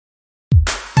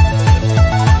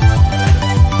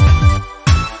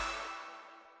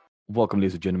Welcome,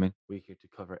 ladies and gentlemen. We're here to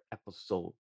cover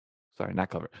episode. Sorry, not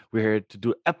cover. We're here to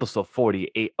do episode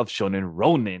 48 of Shonen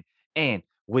Ronin. And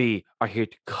we are here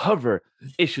to cover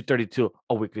issue 32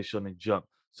 of Weekly Shonen Jump.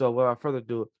 So, without further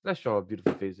ado, let's show our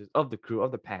beautiful faces of the crew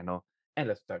of the panel and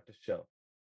let's start the show.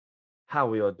 How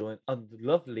we all doing on the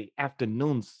lovely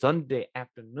afternoon, Sunday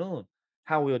afternoon?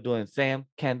 How we all doing, Sam,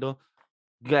 Kendall?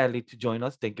 Gladly to join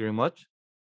us. Thank you very much.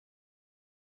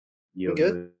 I'm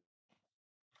good.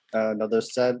 Another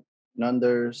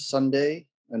another Sunday,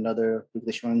 another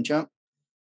weekly Shonen Jump.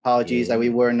 Apologies that we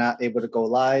Yeah. were not able to go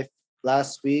live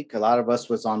last week. A lot of us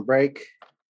was on break,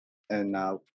 and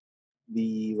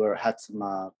we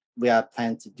had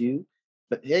plans to do.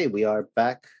 But hey, we are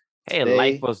back Hey,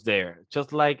 life today. was there.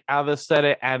 Just like Alvis said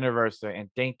it, anniversary. And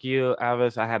thank you,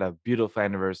 Alvis. I had a beautiful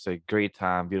anniversary, great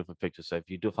time, beautiful pictures. So if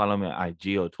you do follow me on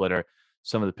IG or Twitter,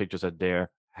 some of the pictures are there.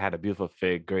 I had a beautiful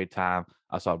fit, great time.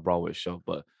 I saw a Broadway show,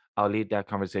 but I'll leave that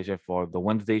conversation for the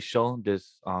Wednesday show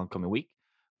this coming week.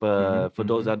 But for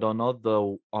those that don't know,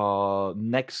 the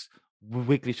next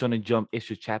weekly Shonen Jump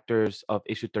issue chapters of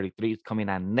issue 33 is coming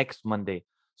out next Monday.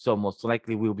 So most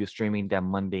likely we'll be streaming that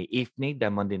Monday evening,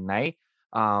 that Monday night.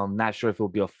 Not sure if it will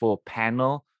be a full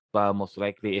panel, but most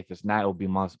likely, if it's not, it will be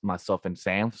myself and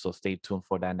Sam. So stay tuned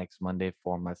for that next Monday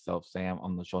for myself, Sam,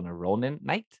 on the Shonen Ronin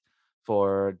night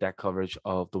for that coverage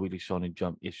of the Weekly Shonen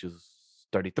Jump issues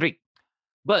 33.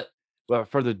 But without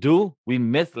further ado, we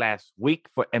missed last week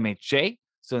for MHA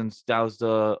since that was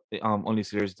the only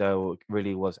series that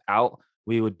really was out.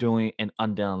 We were doing an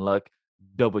Unluck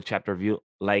double chapter review,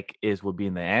 like is will be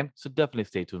in the end. So definitely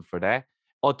stay tuned for that.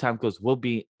 All time codes will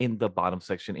be in the bottom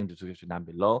section in the description down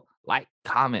below. Like,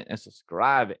 comment, and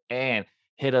subscribe, and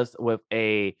hit us with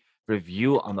a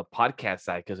review on the podcast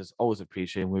side because it's always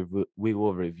appreciated. We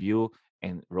will review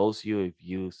and roast you if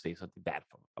you say something bad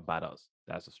about us.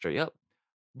 That's a straight up.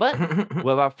 But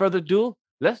without further ado,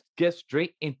 let's get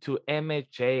straight into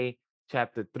MHA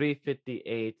chapter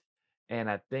 358.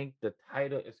 And I think the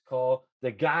title is called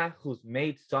The Guy Who's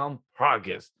Made Some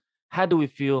Progress. How do we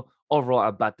feel overall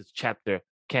about this chapter,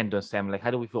 Kendo and Sam? Like,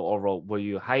 how do we feel overall? Were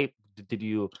you hyped?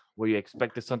 Were you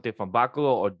expecting something from Bakugo,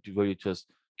 or were you just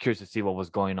curious to see what was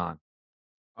going on?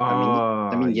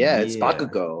 Yeah, it's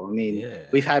Bakugo.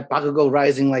 We've had Bakugo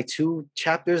Rising like 2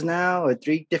 chapters now, or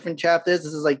 3 different chapters.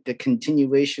 This is like the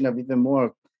continuation of even more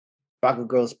of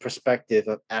Bakugo's perspective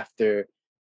of after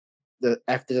the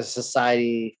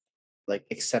society like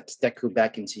accepts Deku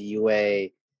back into UA,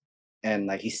 and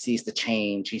like he sees the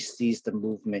change, he sees the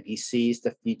movement, he sees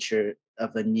the future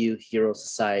of a new hero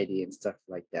society and stuff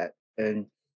like that. And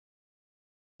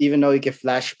even though you get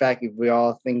flashback, if we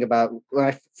all think about when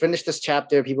I finished this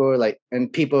chapter, people were like,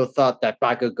 and people thought that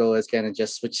Bakugo is gonna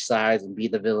just switch sides and be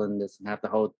the villain this and have the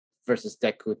whole versus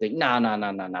Deku thing. No, no,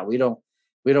 no, no, no. We don't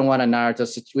want a Naruto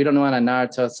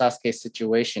Sasuke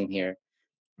situation here.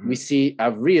 We see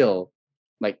a real,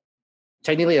 like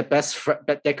technically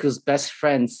Deku's best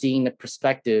friend seeing the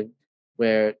perspective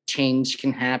where change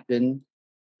can happen.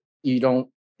 You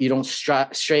don't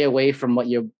stray away from what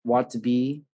you want to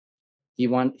be. He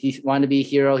want to be a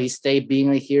hero. He stayed being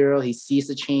a hero. He sees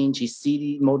the change. He sees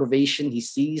the motivation. He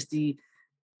sees the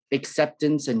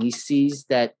acceptance, and he sees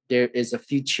that there is a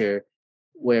future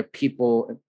where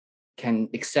people can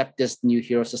accept this new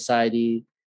hero society.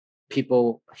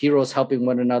 Heroes helping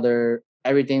one another.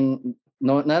 Everything.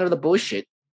 No, none of the bullshit.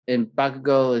 And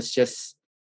Bakugo is just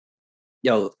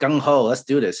yo gung ho. Let's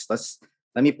do this.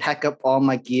 Let me pack up all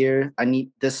my gear. I need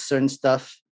this certain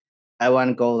stuff. I want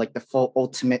to go like the full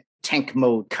ultimate tank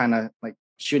mode, kind of like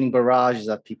shooting barrages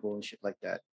at people and shit like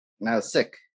that. And I was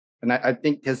sick. And I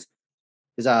think his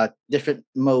different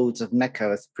modes of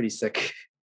mecha is pretty sick.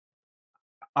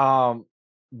 Um,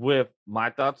 with my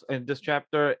thoughts in this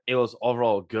chapter, it was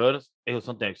overall good. It was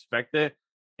something expected,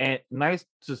 and nice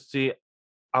to see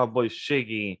our boy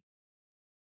Shiggy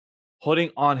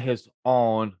holding on his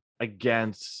own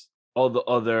against all the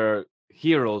other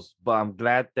heroes. But I'm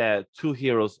glad that two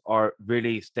heroes are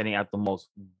really standing out the most,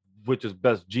 which is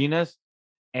Best Genius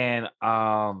and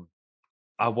our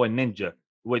boy Ninja,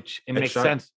 which it makes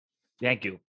sense. Thank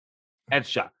you,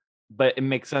 Headshot. But it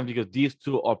makes sense because these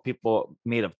two are people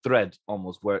made of threads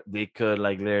almost, where they could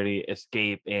like literally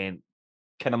escape and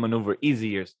kind of maneuver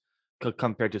easier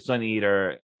compared to Sun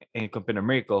Eater and compared to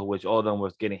Miracle, which all of them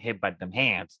was getting hit by them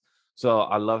hands. So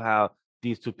I love how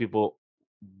these two people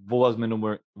was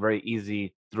maneuvering very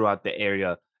easy throughout the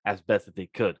area as best as they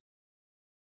could.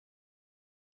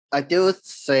 I do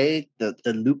say the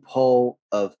loophole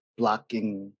of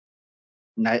blocking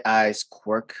Night Eye's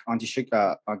quirk onto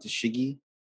Shiggy,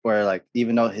 where like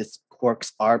even though his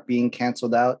quirks are being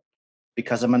canceled out,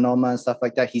 because of Monoma and stuff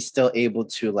like that, he's still able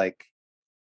to like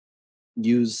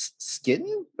use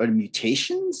skin or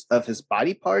mutations of his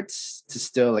body parts to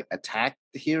still like attack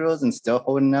the heroes and still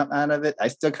holding up out of it. I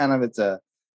still kind of, it's a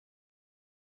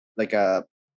like a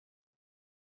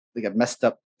messed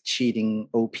up cheating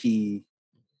OP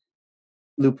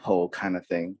loophole kind of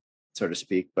thing, so to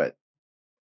speak. But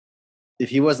if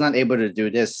he was not able to do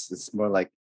this, it's more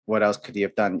like, what else could he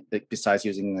have done besides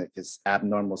using like his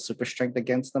abnormal super strength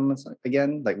against them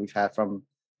again, like we've had from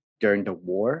during the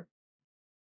war?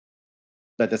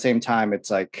 But at the same time, it's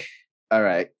like, all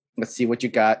right, let's see what you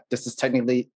got. This is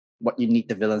technically what you need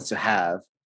the villains to have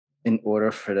in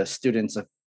order for the students of,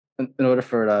 in order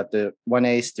for the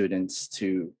 1A students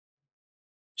to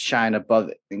shine above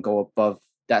it and go above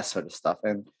that sort of stuff.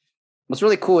 And what's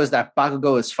really cool is that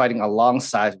Bakugo is fighting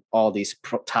alongside all these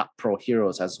top pro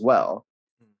heroes as well,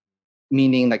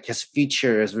 meaning like his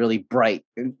future is really bright.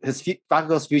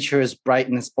 Bakugo's future is bright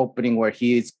in his opening, where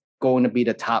he's going to be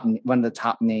the top, one of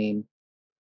the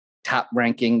top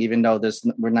ranking, even though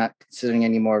we're not considering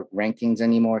any more rankings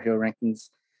anymore, hero rankings.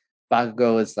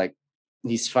 Bakugo is like,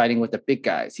 he's fighting with the big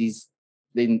guys.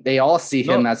 They all see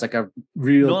him as like a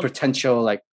real potential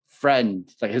like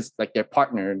friend, like their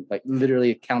partner, like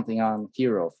literally counting on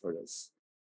Hero for this.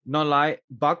 No lie,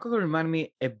 Bakugo reminded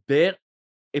me a bit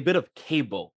of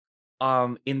Cable,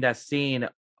 in that scene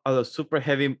of the super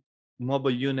heavy mobile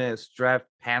unit strap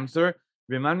Panzer.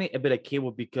 Remind me a bit of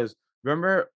Cable, because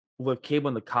remember with Cable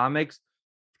in the comics,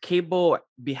 Cable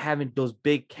be having those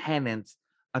big cannons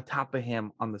on top of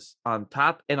him on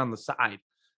top and on the side.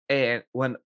 And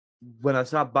when I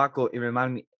saw Bakugo, it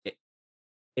reminded me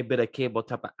a bit of Cable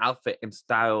type of outfit and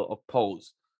style of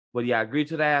pose. Would you agree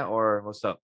to that, or what's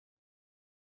up?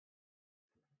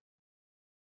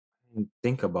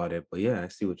 Think about it, but yeah, I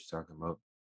see what you're talking about.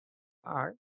 All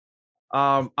right.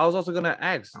 I was also gonna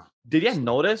ask, did you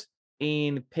notice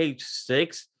in page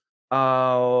 6,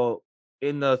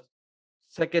 in the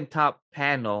second top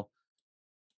panel,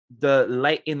 the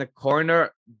light in the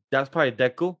corner? That's probably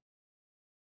Deku.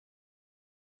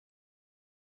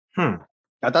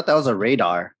 I thought that was a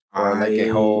radar or like a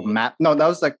whole map. No, that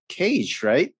was like cage,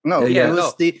 right? No, Yeah, it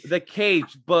was the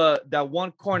cage, but that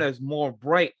one corner is more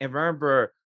bright. And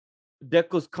remember,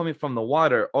 Deku's coming from the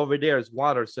water. Over there is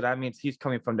water, so that means he's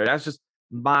coming from there. That's just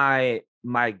my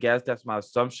guess. That's my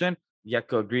assumption. You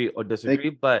could agree or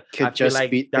disagree, but I feel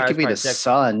like it could be the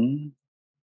sun.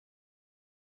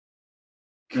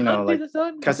 You know, like,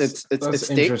 because it's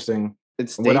interesting.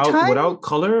 It's daytime? without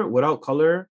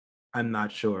color. I'm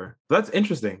not sure. That's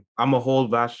interesting. I'm gonna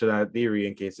hold fast to that theory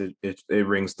in case it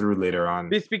rings through later on.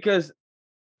 It's because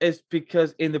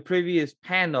in the previous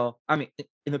panel, I mean,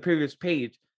 in the previous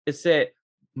page, it said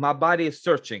my body is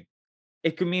searching.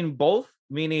 It could mean both,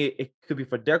 meaning it could be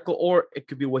for Deku, or it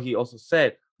could be what he also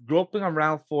said, groping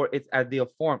around for its ideal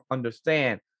form.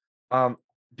 Understand?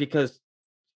 Because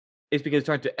it's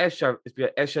trying to Esha. It's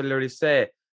because Esha literally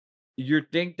said, you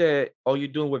think that all you're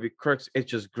doing with your quirks is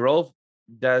just growth.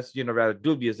 That's rather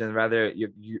dubious, and rather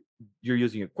you're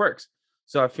using your quirks.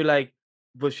 So I feel like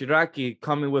Bushiraki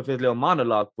coming with his little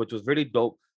monologue, which was really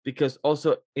dope, because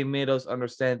also it made us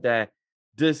understand that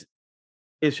this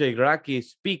is Shiraki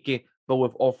speaking, but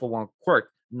with All For One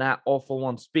quirk, not All For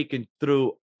One speaking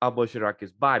through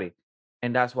Bushiraki's body.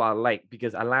 And that's what I like,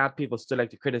 because a lot of people still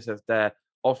like to criticize that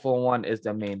All For One is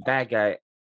the main bad guy,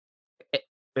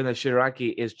 and the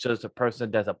Shiraki is just a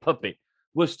person that's a puppet,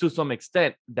 which to some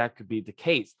extent that could be the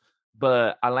case.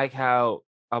 But I like how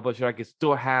Abu Shiraki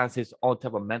still has his own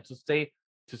type of mental state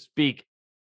to speak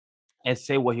and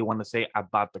say what he want to say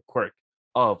about the quirk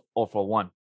of All For One.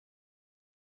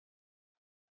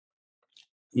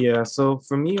 Yeah, so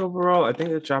for me overall, I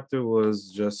think the chapter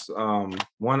was just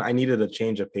one, I needed a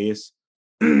change of pace.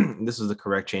 This was the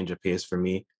correct change of pace for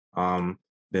me.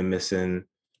 Been missing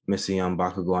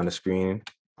Bakugo on the screen.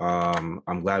 I'm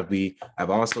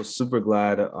also super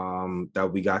glad that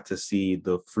we got to see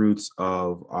the fruits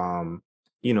of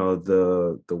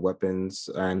the weapons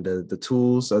and the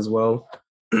tools as well.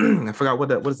 I forgot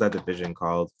what is that division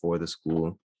called for the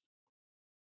school.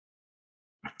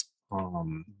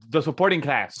 The supporting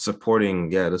class. The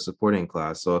supporting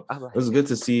class. So it was good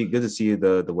to see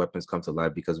the weapons come to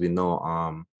life, because we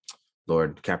know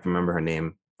Lord, can't remember her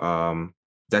name.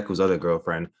 Deku's other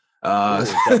girlfriend.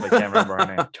 Definitely can't remember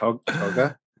her name.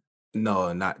 Toga?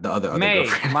 No, not the other May,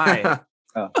 girlfriend. Mai.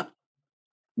 Oh.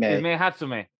 It's May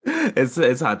Hatsume. It's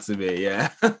Hatsume,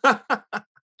 yeah.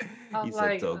 He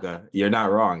said Toga. You're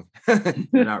not wrong.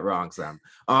 You're not wrong, Sam.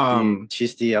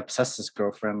 She's the obsessive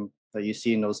girlfriend that you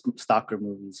see in those stalker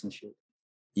movies and shit.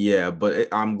 Yeah, but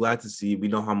I'm glad to see, we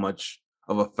know how much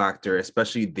of a factor,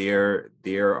 especially their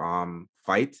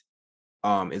fight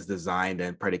is designed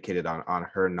and predicated on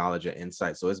her knowledge and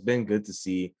insight. So it's been good to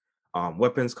see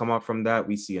weapons come out from that.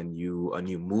 We see a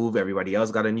new move. Everybody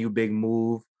else got a new big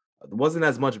move. There wasn't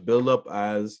as much buildup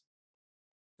as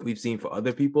we've seen for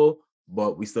other people,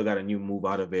 but we still got a new move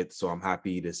out of it. So I'm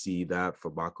happy to see that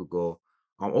for Bakugo.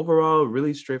 Overall,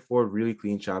 really straightforward, really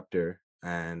clean chapter,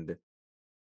 and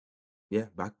yeah,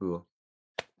 Bakugo.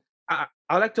 I'd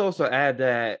like to also add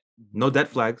that No dead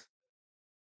flags.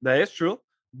 that is true,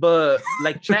 but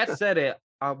like Chad said it,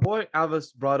 our boy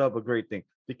Alvis brought up a great thing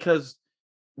because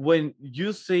when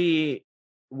you see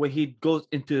when he goes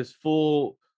into his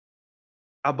full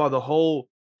about the whole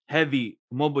heavy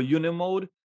mobile unit mode,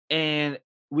 and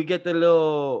we get the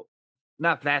little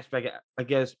not flashback, I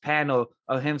guess, panel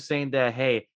of him saying that,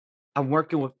 hey, I'm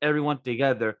working with everyone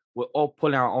together. We're all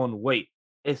pulling our own weight.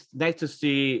 It's nice to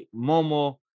see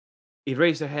Momo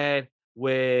Eraserhead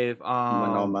with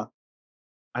Monoma.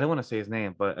 I don't want to say his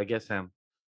name, but I guess him.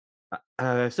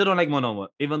 I still don't like Monoma,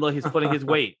 even though he's pulling his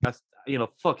weight. That's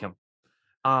fuck him.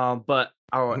 But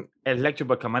our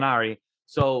Electriba Kaminari,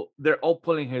 so they're all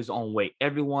pulling his own weight.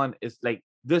 Everyone is like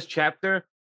this chapter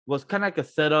was kind of like a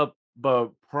setup,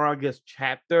 but progress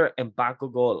chapter and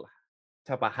Bakugo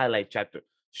type of highlight chapter,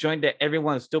 showing that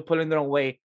everyone is still pulling their own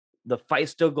weight. The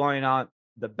fight's still going on.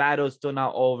 The battle is still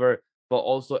not over, but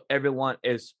also everyone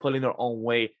is pulling their own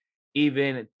weight,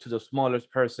 even to the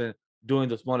smallest person doing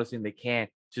the smallest thing they can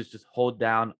to just hold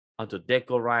down until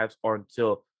Deku arrives or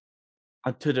until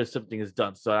there's something is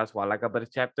done. So that's what I like about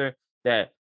this chapter.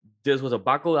 That this was a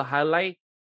Bakugo highlight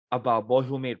about boy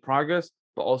who made progress,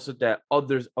 but also that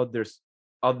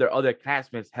other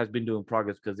classmates has been doing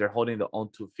progress because they're holding their own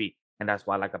 2 feet, and that's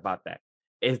what I like about that.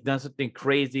 It's done something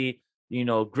crazy,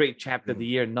 great chapter of the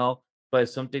year, no, but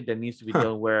it's something that needs to be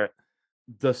done where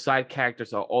the side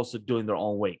characters are also doing their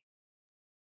own way.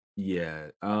 Yeah.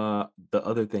 The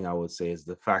other thing I would say is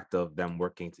the fact of them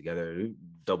working together,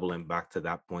 doubling back to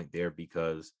that point there,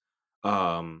 because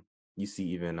you see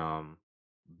even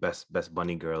best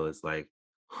bunny girl is like,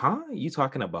 huh? You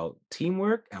talking about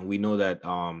teamwork? And we know that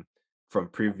from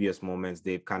previous moments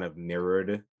they've kind of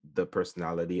mirrored the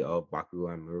personality of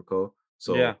Bakugo and Murako.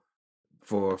 Yeah.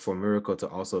 So for Miracle to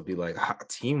also be like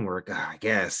teamwork, I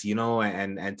guess,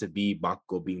 and to be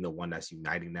Bakugo being the one that's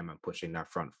uniting them and pushing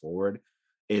that front forward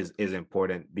is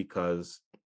important, because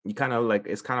you kind of like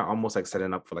it's kind of almost like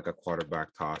setting up for like a quarterback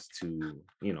toss to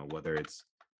whether it's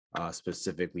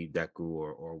specifically Deku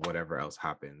or whatever else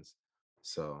happens.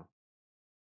 So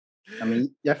I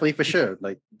mean, definitely for sure.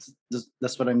 Like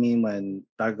that's what I mean when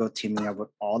Bakugo teaming up with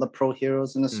all the pro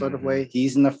heroes in a sort of way.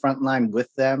 He's in the front line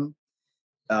with them.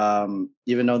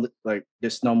 Even though like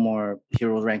there's no more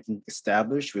hero ranking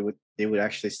established, they would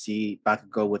actually see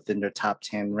Bakugo within their top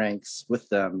 10 ranks with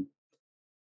them.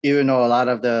 Even though a lot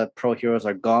of the pro heroes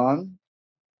are gone,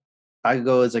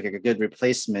 Bakugo is like a good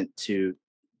replacement to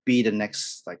be the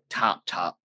next like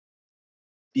top,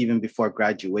 even before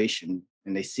graduation,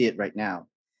 and they see it right now.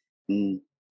 And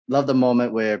love the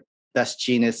moment where Best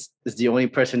Genius is the only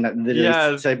person that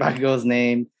literally say Bakugo's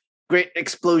name. Great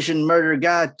explosion, murder,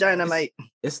 god, dynamite.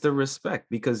 It's the respect,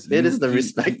 because it is the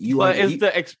respect. But it's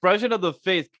the expression of the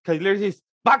face, because literally he's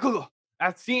Bakugo.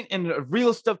 I've seen in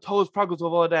real stuff towards progress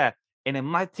of all that. And it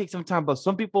might take some time, but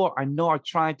some people I know are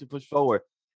trying to push forward.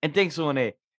 And thanks for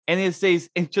it. And it says,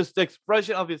 and just the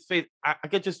expression of his face, I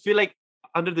can just feel like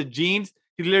under the jeans,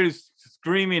 he's literally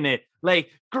screaming it. Like,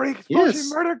 great explosion,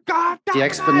 murder, god, the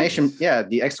explanation,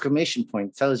 the exclamation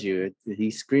point tells you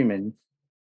he's screaming.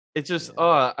 It's just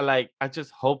like I just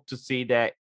hope to see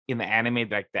that in the anime,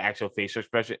 like the actual facial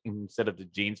expression instead of the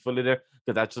jeans fully there,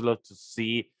 because I just love to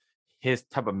see his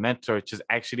type of mentor just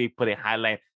actually put a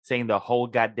highlight saying the whole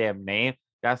goddamn name.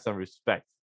 That's some respect.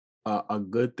 A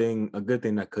good thing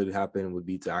that could happen would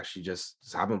be to actually just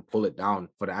have him pull it down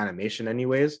for the animation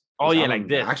anyways. Oh yeah, like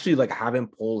this. Actually, like have him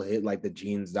pull like the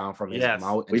jeans down from his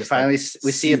mouth. And we finally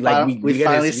we see it. Like we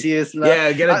finally see his mouth.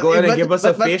 Yeah, go ahead and give us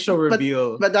a facial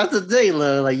reveal. But that's the thing,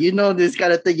 like this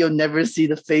kind of thing, you'll never see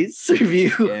the face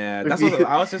review. Yeah, that's what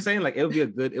I was just saying. Like it would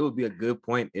be a good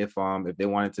point if they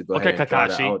wanted to go ahead and draw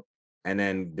that out. And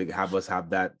then have us have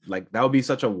that, like that would be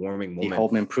such a warming moment. The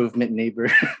home improvement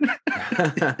neighbor.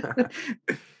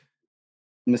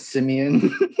 Miss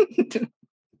Simeon.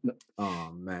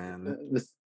 Oh man.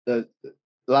 A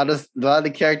lot of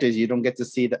the characters you don't get to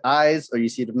see the eyes, or you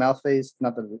see the mouth face.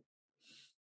 Not the.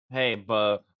 Hey,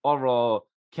 but overall,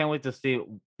 can't wait to see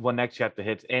what next chapter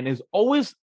hits. And it's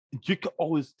always, you can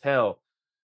always tell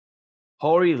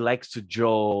Hori likes to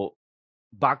draw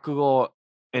Bakugo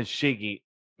and Shigi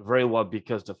very well,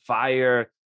 because the fire,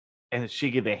 and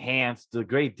Shigi the hands, the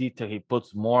great detail. He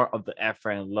puts more of the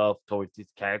effort and love towards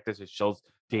these characters. It shows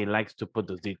that he likes to put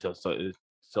those details.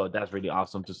 So that's really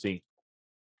awesome to see.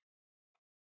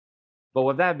 But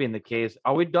with that being the case,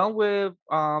 are we done with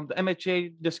the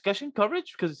MHA discussion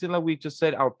coverage? Because it seems like we just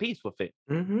said our piece with it.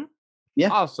 Mm-hmm. Yeah.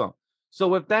 Awesome. So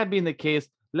with that being the case,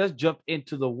 let's jump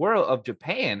into the world of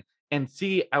Japan and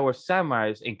see our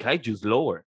samurais in Kaiju's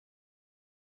lore.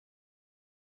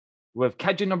 With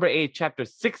Kaiju number 8, chapter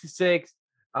 66.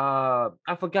 I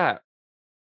forgot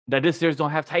that this series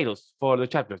don't have titles for the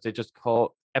chapters. They just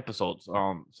call episodes.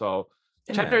 So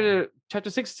chapter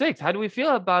 66. How do we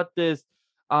feel about this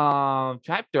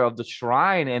chapter of the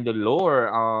shrine and the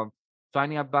lore?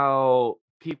 Finding about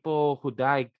people who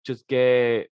die just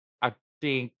get, I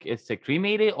think it's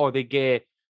cremated, or they get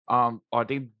or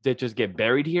they just get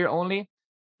buried here only.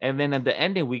 And then at the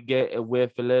ending we get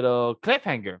with a little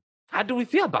cliffhanger. How do we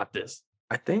feel about this?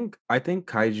 I think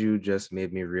Kaiju just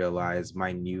made me realize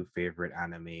my new favorite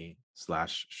anime /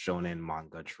 shonen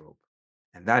manga trope.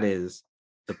 And that is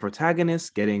the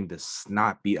protagonist getting the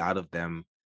snot beat out of them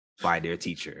by their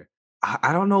teacher.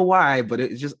 I don't know why, but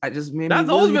it just made That's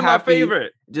me always really been happy. my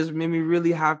favorite. Just made me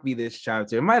really happy this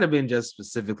chapter. It might have been just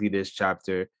specifically this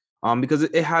chapter. Because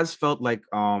it has felt like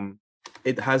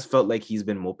he's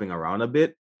been moping around a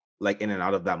bit, like in and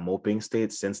out of that moping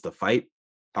state since the fight.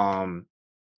 And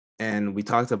we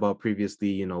talked about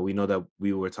previously, we know that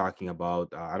we were talking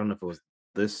about, I don't know if it was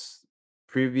this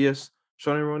previous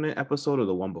Shonen Ronin episode or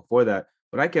the one before that,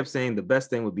 but I kept saying the best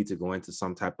thing would be to go into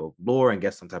some type of lore and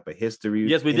get some type of history.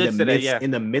 Yes, we did say that, yeah. In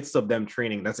the midst of them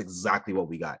training, that's exactly what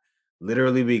we got.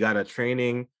 Literally, we got a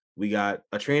training. We got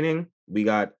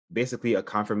basically a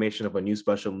confirmation of a new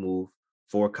special move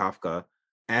for Kafka.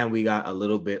 And we got a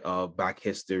little bit of back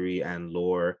history and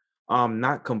lore.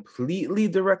 Not completely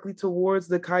directly towards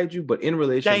the kaiju, but in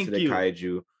relation to the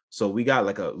kaiju. So we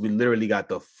literally got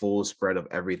the full spread of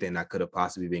everything that could have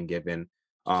possibly been given.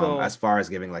 As far as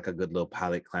giving like a good little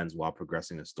palate cleanse while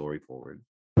progressing the story forward.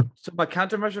 So my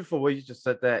countermeasure for what you just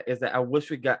said that is that I wish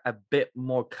we got a bit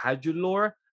more kaiju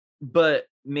lore, but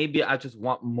maybe I just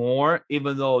want more.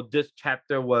 Even though this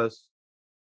chapter was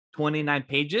 29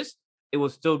 pages, it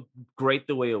was still great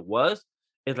the way it was.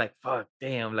 It's like, fuck,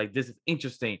 damn, like this is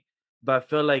interesting. But I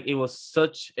feel like it was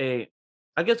such a,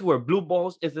 I guess where blue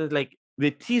balls is like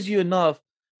they tease you enough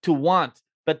to want,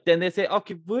 but then they say,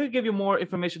 okay, we'll give you more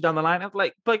information down the line. I'm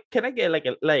like, but can I get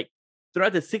like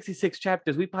throughout the 66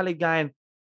 chapters, we probably got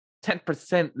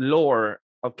 10% lore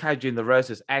of kaiju, and the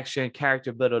rest is action,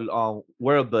 character building,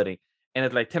 world building. And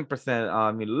it's like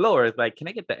 10% lower. It's like, can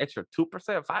I get the extra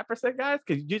 2%, 5%, guys?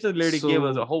 Because you just literally gave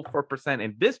us a whole 4%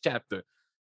 in this chapter.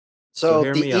 So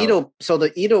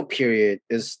the Edo period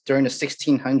is during the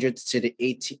 1600s to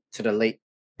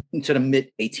the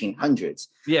mid 1800s.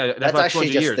 Yeah, that's actually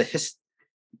just years. the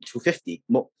 250,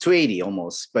 280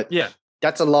 almost. But yeah,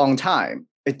 that's a long time.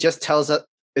 It just tells us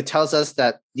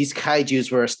that these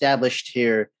kaijus were established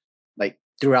here like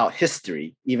throughout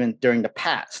history, even during the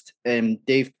past, and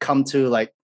they've come to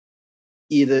like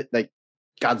either like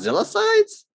Godzilla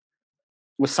size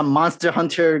with some monster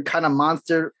hunter kind of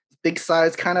monster, big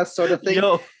size kind of sort of thing.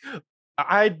 Yo,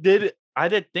 I did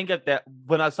think of that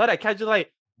when I saw that kaiju.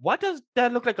 Like, what does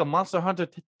that look like? A monster hunter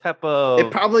type of?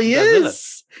 It probably Godzilla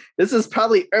is. This is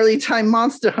probably early time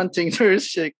monster hunting, so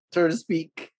to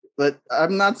speak. But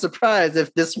I'm not surprised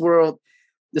if this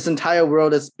entire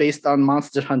world is based on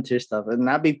monster hunter stuff, and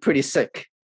that'd be pretty sick.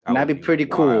 That'd be pretty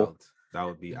cool. That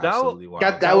would be absolutely wild.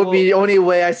 That would be the only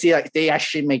way I see. Like they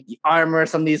actually make the armor of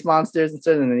some of these monsters and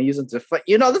then use them to fight.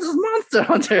 This is Monster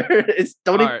Hunter. It's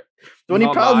the only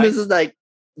problem is like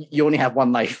you only have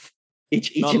one life.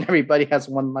 Each and everybody has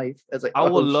one life. It's like, I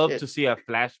would love to see a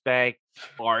flashback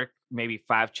arc, maybe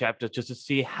 5 chapters, just to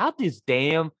see how these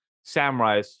damn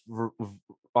samurais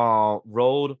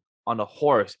rode on a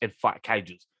horse and fought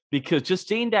kaijus. Because just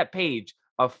seeing that page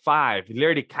of 5,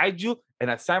 literally kaiju and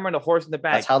a samurai and a horse in the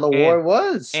back. That's how the war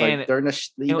was, like during the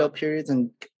Edo periods.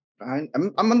 And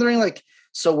I'm wondering, like,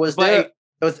 so was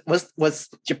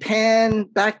Japan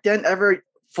back then ever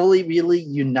fully really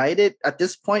united at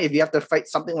this point? If you have to fight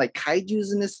something like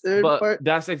kaijus in this third part,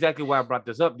 that's exactly why I brought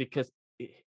this up because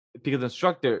the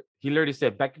instructor, he literally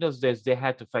said back in those days they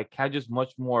had to fight kaijus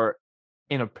much more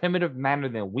in a primitive manner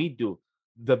than we do.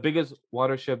 The biggest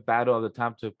watershed battle of the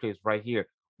time took place right here.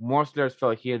 More slayers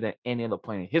fell here than any other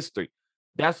point in history.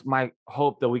 That's my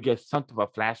hope, that we get something of a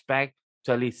flashback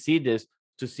to at least see this,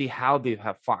 to see how they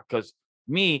have fought. Because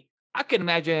I can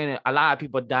imagine a lot of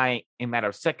people dying in a matter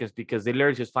of seconds because they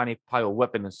literally just finding a pile of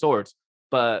weapons and swords.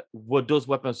 But would those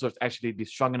weapons and swords actually be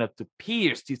strong enough to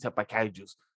pierce these type of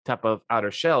kaijus, type of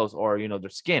outer shells, or their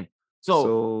skin? So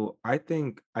So I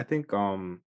think how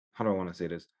do I want to say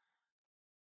this?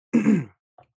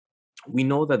 We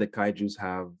know that the kaijus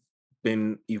have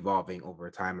been evolving over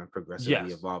time and progressively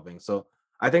yes. evolving. So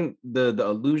I think the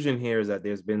illusion here is that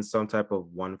there's been some type of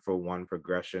one for one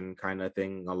progression kind of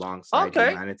thing alongside Okay.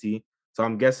 humanity. So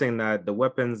I'm guessing that the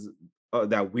weapons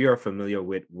that we are familiar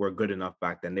with were good enough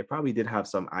back then. They probably did have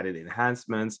some added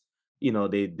enhancements. You know,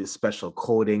 they did special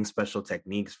coding, special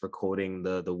techniques for coding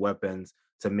the weapons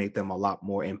to make them a lot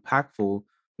more impactful.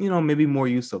 You know, maybe more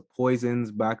use of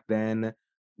poisons back then,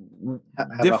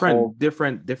 Have a whole.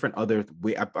 different other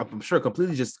way. I'm sure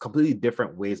completely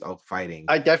different ways of fighting.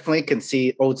 I definitely can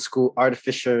see old school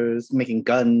artificers making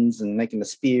guns and making the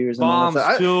spears and all that Bombs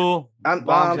stuff. too. I'm Bombs and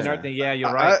bombs. Yeah, everything. Yeah,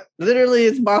 you're right. Literally,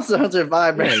 it's Monster Hunter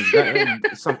vibe.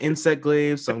 yeah, some insect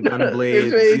glaives, some gun There's blades.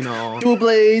 You blades, know, dual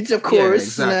blades, of yeah,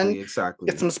 course, and then get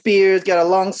exactly. some spears. Got a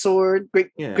long sword, Yeah,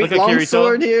 Look great at long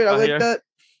sword Kirito here. I right like here. that.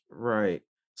 right.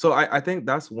 So I think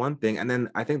that's one thing, and then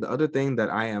I think the other thing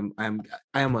that I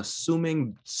am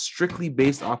assuming strictly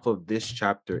based off of this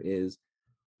chapter is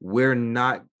we're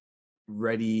not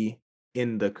ready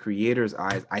in the creator's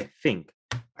eyes. I think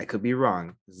I could be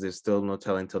wrong. There's still no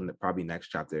telling until probably next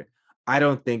chapter. I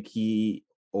don't think he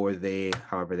or they,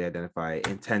 however they identify,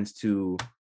 intends to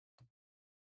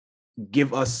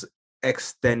give us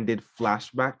extended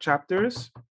flashback chapters.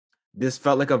 This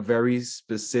felt like a very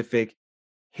specific,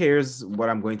 here's what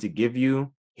I'm going to give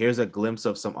you. Here's a glimpse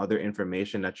of some other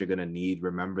information that you're going to need.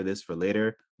 Remember this for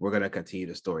later. We're going to continue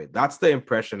the story. That's the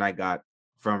impression I got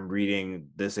from reading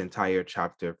this entire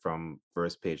chapter from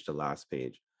first page to last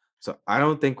page. So I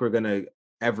don't think we're going to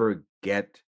ever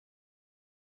get,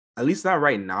 at least not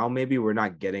right now, maybe we're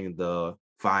not getting the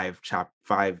five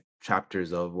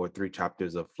chapters of, or 3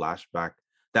 chapters of flashback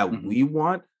that Mhm. we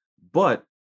want. But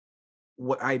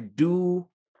what I do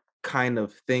kind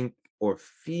of think or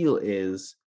feel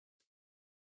is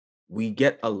we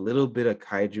get a little bit of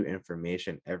kaiju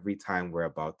information every time we're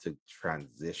about to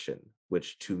transition,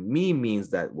 which to me means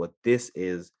that what this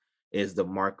is the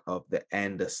mark of the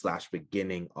end slash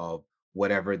beginning of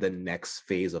whatever the next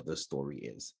phase of the story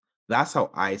is. That's how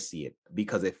I see it,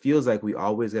 because it feels like we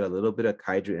always get a little bit of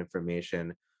kaiju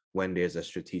information when there's a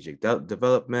strategic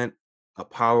development, a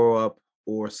power up,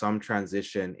 or some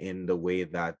transition in the way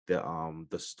that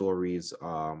the story's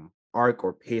arc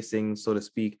or pacing, so to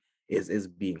speak, is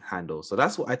being handled. So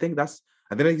that's what I think. I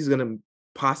think he's gonna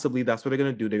possibly, that's what they're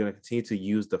gonna do. They're gonna continue to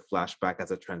use the flashback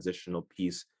as a transitional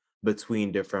piece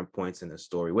between different points in the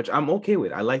story, which I'm okay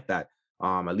with. I like that.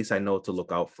 At least I know to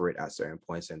look out for it at certain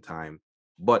points in time.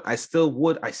 But I still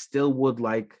would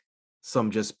like some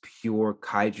just pure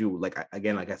kaiju. Like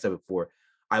again, like I said before,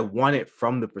 I want it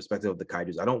from the perspective of the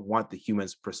kaijus. I don't want the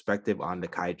humans' perspective on the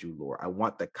kaiju lore. I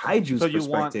want the So kaiju's you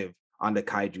want perspective on the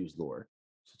kaiju's lore.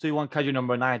 so you want Kaiju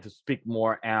number 9 to speak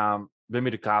more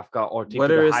maybe to Kafka or take to the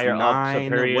Whether it's higher up 9,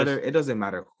 superiors whether, it doesn't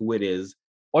matter who it is.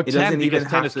 or It 10 doesn't even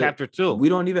because 10 have is to, capture 2. we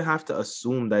don't even have to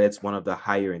assume that it's one of the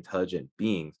higher intelligent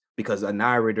beings, because a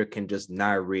narrator can just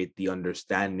narrate the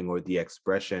understanding or the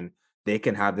expression. They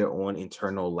can have their own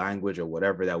internal language or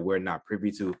whatever that we're not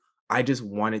privy to. I just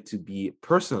want it to be,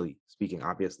 personally speaking,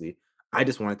 obviously, I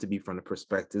just want it to be from the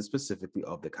perspective specifically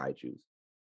of the kaijus.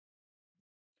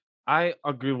 I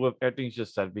agree with everything you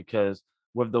just said because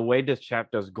with the way this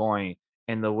chapter is going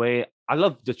and the way I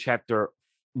love the chapter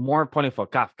more importantly for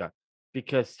Kafka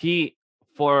because he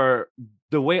for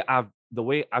the way I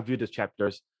view this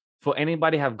chapters for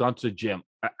anybody have gone to the gym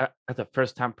as a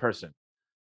first time person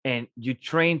and you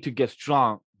train to get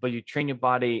strong but you train your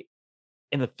body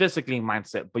in the physically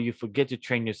mindset but you forget to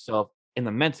train yourself in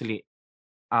the mentally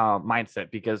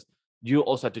mindset because you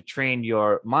also have to train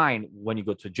your mind when you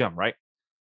go to gym, right?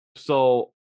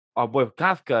 So our boy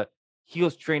Kafka, he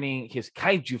was training his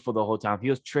kaiju for the whole time. He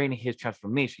was training his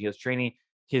transformation. He was training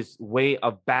his way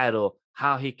of battle,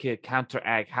 how he could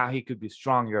counteract, how he could be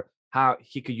stronger, how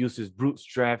he could use his brute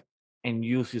strength and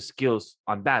use his skills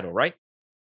on battle, right?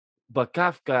 But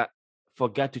Kafka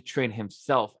forgot to train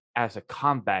himself as a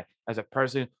combat, as a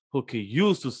person who could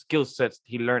use the skill sets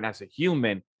he learned as a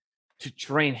human to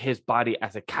train his body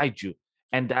as a kaiju.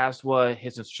 And that's what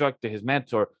his instructor, his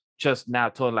mentor, just now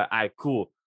told him, like, all right,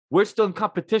 cool. We're still in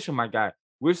competition, my guy.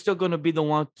 We're still gonna be the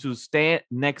one to stand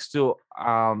next to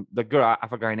the girl. I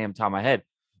forgot her name on top of my head,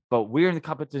 but we're in the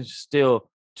competition still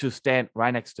to stand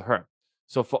right next to her.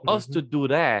 So for us to Mhm. do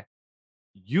that,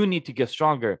 you need to get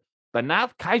stronger, but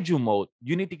not kaiju mode.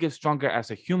 You need to get stronger as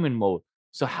a human mode.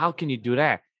 So how can you do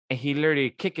that? And he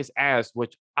literally kick his ass,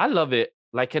 which I love it.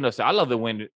 Like Kendall said, I love it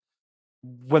when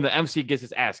the MC gets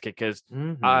his ass kicked because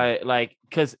Mhm. I like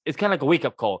because it's kind of like a wake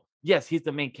up call. Yes, he's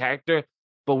the main character,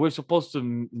 but we're supposed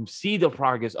to see the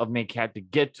progress of main character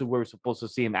get to where we're supposed to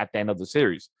see him at the end of the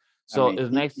series. I So mean,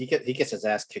 it's nice, he gets his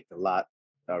ass kicked a lot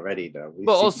already, though. We've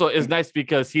but seen. also it's nice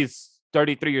because he's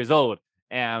 33 years old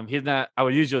and he's not our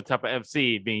usual type of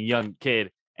MC, being young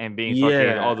kid and being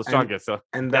fucking all Yeah, the strongest. So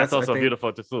and that's that's also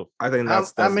beautiful to see. I think How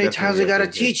that's many times definitely we a gotta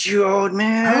good hit. teach you, old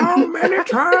man? How many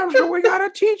times do we gotta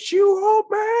teach you, old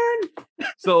man?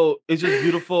 So it's just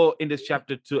beautiful in this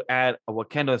chapter to add what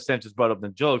Kendall and Sam just brought up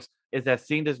in jokes is that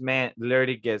seeing this man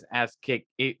literally gets ass kicked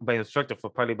by instructor for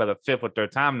probably about the fifth or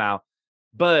third time now.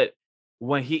 But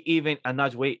when he even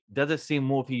acknowledged weight, doesn't seem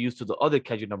move he used to the other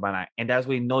Kaiju number 9. And that's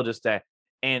when he noticed that.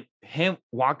 And him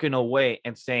walking away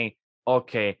and saying,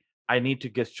 okay, I need to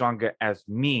get stronger as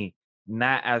me,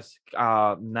 not as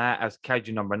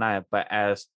Kaiju number 9, but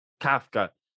as Kafka.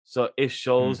 So it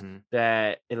shows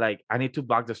that like I need to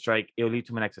block the strike, it'll lead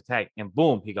to my next attack. And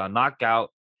boom, he got knocked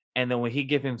out. And then when he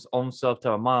gave his own self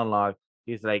to a monologue,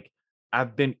 he's like,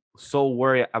 I've been so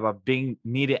worried about being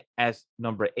needed as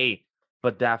number 8,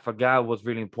 but that I forgot was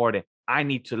really important. I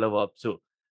need to level up too.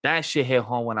 That shit hit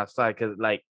home when I saw it, because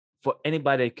like for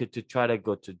anybody to try to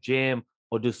go to gym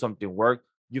or do something work,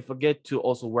 you forget to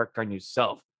also work on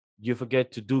yourself. You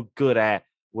forget to do good at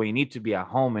where you need to be at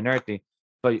home and everything.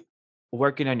 But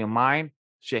working on your mind,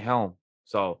 shit home.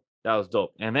 So that was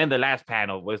dope. And then the last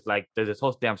panel was like, there's this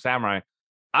whole damn samurai.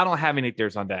 I don't have any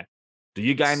theories on that. Do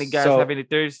you guys, any guys have any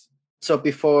theories? So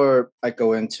before I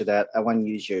go into that, I want to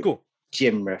use your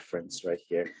gym reference right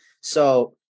here.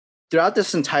 So throughout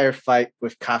this entire fight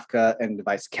with Kafka and the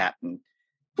vice captain,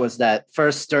 was that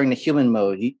first during the human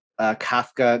mode,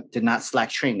 Kafka did not slack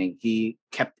training. He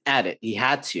kept at it. He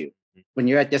had to. When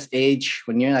you're at this age,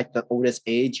 when you're like the oldest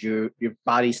age, your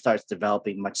body starts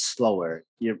developing much slower.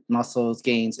 Your muscles,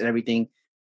 gains, and everything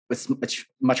was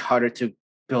much harder to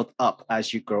build up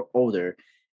as you grow older.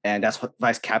 And that's what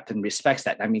Vice Captain respects.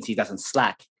 That means he doesn't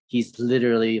slack. He's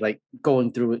literally like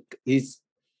going through it.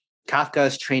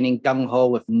 Kafka's training gung ho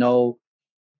with no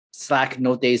slack,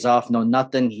 no days off, no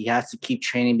nothing. He has to keep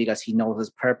training because he knows his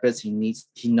purpose. He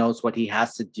knows what he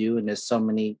has to do. And there's so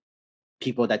many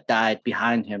people that died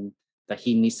behind him that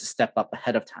he needs to step up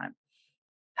ahead of time.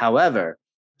 However,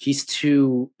 he's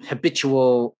too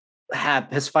habitual.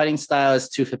 His fighting style is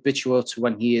too habitual to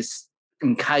when he is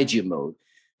in kaiju mode,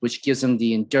 which gives him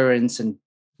the endurance and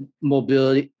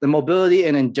mobility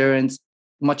and endurance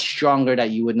much stronger that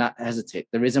you would not hesitate.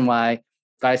 The reason why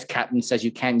Vice Captain says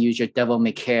you can't use your devil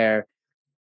may care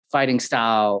fighting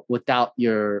style without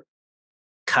your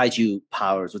kaiju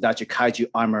powers, without your kaiju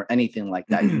armor, anything like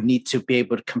that. You need to be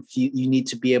able to confuse. You need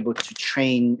to be able to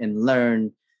train and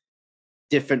learn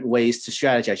different ways to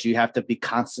strategize. You have to be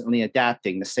constantly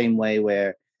adapting. The same way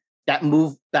where that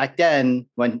move back then,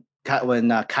 when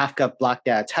Kafka blocked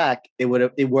that attack, it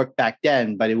worked back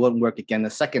then, but it wouldn't work again the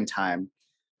second time,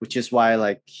 which is why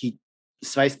like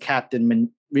Vice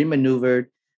Captain remaneuvered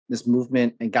this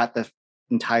movement and got the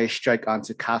entire strike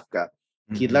onto Kafka.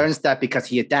 He learns that because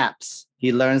he adapts.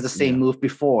 He learns the same move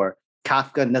before.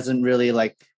 Kafka doesn't really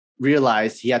like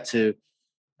realize he had to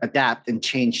adapt and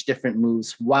change different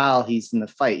moves while he's in the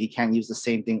fight. He can't use the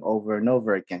same thing over and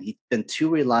over again. He's been too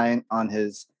reliant on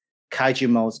his kaiju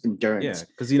mode's endurance. Yeah,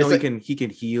 because he can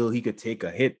heal, he could take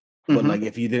a hit, but like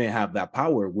if you didn't have that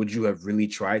power, would you have really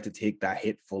tried to take that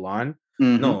hit full on?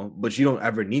 No, but you don't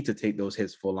ever need to take those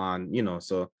hits full on,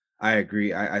 So I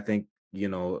agree. I think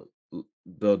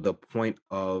the point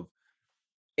of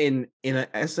in an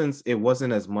essence, it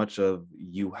wasn't as much of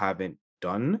you haven't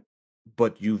done,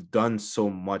 but you've done so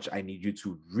much. I need you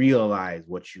to realize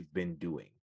what you've been doing.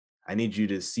 I need you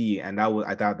to see, and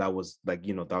I thought that was like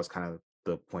that was kind of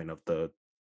the point of the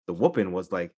whooping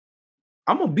was like,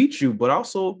 I'm gonna beat you, but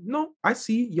also no, I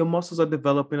see your muscles are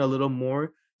developing a little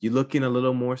more. You're looking a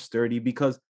little more sturdy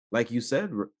because, like you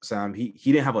said, Sam, he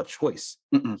didn't have a choice.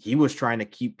 He was trying to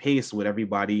keep pace with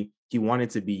everybody. He wanted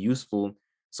to be useful.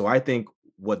 So I think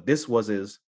what this was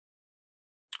is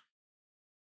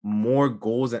more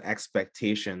goals and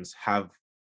expectations have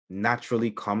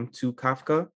naturally come to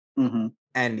Kafka,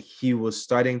 and he was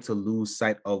starting to lose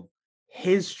sight of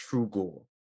his true goal.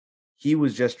 He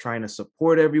was just trying to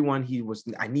support everyone.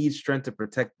 I need strength to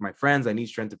protect my friends. I need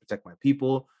strength to protect my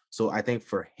people. So I think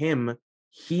for him,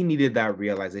 he needed that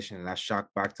realization and that shock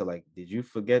back to like, did you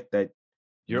forget that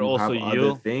You're you also have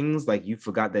other things? Like you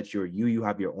forgot that you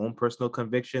have your own personal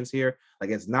convictions here. Like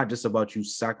it's not just about you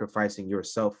sacrificing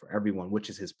yourself for everyone, which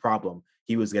is his problem.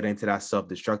 He was getting to that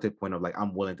self-destructive point of like,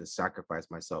 I'm willing to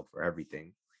sacrifice myself for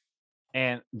everything.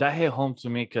 And that hit home to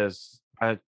me because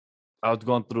I was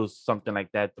going through something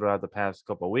like that throughout the past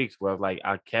couple of weeks where like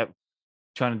I kept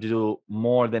trying to do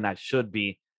more than I should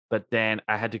be. But then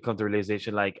I had to come to the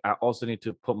realization like I also need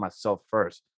to put myself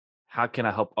first. How can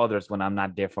I help others when I'm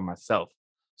not there for myself?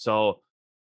 So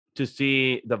to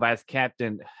see the vice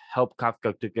captain help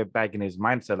Kafka to get back in his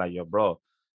mindset, like, yo, bro,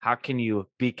 how can you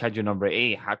be Kaiju number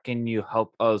 8? How can you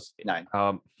help us? 9.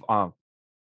 Um,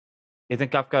 isn't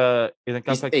Kafka Kaiju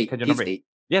He's number 8? 8.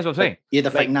 Yes, what I'm But saying. he had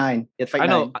to fight Like, 9. He had to fight I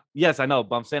know, 9. yes, I know,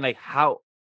 but I'm saying like how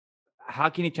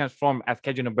can he transform as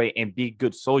Kaiju number 8 and be a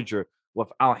good soldier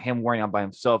without him worrying about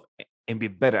himself and be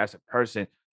better as a person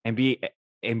and be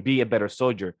a better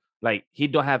soldier? Like he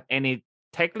don't have any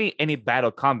technically any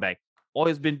battle combat. All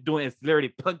he's been doing is literally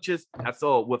punches. That's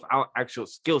all without actual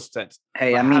skill sets.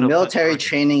 Hey, But I how mean, to punch military targets.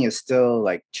 training is still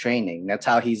like training. That's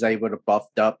how he's able to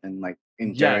buffed up and like Yes,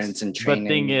 endurance and but thing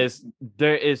training. is,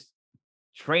 there is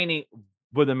training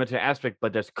with the military aspect,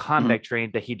 but there's combat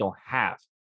training that he don't have.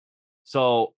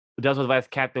 So that's what Vice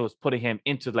Captain was putting him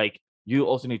into. Like, you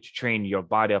also need to train your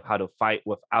body of how to fight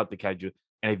without the kaiju.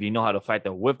 And if you know how to fight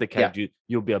them with the Yeah. kaiju,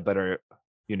 you'll be a better,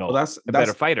 Well, a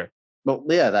better fighter. But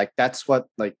yeah, like that's what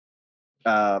like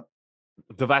The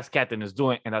Vice Captain is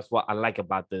doing, and that's what I like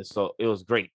about this. So it was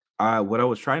great. what I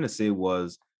was trying to say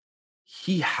was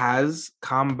he has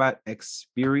combat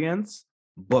experience,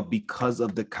 but because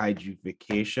of the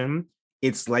kaijuification,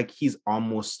 it's like he's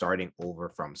almost starting over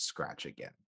from scratch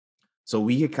again. So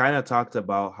we kind of talked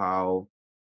about how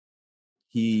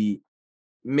he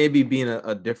maybe being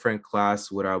a different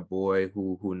class with our boy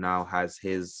who now has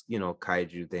his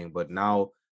kaiju thing, but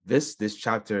now this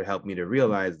chapter helped me to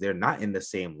realize they're not in the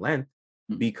same length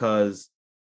because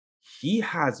he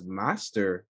has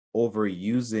master over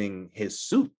using his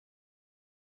suit.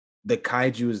 The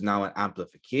kaiju is now an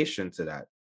amplification to that.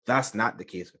 That's not the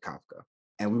case with Kafka.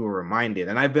 And we were reminded,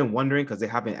 and I've been wondering because they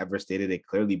haven't ever stated it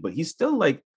clearly, but he's still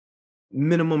like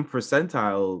minimum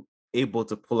percentile able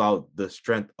to pull out the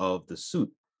strength of the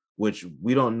suit, which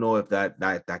we don't know if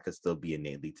that could still be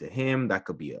innately to him. That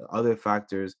could be other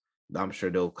factors. I'm sure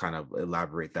they'll kind of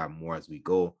elaborate that more as we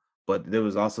go. But there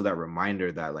was also that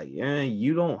reminder that like, yeah,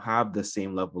 you don't have the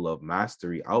same level of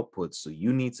mastery output, so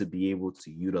you need to be able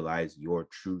to utilize your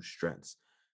true strengths.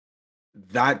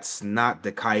 That's not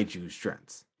the kaiju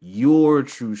strengths, your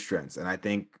true strengths. And I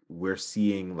think we're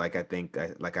seeing like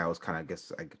I was kind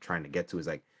of trying to get to is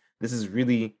like this is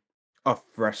really a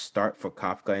fresh start for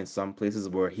Kafka in some places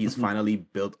where he's finally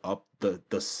built up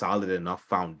the solid enough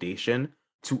foundation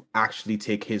to actually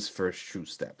take his first true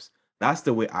steps. That's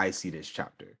the way I see this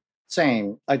chapter.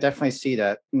 same. I definitely see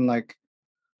that. And like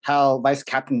how Vice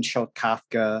Captain showed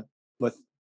Kafka with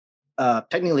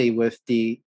technically with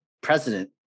the president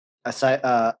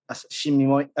Asaya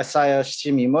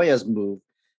Shimimoya's move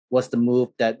was the move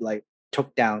that like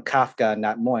took down Kafka in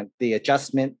that moment. The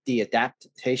adjustment, the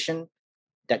adaptation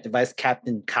that the Vice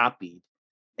Captain copied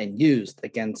and used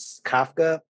against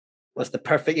Kafka was the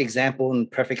perfect example and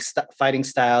perfect fighting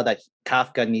style that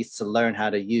Kafka needs to learn how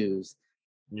to use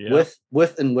with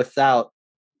and without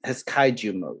his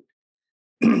kaiju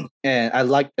mode. And I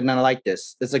like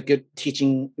this. It's a good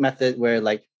teaching method where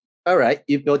like, all right,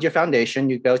 you build your foundation,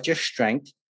 you build your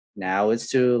strength. Now it's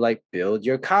to like build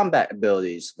your combat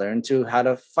abilities, learn to how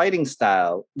to fighting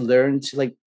style, learn to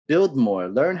like build more,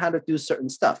 learn how to do certain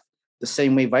stuff. The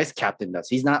same way Vice Captain does.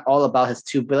 He's not all about his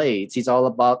two blades. He's all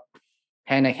about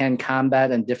hand-to-hand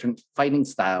combat and different fighting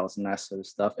styles and that sort of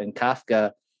stuff. And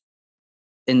Kafka,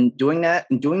 in doing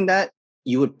that,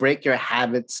 you would break your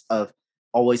habits of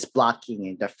always blocking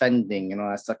and defending and all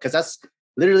that stuff. Because that's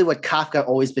literally what Kafka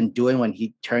always been doing when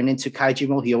he turned into Kaiju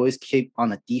mode. He always keep on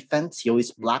the defense. He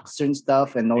always blocks certain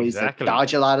stuff and always like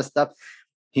dodge a lot of stuff.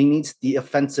 He needs the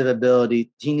offensive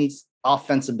ability. He needs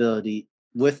offensive ability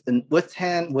with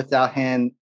hand, without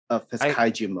hand of his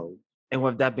Kaiju mode. And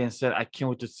with that being said, I can't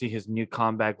wait to see his new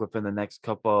comeback within the next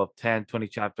couple of 10, 20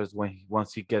 chapters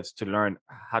once he gets to learn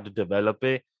how to develop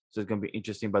it. So it's going to be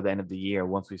interesting by the end of the year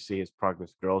once we see his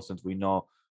progress grow, since we know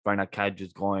right now Kaiju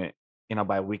is going,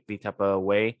 by a weekly type of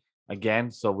way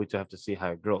again. So we just have to see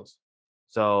how it grows.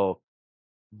 So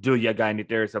do you got any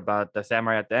theories about the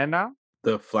samurai at the end now?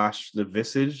 The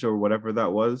visage or whatever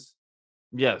that was?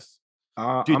 Yes.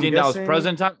 Do you think that was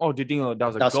present time? Or do you think that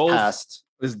was a ghost? Past?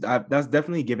 That's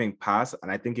definitely giving past,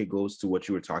 and I think it goes to what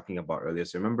you were talking about earlier.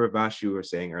 So remember, Vash, you were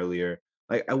saying earlier,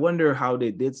 like, I wonder how they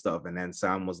did stuff, and then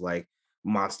Sam was like,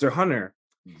 Monster Hunter.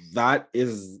 That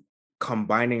is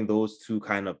combining those two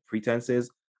kind of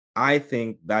pretenses. I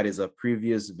think that is a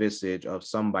previous visage of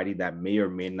somebody that may or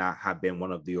may not have been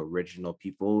one of the original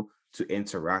people to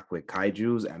interact with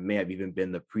kaijus, and may have even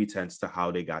been the pretense to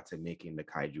how they got to making the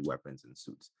kaiju weapons and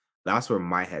suits. That's where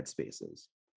my headspace is.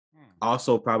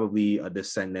 Also probably a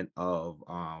descendant of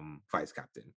Vice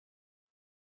Captain.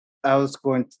 I was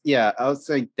going to, yeah, I was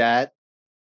like that,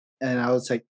 and I was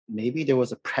like, maybe there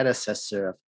was a predecessor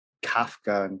of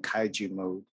Kafka and Kaiju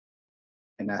mode,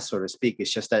 and that so to speak.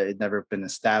 It's just that it never been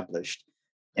established,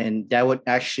 and that would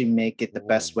actually make it the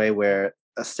best way where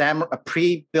a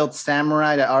pre-built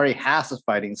samurai that already has the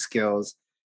fighting skills,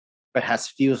 but has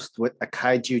fused with a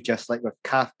kaiju, just like with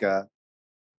Kafka.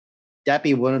 That'd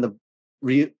be one of the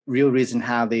real reason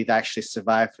how they've actually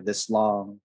survived for this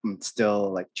long, and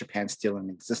still like Japan's still in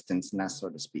existence, and that so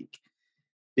to speak.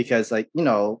 Because like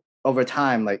over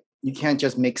time, like you can't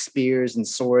just make spears and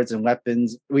swords and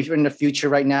weapons. We're in the future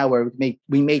right now where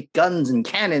we make guns and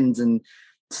cannons and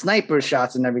sniper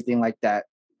shots and everything like that.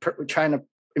 We're trying to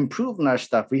improve on our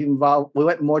stuff. We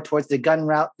went more towards the gun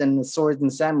route than the swords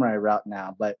and samurai route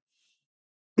now. But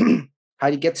how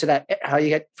do you get to that? How you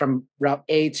get from route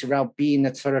A to route B in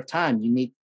that sort of time? You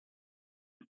need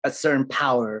a certain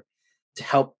power to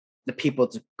help the people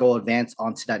to go advance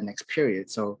onto that next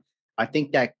period. So I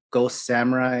think that Ghost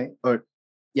Samurai,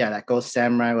 that Ghost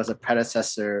Samurai was a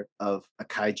predecessor of a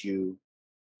kaiju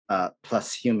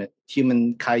plus human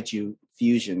kaiju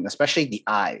fusion, especially the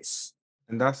eyes.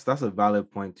 And that's a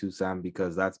valid point too, Sam,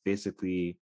 because that's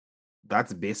basically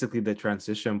the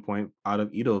transition point out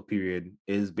of Edo period.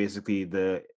 Is basically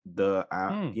the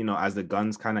as the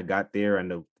guns kind of got there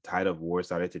and the tide of war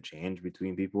started to change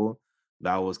between people.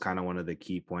 That was kind of one of the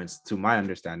key points to my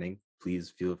understanding.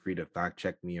 Please feel free to fact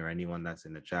check me or anyone that's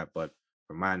in the chat, but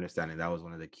from my understanding, that was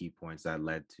one of the key points that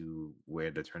led to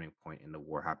where the turning point in the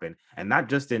war happened. And not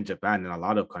just in Japan, in a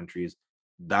lot of countries,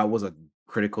 that was a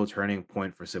critical turning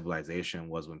point for civilization,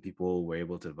 was when people were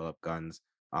able to develop guns.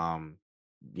 um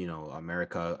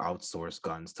America outsourced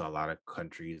guns to a lot of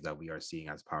countries that we are seeing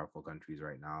as powerful countries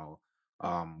right now.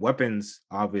 Weapons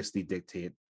obviously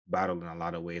dictate battle in a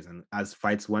lot of ways, and as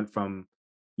fights went from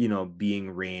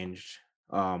being ranged,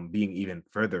 being even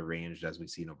further ranged, as we've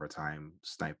seen over time,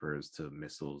 snipers to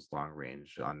missiles, long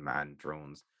range, unmanned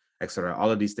drones, etc.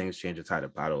 All of these things change the tide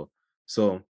of battle.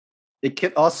 So it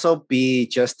could also be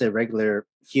just a regular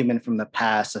human from the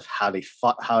past of how they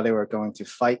fought, how they were going to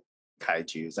fight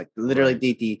kaijus. Like literally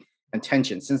right. the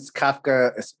intention. Since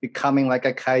Kafka is becoming like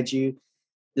a kaiju,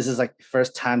 this is like the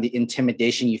first time the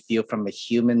intimidation you feel from the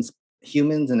humans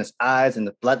and his eyes and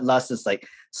the bloodlust is like,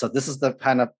 so this is the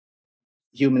kind of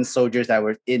human soldiers that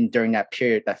were in during that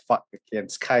period that fought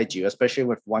against kaiju, especially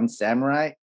with one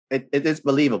samurai. It is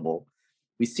believable.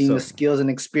 We've seen the So skills and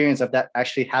experience of that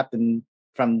actually happen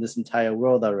from this entire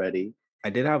world already. I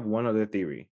did have one other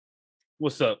theory.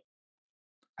 What's up?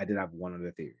 I did have one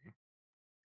other theory.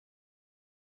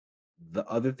 The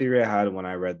other theory I had when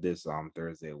I read this on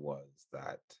Thursday was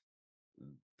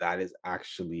that is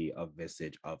actually a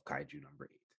visage of Kaiju number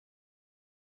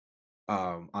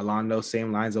 8. Along those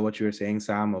same lines of what you were saying,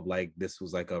 Sam, of like this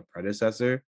was like a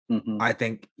predecessor. Mm-hmm. I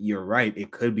think you're right.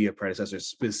 It could be a predecessor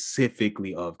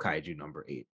specifically of Kaiju number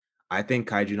 8. I think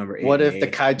Kaiju number 8. What if the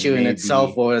kaiju in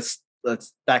itself was,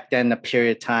 back then the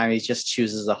period of time he just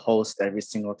chooses a host every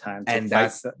single time to and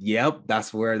fight?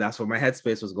 that's where my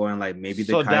headspace was going. Like maybe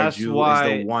the So that's kaiju is the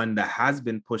why one that has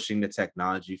been pushing the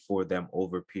technology for them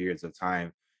over periods of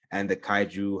time, and the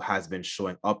kaiju has been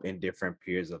showing up in different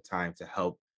periods of time to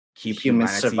help keep Human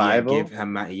humanity and survival.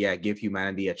 give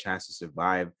humanity a chance to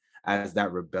survive as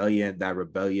that rebellious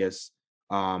the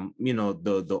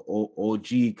OG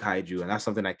kaiju. And that's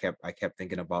something I kept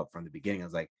thinking about from the beginning. I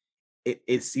was like,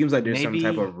 it seems like there's some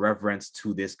type maybe of reverence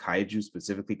to this kaiju,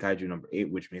 specifically kaiju number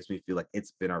 8, which makes me feel like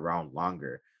it's been around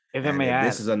longer. if I And may if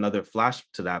this add, is another flash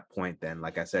to that point, then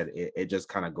like I said, it just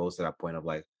kind of goes to that point of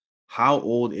like, how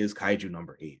old is kaiju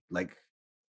number 8? Like,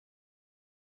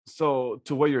 so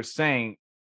to what you're saying,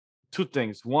 two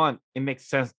things. One, it makes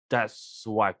sense. That's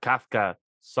why Kafka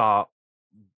saw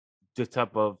this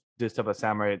type of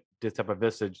samurai, this type of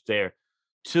visage there.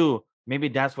 Two, maybe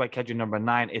that's why Kaiju number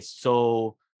 9 is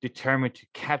so determined to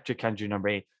capture Kaiju number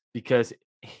 8, because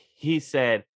he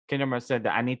said, Kaiju number said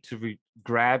that I need to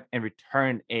grab and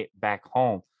return it back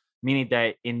home, meaning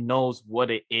that it knows what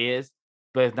it is,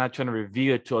 but it's not trying to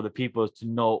reveal it to other people to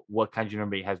know what Kaiju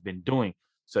number 8 has been doing.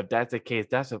 So if that's the case,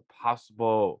 that's a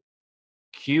possible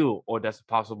cue, or that's a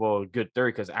possible good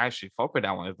theory, because I actually fuck with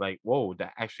that one. It's like, whoa,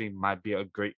 that actually might be a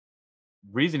great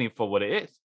reasoning for what it is.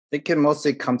 It can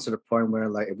mostly come to the point where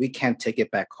like if we can't take it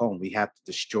back home, we have to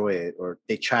destroy it, or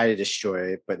they try to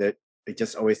destroy it, but it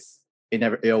just always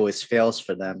it always fails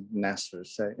for them. And that's what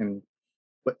say. And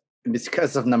but it's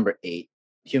because of number 8.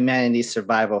 Humanity's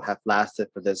survival have lasted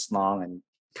for this long, and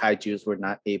kaijus were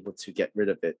not able to get rid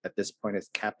of it. At this point, it's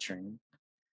capturing.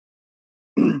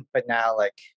 But now,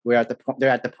 like they're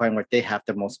at the point where they have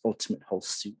the most ultimate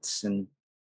host suits and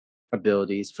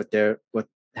abilities with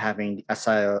having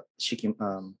Asaya Shiki,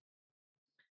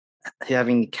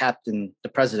 having the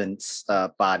president's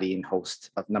body and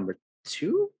host of number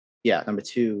 2. Yeah, number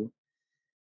 2.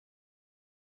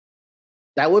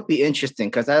 That would be interesting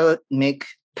because that would make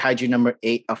Kaiju number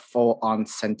 8 a full-on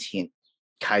sentient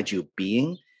Kaiju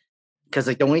being. Because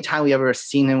like the only time we ever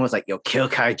seen him was like, yo, kill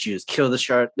Kaijus, kill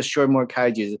destroy more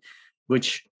Kaijus,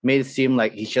 which made it seem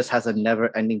like he just has a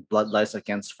never-ending bloodlust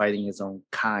against fighting his own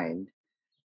kind.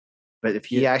 But if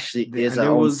he actually is a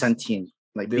own sentient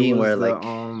like being where like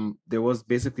there was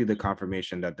basically the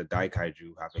confirmation that the Dai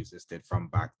Kaiju have existed from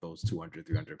back those 200,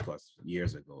 300 plus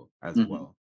years ago as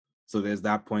well. So there's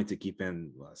that point to keep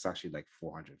in. Well, it's actually like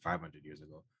 400, 500 years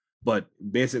ago. But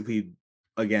basically,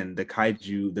 again, the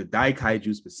Kaiju, the Dai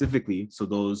Kaiju specifically, so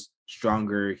those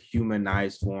stronger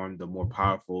humanized form, the more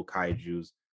powerful Kaijus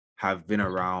have been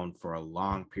around for a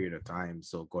long period of time.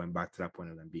 So going back to that point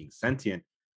of them being sentient,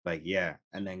 like, yeah.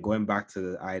 And then going back to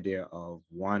the idea of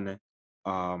one,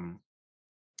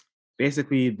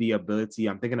 basically the ability,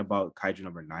 I'm thinking about Kaiju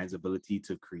number 9's ability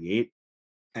to create.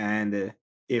 And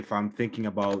if I'm thinking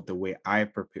about the way I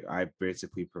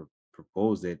basically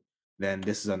proposed it, then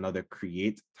this is another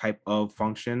create type of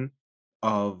function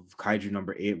of Kaiju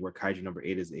number 8, where Kaiju number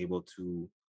 8 is able to,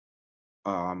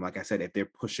 like I said, if they're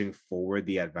pushing forward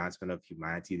the advancement of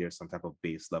humanity, there's some type of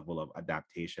base level of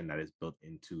adaptation that is built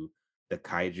into the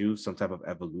Kaiju, some type of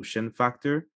evolution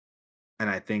factor. And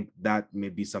I think that may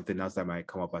be something else that might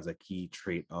come up as a key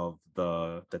trait of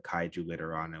the Kaiju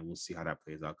later on, and we'll see how that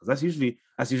plays out. Because that's usually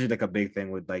like a big thing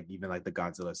with like even like the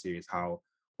Godzilla series, how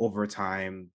over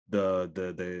time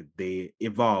they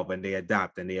evolve and they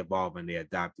adapt and they evolve and they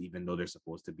adapt, even though they're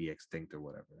supposed to be extinct or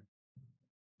whatever.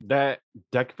 That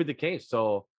could be the case.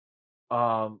 So,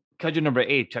 Kaiju number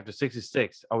 8, chapter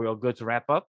 66. Are we all good to wrap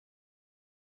up?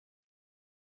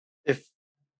 If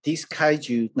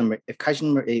Kaiju number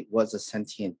 8 was a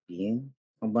sentient being,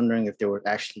 I'm wondering if there were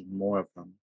actually more of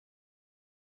them.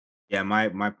 Yeah,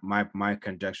 my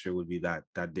conjecture would be that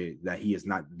he is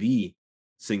not the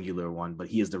singular one, but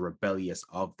he is the rebellious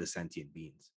of the sentient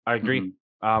beings. I agree.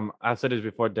 I said this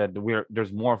before that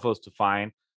there's more of us to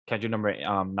find. Kaiju number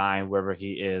 9, wherever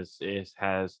he is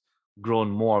has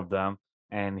grown more of them,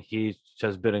 and he's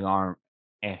just building a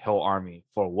whole army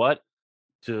for what?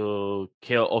 To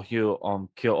kill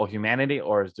all humanity,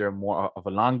 or is there more of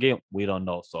a long game? We don't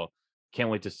know. So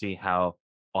can't wait to see how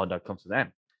all that comes to an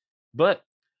end. But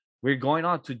we're going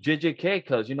on to JJK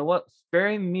because you know what?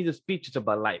 Sparing me the speeches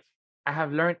about life. I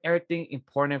have learned everything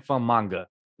important from manga.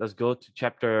 Let's go to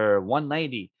chapter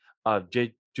 190 of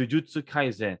Jujutsu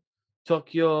Kaisen,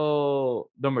 Tokyo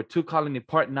number 2 Colony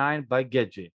Part 9 by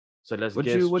Geji. So let's what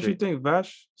you think,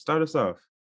 Vash? Start us off.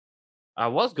 I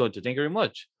was going to. Thank you very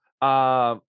much.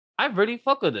 I really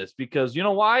fuck with this because you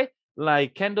know why?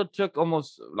 Like Kendo took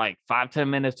almost like 5-10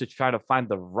 minutes to try to find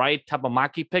the right type of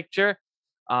Maki picture.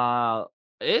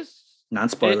 It's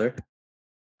non-spoiler.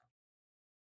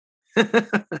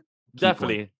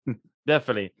 Definitely.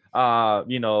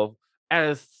 You know,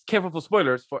 as careful for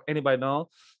spoilers for anybody know,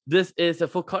 this is a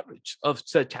full coverage of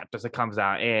said chapters that comes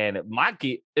out, and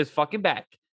Maki is fucking back.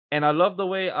 And I love the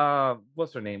way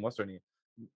what's her name?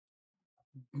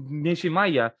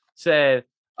 Nishimaya said,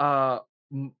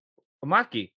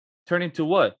 Maki turned into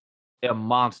what? A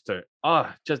monster.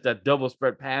 Oh, just that double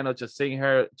spread panel, just seeing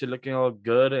her, just looking all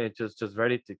good and just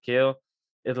ready to kill.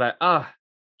 It's like,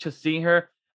 just seeing her.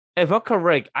 If I'm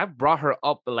correct, I brought her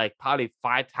up like probably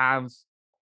 5 times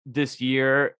this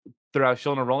year throughout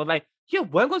Shonen Ronin. Like, yo,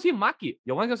 when go see Maki?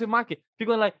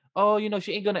 People are like, oh, you know,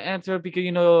 she ain't gonna answer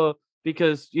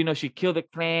because she killed the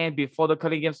clan before the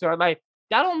cutting game started. Like,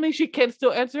 that don't mean she can't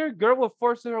still answer. Girl will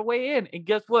force her way in, and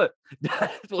guess what?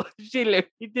 That's what she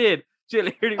literally did. She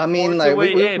literally forced her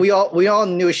way in. We all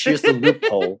knew she was the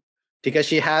loophole because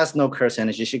she has no curse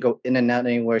energy. She go in and out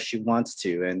anywhere she wants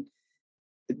to, and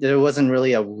there wasn't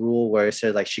really a rule where it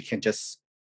said like she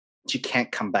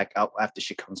can't come back out after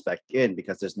she comes back in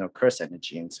because there's no curse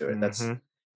energy into it.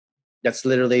 That's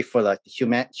literally for like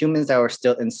the humans that were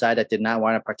still inside that did not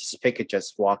want to participate could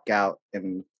just walk out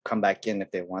and come back in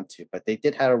if they want to. But they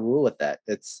did have a rule with that.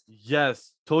 It's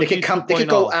they could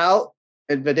go out,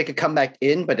 but they could come back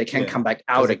in, but they can't come back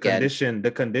out again.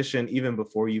 The condition, even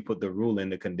before you put the rule in,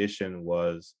 the condition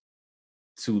was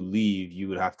to leave. You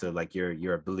would have to like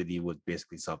your ability would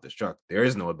basically self-destruct. There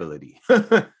is no ability.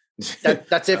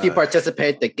 That's if you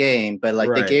participate the game, but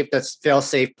like they gave this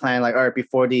fail-safe plan, like all right,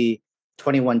 before the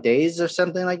 21 days or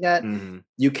something like that,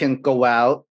 you can go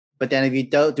out. But then if you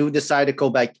do decide to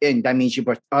go back in, that means you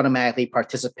automatically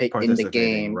participate in the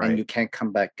game and you can't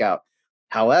come back out.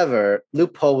 However,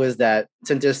 loophole is that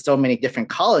since there's so many different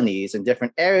colonies and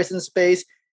different areas in space,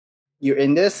 you're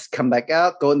in this, come back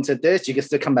out, go into this, you can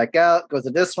still come back out, go to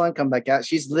this one, come back out.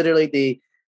 She's literally the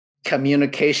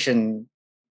communication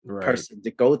person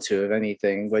to go to, if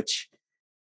anything, which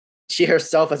she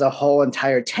herself is a whole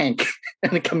entire tank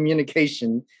in the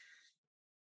communication.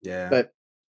 Yeah. But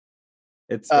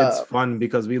it's fun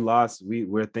because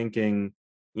we're thinking,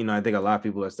 I think a lot of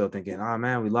people are still thinking, oh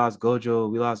man, we lost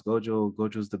Gojo.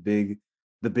 Gojo's the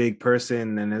big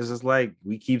person. And it's just like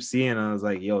we keep seeing, I was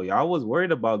like, yo, y'all was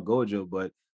worried about Gojo,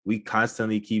 but we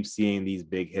constantly keep seeing these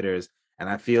big hitters. And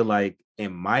I feel like,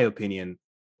 in my opinion,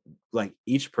 like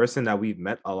each person that we've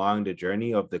met along the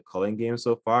journey of the culling game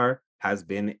so far has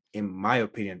been, in my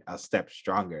opinion, a step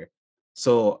stronger.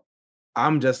 So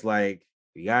I'm just like,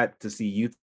 we got to see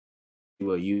you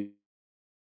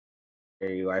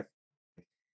like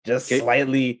just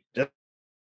slightly just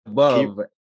above.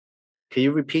 Can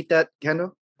you repeat that,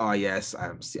 Kendall? Oh yes,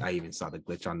 I even saw the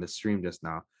glitch on the stream just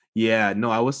now. Yeah, no,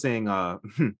 I was saying that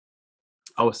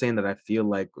I feel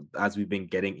like as we've been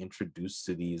getting introduced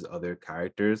to these other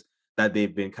characters, that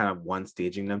they've been kind of one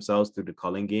staging themselves through the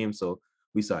culling game. So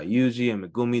we saw Yuji and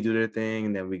Megumi do their thing,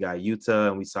 and then we got Yuta,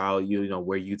 and we saw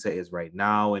where Yuta is right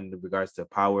now in regards to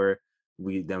power.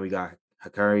 We got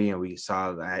Hikari, and we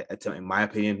saw that, in my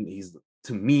opinion, he's,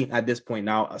 to me at this point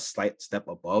now, a slight step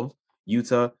above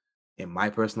Yuta. In my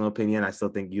personal opinion, I still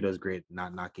think Yuta's great,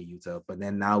 not knocking Yuta. But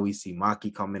then now we see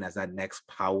Maki come in as that next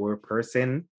power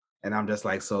person. And I'm just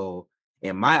like, so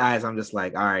in my eyes, I'm just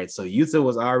like, all right, so Yuta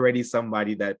was already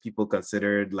somebody that people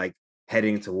considered like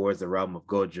heading towards the realm of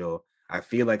Gojo. I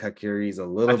feel like Hakiri is a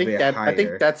little bit higher.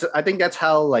 I think that's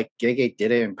how like JJK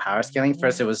did it in power scaling.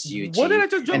 First it was Yuji, what did I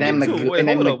just jump and then into? and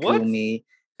then Megumi,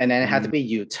 and then it had to be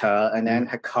Yuta, and then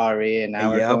Hikari, and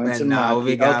now we're going to now Maki.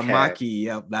 We got Maki.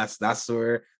 Yep,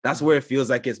 that's where it feels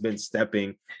like it's been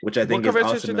stepping, which I think is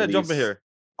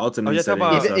ultimately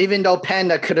even though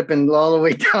Panda could have been all the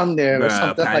way down there or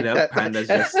something like that. Panda's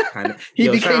just kind of he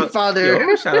became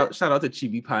father. Shout out to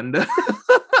Chibi Panda.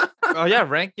 Oh yeah,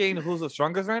 ranking who's the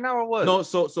strongest right now or what? No,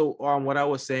 so what I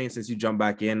was saying, since you jumped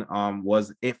back in,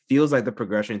 was it feels like the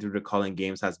progression through the culling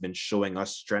games has been showing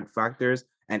us strength factors,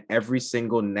 and every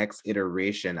single next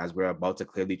iteration, as we're about to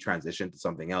clearly transition to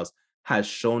something else, has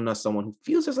shown us someone who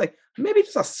feels just like maybe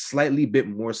just a slightly bit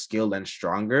more skilled and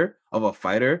stronger of a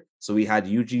fighter. So we had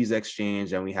Yuji's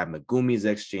exchange, and we had Megumi's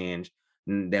exchange,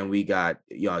 and then we got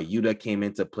Yuta came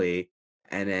into play,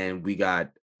 and then we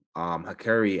got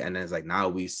Hikari, and then it's like now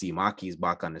we see Maki's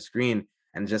back on the screen,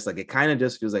 and just like it kind of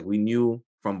just feels like we knew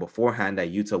from beforehand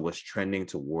that Yuta was trending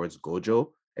towards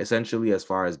Gojo, essentially, as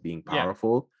far as being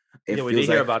powerful. We did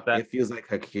hear about that. It feels like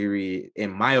Hikari,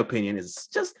 in my opinion, is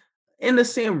just in the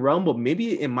same realm, but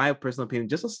maybe in my personal opinion,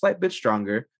 just a slight bit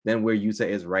stronger than where Yuta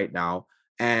is right now.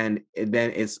 And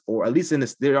then or at least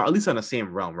they're at least on the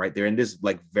same realm, right? They're in this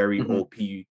like very OP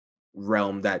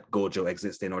realm that Gojo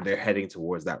exists in, or they're heading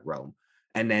towards that realm.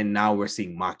 And then now we're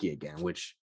seeing Maki again,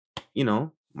 which,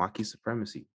 Maki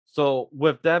supremacy. So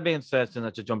with that being said, since I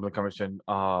just jump in the conversation,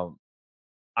 I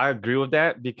agree with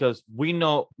that, because we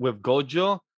know with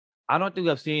Gojo, I don't think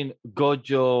I've seen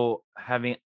Gojo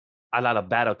having a lot of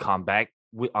battle combat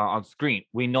on screen.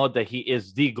 We know that he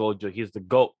is the Gojo. He's the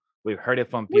GOAT. We've heard it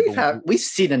from people. We've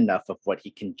seen enough of what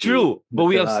he can do. True, but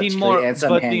we have seen more. And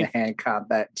some hand-to-hand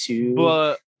combat too.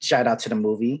 But shout out to the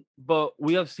movie. But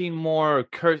we have seen more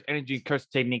curse energy, curse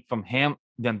technique from him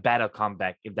than battle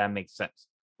combat, if that makes sense.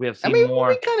 We have seen more.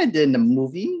 We kind of did in the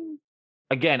movie.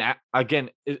 Again,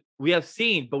 we have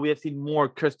seen more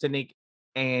curse technique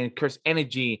and curse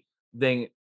energy than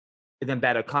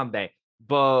battle combat.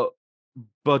 But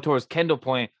towards Kendall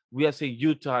point, we have seen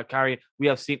Yuta, Hikari. We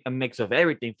have seen a mix of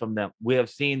everything from them. We have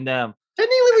seen them.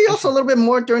 Technically, we also a little bit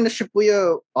more during the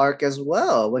Shibuya arc as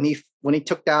well, when he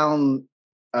took down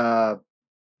I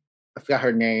forgot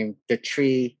her name, the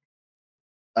tree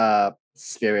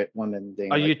spirit woman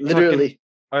thing. Are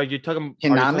you talking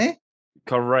Hiname?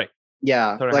 Correct.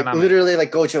 Yeah, like Haname. Literally,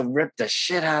 like Gojo ripped the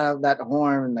shit out of that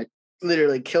horn and like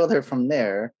literally killed her from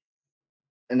there.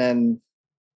 And then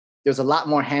there was a lot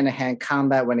more hand-to-hand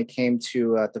combat when it came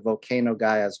to the volcano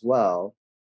guy as well.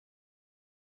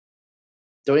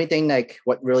 The only thing like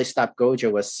what really stopped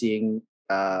Gojo was seeing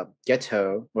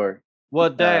Geto or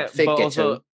fake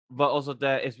Geto. But also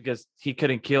that is because he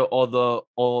couldn't kill all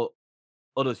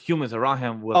those humans around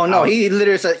him. He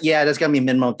literally said, "Yeah, there's gonna be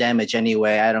minimal damage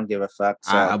anyway. I don't give a fuck."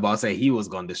 So. I'm about to say he was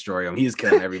gonna destroy him. He's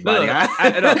killing everybody.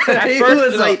 He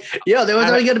was like, "Yo, there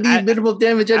was only gonna be minimal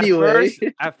damage anyway."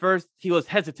 At first, he was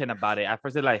hesitant about it. At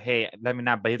first, he's like, "Hey, let me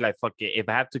not." But he's like, "Fuck it. If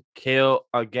I have to kill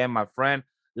again my friend,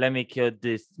 let me kill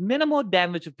this minimal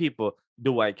damage of people.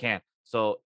 Do what I can."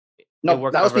 So that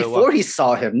was before he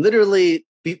saw him. Literally,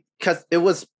 because it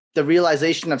was the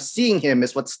realization of seeing him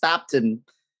is what stopped him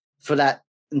for that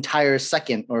entire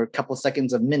second or a couple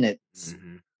seconds of minutes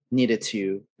needed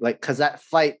to, like, because that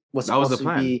fight was That was supposed the to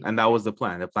plan, be. and that was the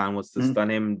plan. The plan was to stun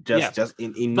him just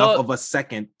in enough of a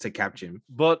second to capture him.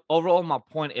 But overall, my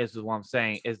point is what I'm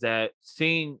saying is that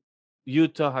seeing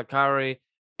Yuta, Hakari,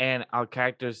 and our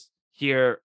characters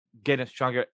here getting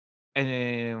stronger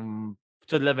and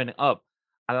to living up.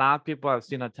 A lot of people have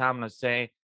seen a timeline saying,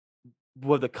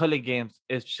 well, the culling games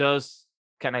is just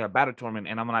kind of like a battle tournament.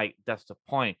 And I'm like, that's the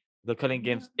point. The culling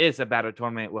games is a battle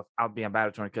tournament without being a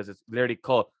battle tournament because it's literally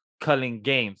called culling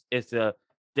games. It's a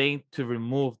thing to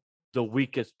remove the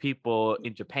weakest people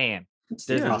in Japan.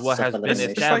 This is what has been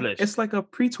established. It's like a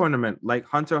pre-tournament, like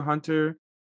Hunter x Hunter,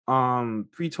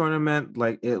 pre-tournament,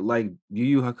 like Yu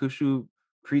Yu Hakusho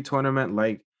pre-tournament,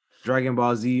 like Dragon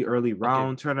Ball Z early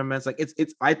round tournaments. Like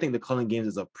it's I think the culling games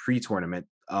is a pre-tournament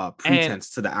pretense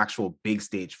to the actual big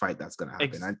stage fight that's gonna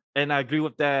happen. And I agree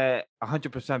with that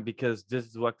 100% because this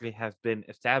is what has been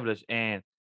established. And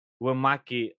with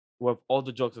Maki, with all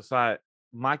the jokes aside,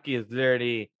 Maki is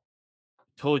literally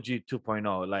told you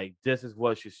 2.0. Like this is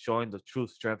what she's showing the true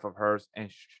strength of hers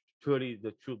and truly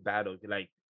the true battle. Like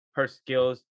her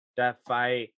skills, that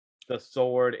fight, the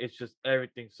sword, it's just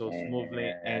everything so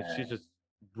smoothly, and she's just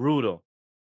brutal.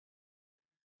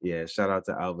 Yeah, shout out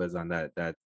to Alves on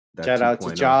that Shout out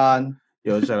to John.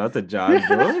 Yo, shout out to John,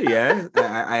 bro. Yeah,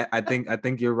 I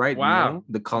think you're right. Wow. You know,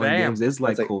 the culling games is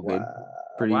like COVID.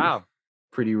 Wow.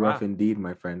 Pretty rough indeed,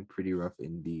 my friend. Pretty rough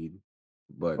indeed.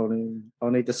 But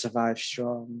only to survive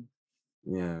strong.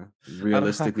 Yeah,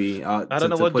 realistically, I don't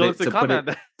know what jokes to comment.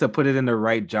 To put it in the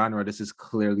right genre, this is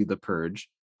clearly The Purge.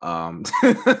 That's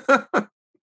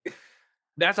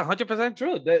 100%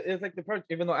 true. That is like The Purge,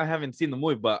 even though I haven't seen the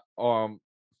movie, but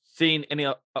seeing any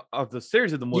of the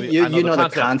series of the movie, I know the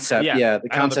concept. Yeah, the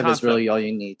concept is really all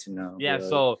you need to know. Yeah, really.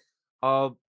 So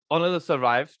only to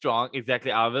survive strong,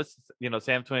 exactly Alvis,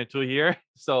 Sam 22 here.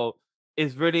 So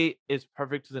it's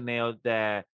perfect to the nail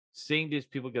that seeing these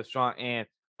people get strong. And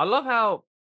I love how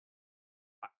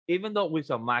even though we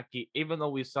saw Maki, even though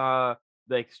we saw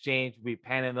the exchange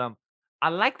repanning them, I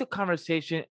like the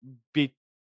conversation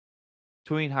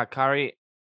between Hakari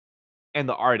and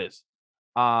the artist.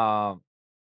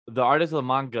 The artist of the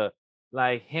manga,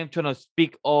 like him trying to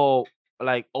speak all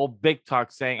big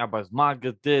talk saying about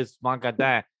manga this, manga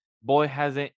that. Boy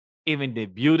hasn't even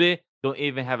debuted, don't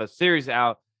even have a series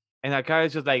out. And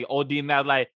Hakari's just like OD mad,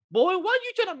 like, boy, why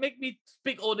you trying to make me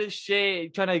speak all this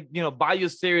shit? Trying to, buy your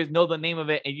series, know the name of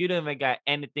it, and you don't even got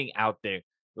anything out there.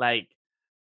 Like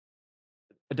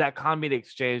that comedy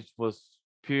exchange was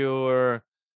pure.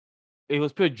 It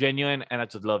was pure genuine, and I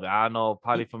just love it. I don't know,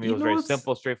 probably for me it was very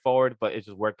simple, straightforward, but it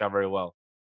just worked out very well.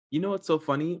 You know what's so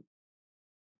funny?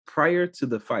 Prior to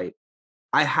the fight,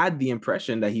 I had the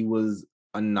impression that he was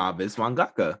a novice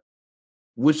mangaka,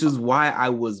 which is why I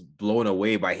was blown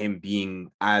away by him being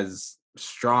as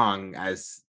strong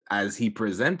as he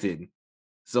presented.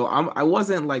 So I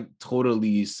wasn't like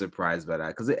totally surprised by that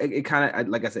because it kind of,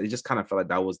 like I said, it just kind of felt like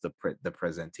that was the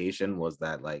presentation was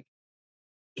that like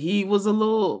he was a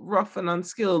little rough and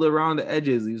unskilled around the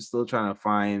edges. He was still trying to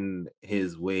find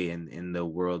his way in the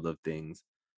world of things,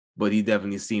 but he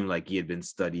definitely seemed like he had been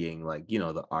studying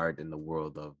the art and the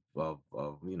world of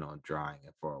drawing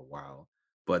it for a while.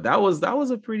 But that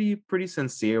was a pretty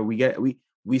sincere.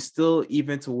 We still,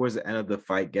 even towards the end of the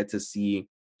fight, get to see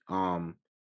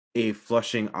a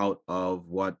flushing out of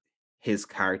what his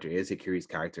character is, Hikari's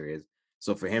character is.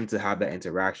 So for him to have that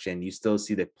interaction, you still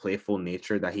see the playful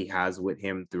nature that he has with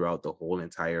him throughout the whole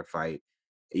entire fight,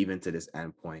 even to this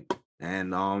end point.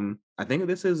 And I think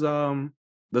this is the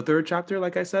third chapter,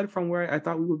 like I said, from where I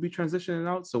thought we would be transitioning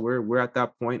out. So we're at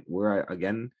that point where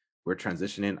we're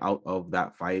transitioning out of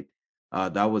that fight.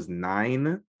 That was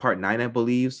part 9, I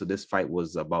believe. So this fight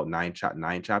was about 9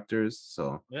 chapters.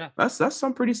 So yeah, that's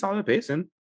some pretty solid pacing.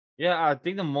 Yeah, I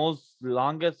think the most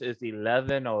longest is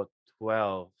 11 or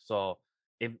 12. So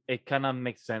it kind of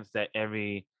makes sense that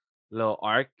every little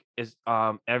arc is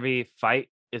every fight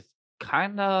is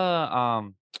kind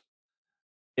of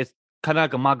it's kind of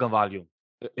like a manga volume.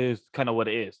 Is kind of what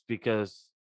it is because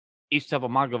each type of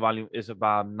manga volume is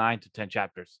about 9 to 10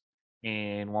 chapters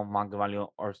in one manga volume,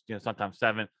 or sometimes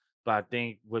 7. But I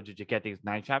think with JJK, I think it's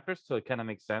 9 chapters, so it kind of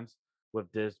makes sense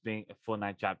with this being a full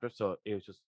 9 chapters. So it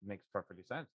just makes perfectly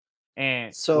sense.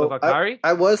 And so with Akari,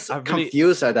 I was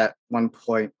confused at that one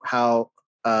point how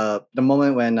the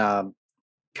moment when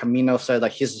Camino said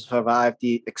like he survived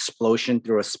the explosion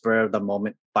through a spur of the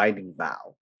moment binding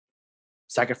vow,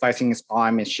 sacrificing his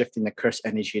arm and shifting the cursed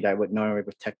energy that would normally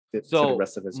protect it to the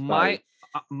rest of his body.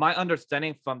 My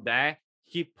understanding from that,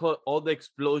 he put all the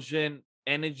explosion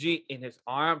energy in his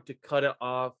arm to cut it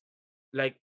off.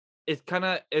 Like it's kind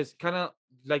of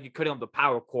like you're cutting off the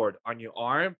power cord on your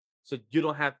arm, so you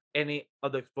don't have any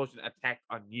other explosion attack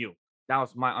on you. That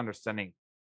was my understanding.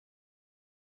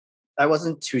 I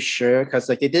wasn't too sure because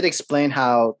like they did explain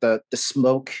how the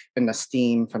smoke and the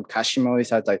steam from Kashimoto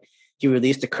said like he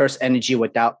released the cursed energy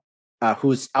without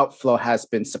whose outflow has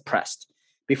been suppressed.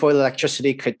 Before the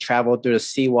electricity could travel through the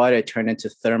seawater, it turned into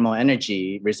thermal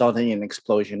energy, resulting in an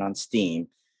explosion on steam.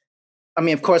 I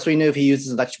mean, of course, we knew if he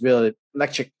uses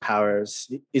electric powers,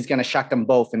 he's gonna shock them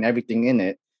both and everything in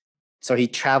it. So he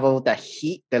traveled that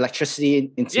heat, the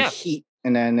electricity into Yeah. heat,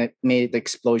 and then it made the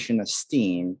explosion of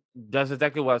steam. That's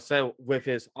exactly what I said with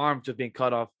his arm just being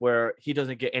cut off, where he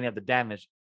doesn't get any of the damage.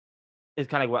 It's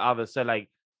kind of like what Alvis said, like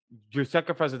you're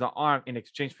sacrificing the arm in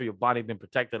exchange for your body being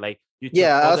protected. Like you took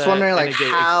Yeah, I all was the wondering like energy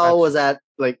how was that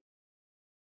like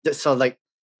so like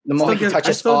the moment he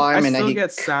touches his arm I and then still he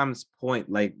get Sam's point.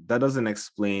 Like that doesn't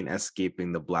explain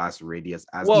escaping the blast radius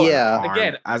as Well, Yeah.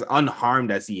 again, as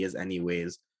unharmed as he is,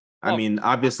 anyways. I Well, mean,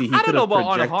 obviously he I don't could know have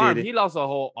about unharmed. projected. He lost a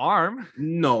whole arm.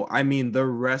 No, I mean the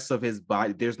rest of his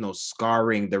body. There's no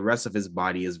scarring. The rest of his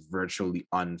body is virtually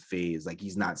unfazed. Like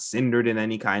he's not cindered in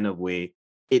any kind of way.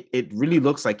 It really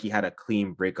looks like he had a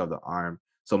clean break of the arm.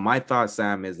 So my thought,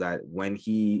 Sam, is that when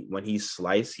he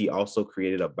sliced, he also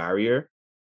created a barrier,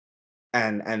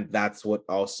 and that's what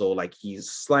also, like, he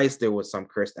sliced, there was some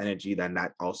cursed energy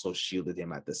that also shielded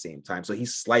him at the same time. So he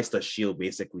sliced a shield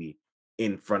basically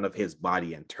in front of his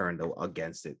body and turned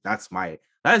against it. That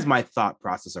is my thought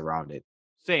process around it.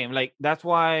 Same. Like that's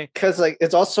why. because like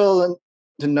it's also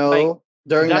to know Like,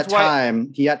 during that that's why-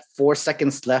 time he had 4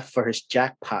 seconds left for his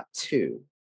jackpot too.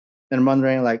 And I'm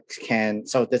wondering like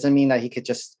does it mean that he could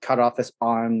just cut off his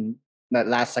arm that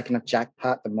last second of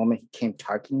jackpot the moment he came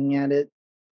targeting at it?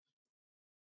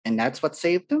 And that's what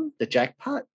saved him, the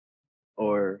jackpot?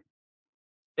 Or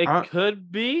It Uh,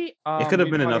 could be. It could have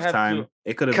we been probably enough have time. to-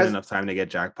 It could have been 'Cause- enough time to get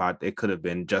jackpot. It could have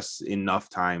been just enough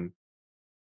time,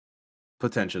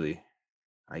 potentially.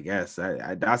 I guess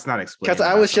that's not explained. because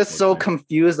I was That's just so unfortunate.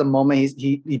 confused the moment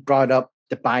he brought up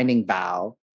the binding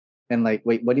vow, and like,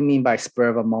 wait, what do you mean by spur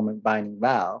of a moment binding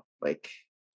vow? Like,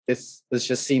 this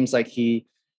just seems like he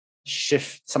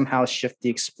somehow shift the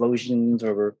explosions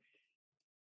or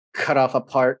cut off a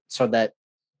part so that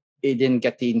it didn't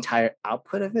get the entire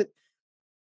output of it.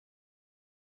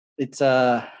 It's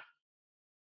I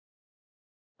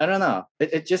don't know.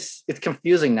 It's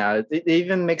confusing now. It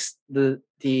even makes the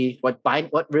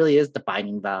what really is the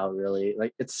binding vow really,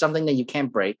 like it's something that you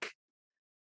can't break.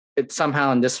 It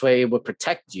somehow in this way would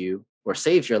protect you or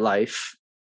save your life.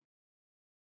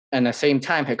 And at the same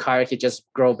time, Hikari could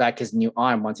just grow back his new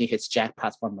arm once he hits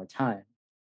jackpots one more time.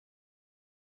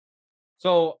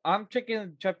 So I'm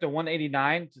checking chapter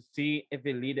 189 to see if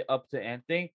it leaded up to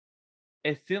anything.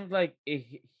 It seems like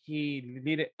he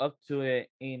leaded up to it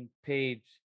in page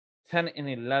 10 and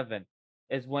 11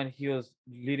 is when he was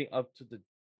leading up to the,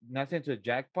 not saying to the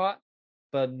jackpot,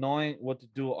 but knowing what to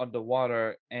do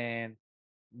underwater and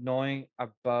knowing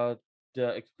about the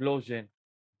explosion,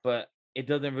 but it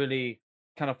doesn't really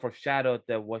kind of foreshadow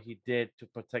that what he did to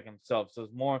protect himself. So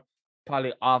it's more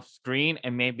probably off screen,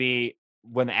 and maybe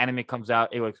when the anime comes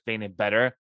out, it will explain it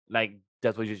better. Like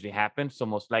that's what usually happens. So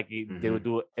most likely they will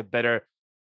do a better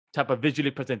type of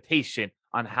visually presentation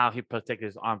on how he protected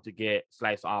his arm to get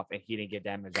sliced off and he didn't get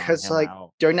damage on him. Because like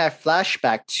during that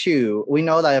flashback too, we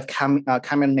know that if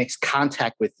Kamen makes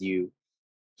contact with you,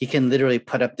 he can literally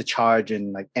put up the charge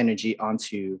and like energy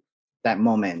onto that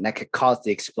moment, and that could cause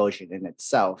the explosion in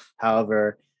itself.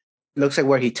 However, it looks like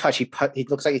where he touched, he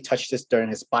looks like he touched this during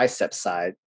his bicep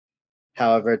side.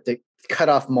 However, the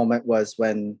cutoff moment was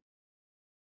when,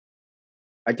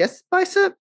 I guess,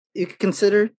 bicep you could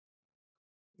consider.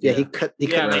 Yeah, he cut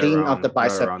clean off the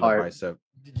bicep part.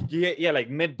 Yeah, like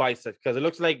mid bicep, because it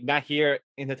looks like not here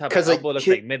in the top of Because elbow, looks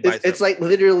like mid bicep. It's like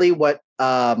literally what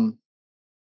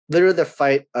literally the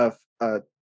fight of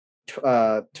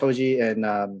Toji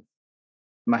and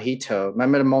Mahito.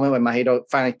 Remember the moment when Mahito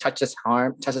finally touched his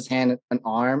hand and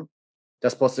arm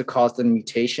that's supposed to cause the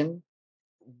mutation?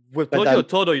 With Toji or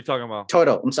Todo you're talking about?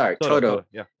 Toto, I'm sorry, Toto.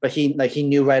 Yeah. But he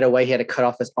knew right away he had to cut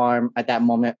off his arm at that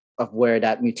moment of where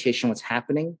that mutation was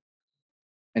happening.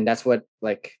 And that's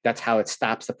how it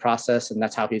stops the process, and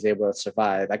that's how he's able to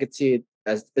survive. I could see it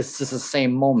as this is the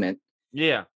same moment.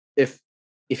 Yeah. If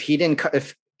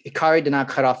Hikari did not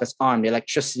cut off his arm, the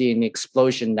electricity and the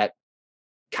explosion that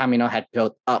Kamino had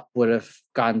built up would have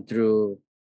gone through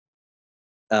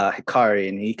Hikari,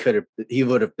 and he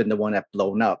would have been the one that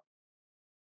blown up.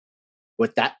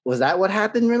 Was that what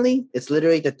happened really? It's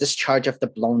literally the discharge of the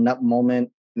blown up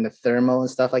moment and the thermal and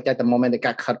stuff like that. The moment it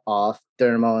got cut off,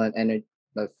 thermal and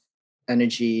the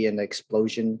energy and the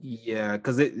explosion. Yeah,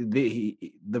 because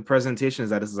the presentation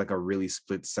is that this is like a really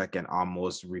split second,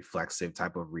 almost reflexive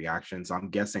type of reaction. So I'm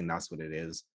guessing that's what it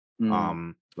is.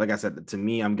 Like I said, to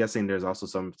me, I'm guessing there's also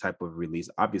some type of release,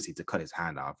 obviously, to cut his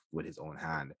hand off with his own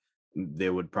hand.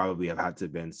 There would probably have had to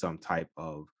been some type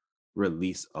of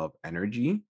release of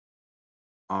energy.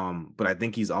 But I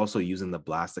think he's also using the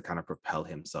blast to kind of propel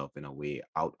himself in a way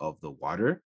out of the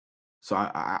water. So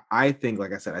I think,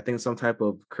 like I said, I think some type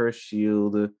of curse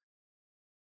shield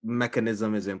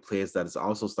mechanism is in place that is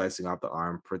also slicing out the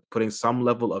arm, putting some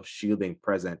level of shielding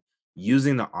present,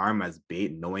 using the arm as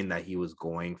bait, knowing that he was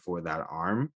going for that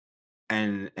arm,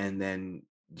 and then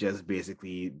just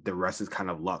basically the rest is kind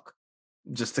of luck.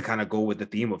 Just to kind of go with the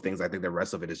theme of things, I think the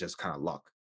rest of it is just kind of luck.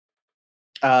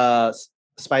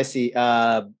 Spicy.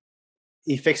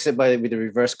 He fixed it with the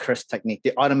reverse curse technique,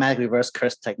 the automatic reverse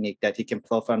curse technique that he can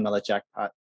pull from another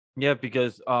jackpot. Yeah,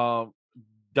 because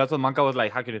that's what Manka was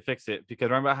like. How could he fix it?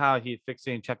 Because remember how he fixed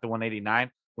it in chapter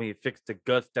 189 when he fixed the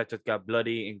guts that just got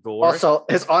bloody and gore. Also,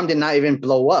 his arm did not even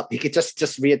blow up. He could just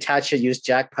reattach it, use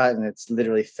jackpot, and it's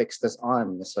literally fixed his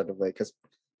arm in a sort of way. Because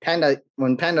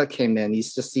when Panda came in, you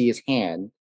just see his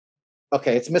hand.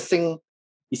 Okay, it's missing.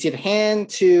 You see the hand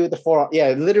to the forearm.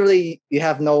 Yeah, literally, you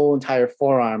have no entire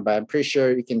forearm, but I'm pretty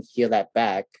sure you can heal that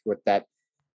back with that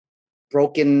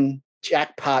broken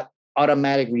jackpot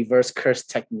automatic reverse curse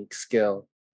technique skill.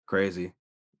 Crazy.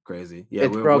 Yeah,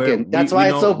 it's broken. That's why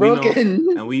it's so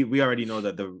broken. And we already know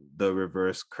that the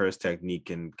reverse curse technique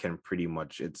can pretty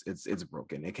much it's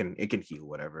broken. It can heal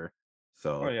whatever.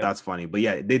 So that's funny. But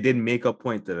yeah, they did make a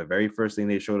point that the very first thing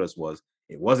they showed us was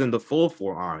it wasn't the full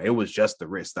forearm, it was just the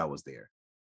wrist that was there.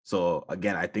 So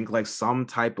again, I think like some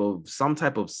type of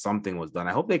something was done.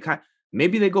 I hope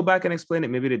maybe they go back and explain it.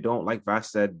 Maybe they don't. Like Vash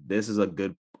said, this is a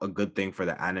good thing for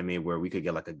the anime where we could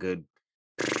get like a good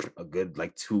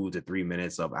like 2 to 3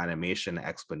 minutes of animation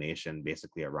explanation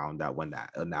basically around that when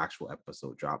an actual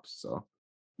episode drops. So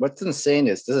what's insane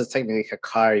is this is technically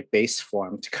Hikari base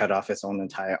form to cut off his own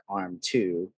entire arm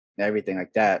too, and everything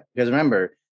like that. Because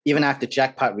remember, even after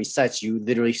jackpot resets, you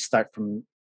literally start from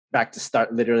back to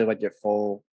start literally with your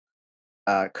full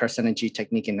curse energy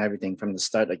technique and everything from the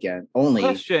start again. Only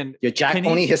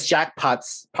his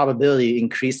jackpot's probability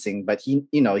increasing, but he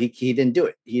didn't do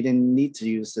it. He didn't need to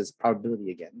use his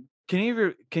probability again.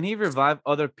 Can he revive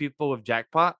other people with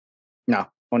jackpot? No,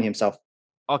 only himself.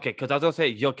 Okay, because I was gonna say,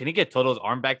 yo, can he get Toto's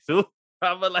arm back too?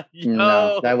 I'm like, yo.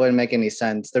 No, that wouldn't make any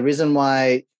sense. The reason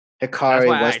why Hikari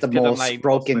was the most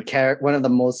broken character, one of the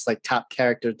most like top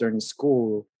characters during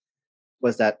school,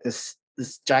 was that this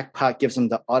jackpot gives him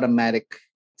the automatic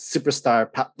Super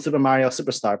Mario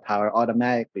superstar power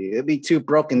automatically. It'd be too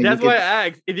broken. That's why I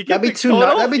asked. If you that'd be too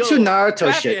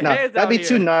Naruto shit. No, that'd be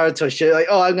too Naruto shit. Like,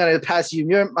 oh, I'm gonna pass you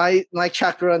my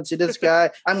chakra onto this guy.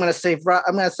 I'm gonna save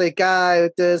guy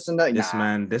with this and that.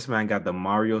 This man got the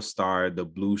Mario star, the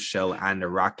blue shell, and the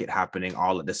rocket happening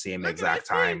all at the same exact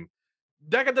time.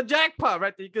 That got the jackpot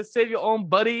right there. You can save your own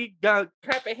buddy. Got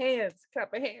clap your hands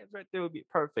right there would be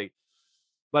perfect.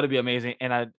 But it'd be amazing.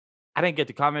 And I didn't get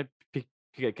to comment.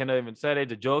 Kendall even said it.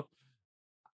 The joke.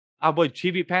 Our boy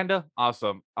Chibi Panda,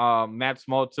 awesome. Matt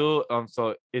Small too.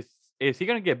 So is he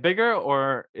gonna get bigger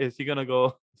or is he gonna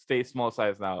go stay small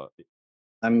size now?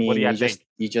 I mean,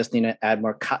 you just need to add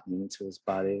more cotton to his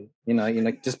body.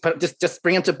 Just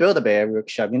bring him to Build-A-Bear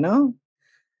workshop.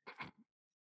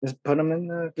 Just put him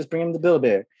in. Just bring him to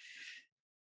Build-A-Bear.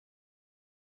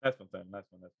 That's fun.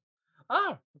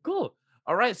 Ah, cool.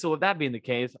 All right. So with that being the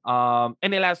case,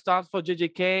 any last thoughts for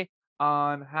JJK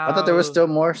on how? I thought there was still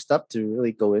more stuff to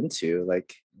really go into.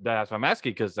 Like that's what I'm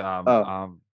asking because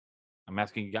I'm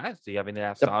asking you guys. Do you have any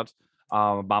last thoughts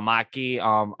about Maki?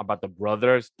 About the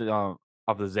brothers of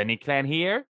the Zenin clan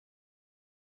here?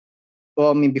 Well,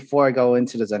 I mean, before I go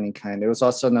into the Zenin clan, there was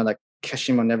also like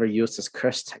Kishimo never used his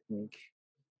curse technique.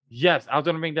 Yes, I was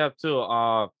gonna bring that up too.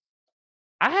 I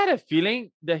had a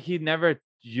feeling that he never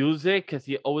used it because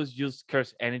he always used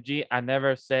curse energy. I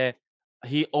never said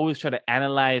he always tried to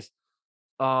analyze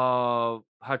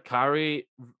Hikari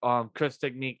curse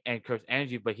technique and curse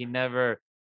energy, but he never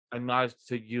acknowledged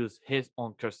to use his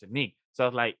own curse technique. So I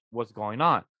was like, what's going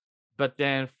on? But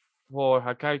then for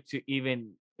Hikari to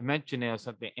even mention it or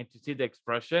something and to see the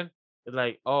expression, it's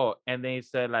like, oh, and then he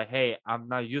said like, hey, I'm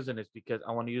not using this because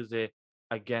I want to use it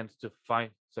against to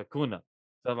fight Sakuna.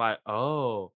 So I'm like,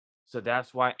 oh, so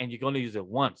that's why, and you're going to use it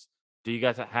once. Do you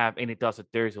guys have any thoughts or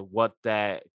theories of what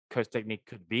that curse technique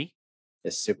could be?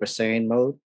 The Super Saiyan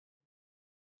mode?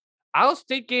 I was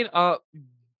thinking,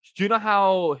 you know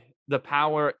how the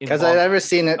power Because I've involves never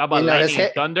seen it. about lightning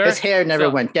and thunder. His hair never So-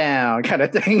 went down, kind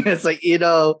of thing. It's like, you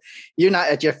know, you're not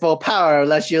at your full power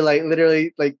unless you like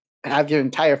literally like have your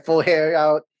entire full hair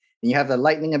out, and you have the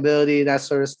lightning ability, that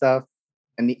sort of stuff,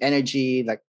 and the energy,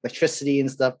 like electricity and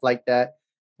stuff like that.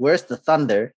 Where's the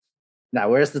thunder? Now,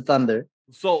 where's the thunder?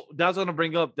 So that's gonna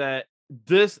bring up that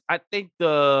this. I think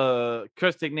the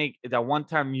curse technique is that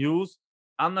one-time use.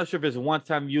 I'm not sure if it's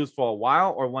one-time use for a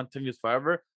while or one-time use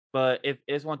forever. But if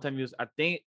it's one-time use, I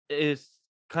think it's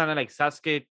kind of like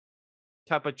Sasuke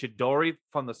type of Chidori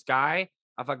from the sky.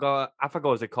 I forgot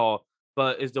what's it called,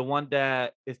 but it's the one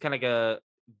that is kind of like a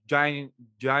giant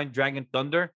dragon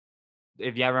thunder.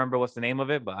 If you remember what's the name of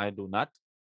it, but I do not.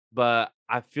 But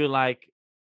I feel like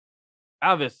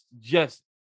Elvis, yes,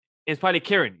 it's probably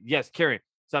Karen. Yes, Karen.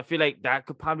 So I feel like that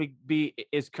could probably be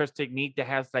his curse technique that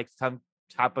has like some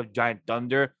type of giant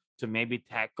thunder to maybe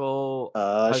tackle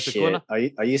Shit.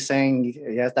 Are you saying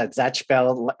he has that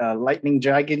Zatchbell lightning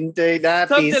dragon thing?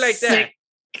 That'd be something like that. sick.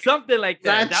 Something like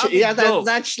that. That yeah, that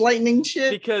Zatch lightning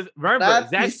shit. Because remember,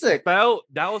 That'd be that sick. spell,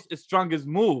 that was his strongest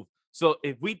move. So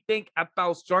if we think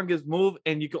about strongest move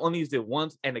and you can only use it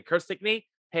once and the curse technique,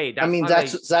 hey, that's I mean,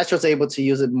 Zatch was able to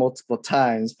use it multiple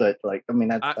times, but like, I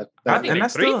mean, I think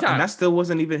like 3 times. And that still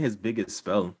wasn't even his biggest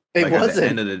spell. It like, wasn't. At the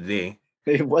end of the day.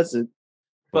 It wasn't.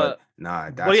 But nah,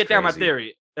 that's what do you think of my crazy.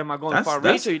 theory? Am I going far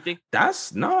reach or you think?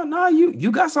 That's no,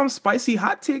 you got some spicy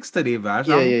hot takes today, Vash.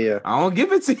 Yeah. I don't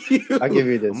give it to you. I'll give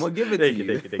you this. I'm gonna give it Thank to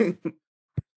you, you. thank you.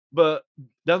 But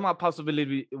that's my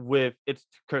possibility with its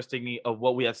curse technique of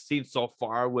what we have seen so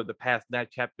far with the past 9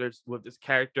 chapters with this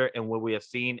character and what we have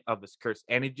seen of this cursed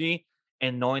energy,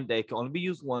 and knowing that it can only be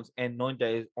used once and knowing that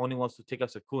it only wants to take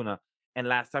out Sukuna. And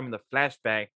last time in the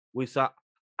flashback, we saw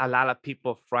a lot of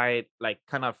people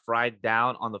kind of fried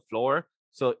down on the floor.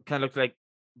 So it kind of looked like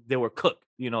they were cooked,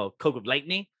 cooked with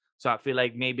lightning. So I feel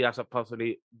like maybe that's a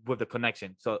possibility with the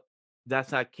connection. So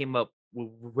that's how I came up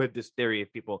with this theory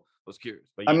if people was curious.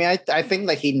 But I mean, I think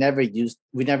like we never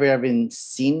even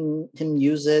seen him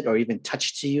use it or even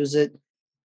touched to use it.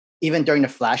 Even during the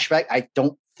flashback, I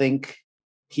don't think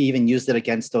he even used it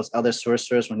against those other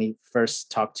sorcerers when he first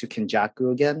talked to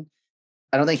Kenjaku again.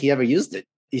 I don't think he ever used it.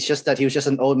 It's just that he was just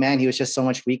an old man. He was just so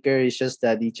much weaker. It's just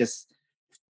that he just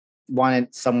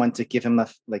wanted someone to give him a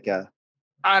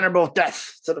honorable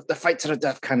death, sort of the fight to the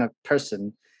death kind of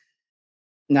person.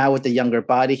 Now with the younger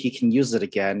body, he can use it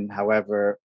again.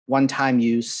 However, one-time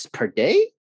use per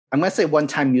day. I'm gonna say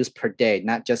one-time use per day,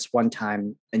 not just one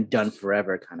time and done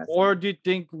forever kind of thing. Or do you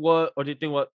think what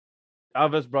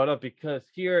Alvis brought up? Because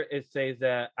here it says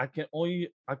that I can only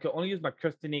use my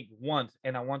curse technique once,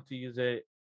 and I want to use it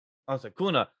on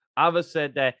Sukuna. Alvis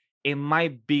said that it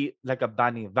might be like a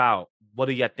binding vow. What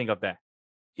do you think of that?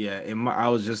 Yeah, I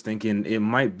was just thinking it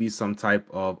might be some type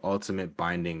of ultimate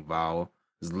binding vow.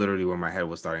 Is literally where my head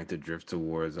was starting to drift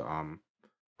towards.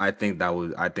 I think that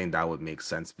would make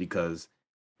sense because,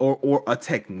 or a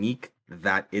technique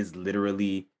that is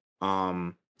literally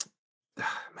man,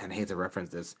 I hate to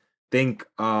reference this. Think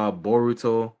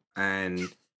Boruto and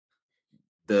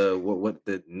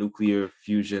the nuclear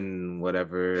fusion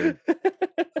whatever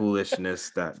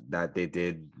foolishness that they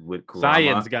did with Kurama.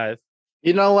 Science, guys.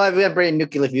 You know what? We have brain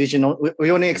nuclear fusion.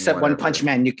 We only accept One Punch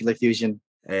Man nuclear fusion.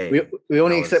 Hey, we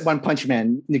only accept One Punch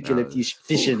Man nuclear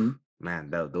fission.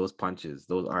 Man, those punches,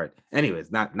 those aren't.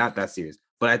 Anyways, not that serious.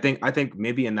 But I think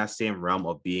maybe in that same realm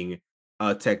of being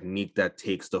a technique that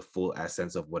takes the full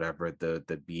essence of whatever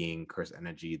the being, curse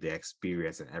energy, the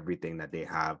experience, and everything that they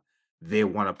have, they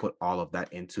want to put all of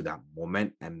that into that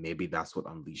moment, and maybe that's what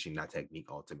unleashing that technique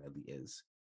ultimately is.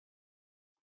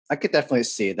 I could definitely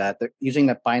see that. Using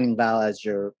the binding vow as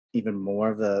your even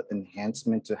more of the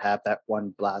enhancement to have that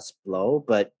one blast blow,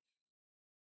 but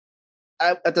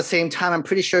at the same time, I'm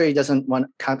pretty sure he doesn't want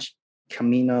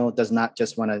Kamino does not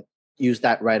just want to use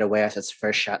that right away as his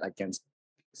first shot against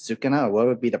Sukuna. Or what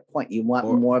would be the point? You want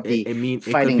more of the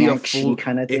fighting action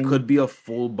kind of thing. It could be a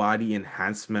full body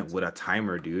enhancement with a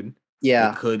timer, dude.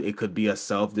 Yeah, it could be a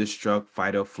self-destruct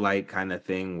fight or flight kind of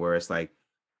thing where it's like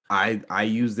I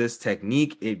use this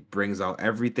technique, it brings out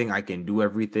everything, I can do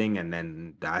everything, and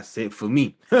then that's it for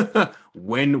me.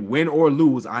 Win or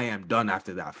lose, I am done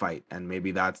after that fight, and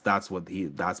maybe that's what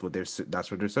they're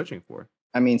searching for.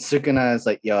 I mean, Sukuna is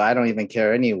like, yo, I don't even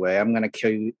care anyway. I'm gonna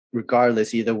kill you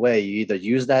regardless. Either way, you either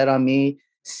use that on me,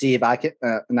 see if I can,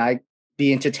 and I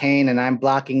be entertained, and I'm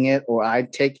blocking it, or I'm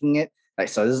taking it. Like,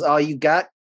 so this is all you got.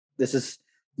 This is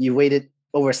you waited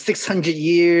over 600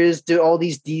 years, did all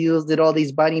these deals, did all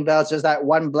these binding vows, just that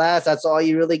one blast. That's all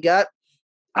you really got.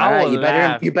 All I right, will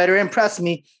laugh. you better impress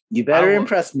me. You I better will,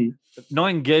 impress me.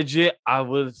 knowing Gidget, I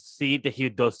would see that he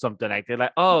does something like that.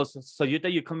 Like, oh, so you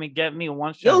think you come and get me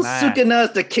one shot? Yo, Nah. Sukuna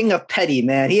is the king of petty,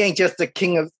 man. He ain't just the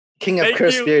king of Thank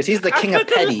cursed you. spirits. He's the I king of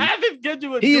couldn't petty. laugh if Gidget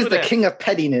would He do is the that. king of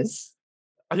pettiness.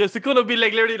 Just Sukuna be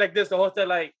like literally like this the whole time,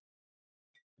 like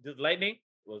just lightning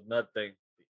was nothing.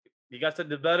 You got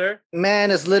something better?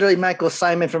 Man, it's literally Michael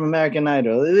Simon from American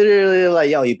Idol. Literally, like,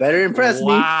 yo, you better impress me.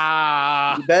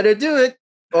 Wow. You better do it,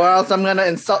 or else I'm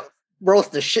gonna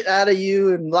roast the shit out of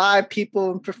you and lie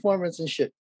people and performance and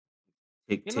shit.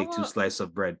 Take You know two what? slices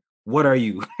of bread. What are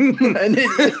you? An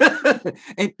idiot.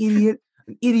 An idiot.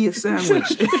 An idiot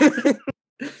sandwich.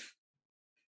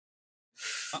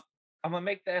 I'm gonna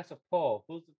make that as a poll.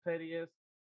 Who's the pettiest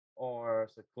or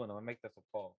Sukuna? I'm gonna make that a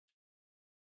poll.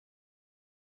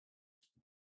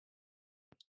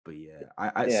 But yeah,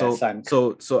 I Yeah, Simon.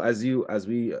 so as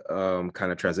we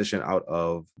kind of transition out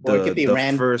of Or it could be the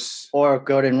Ram first, or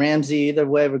Gordon Ramsay. Either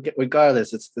way,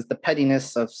 regardless, it's the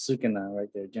pettiness of Sukuna right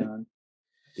there, John.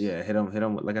 yeah, hit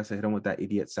him like I said, hit him with that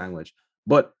idiot sandwich.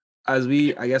 But as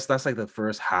we, I guess that's like the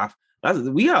first half.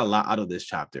 We got a lot out of this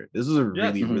chapter. This was a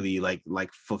really, Mhm. really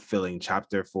like fulfilling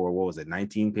chapter for what was it,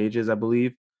 19 pages, I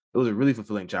believe. It was a really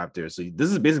fulfilling chapter. So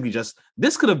this is basically just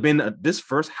this could have been this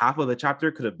first half of the chapter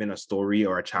could have been a story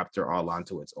or a chapter all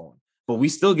onto its own. But we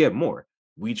still get more.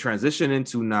 We transition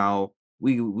into now.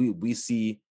 We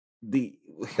see the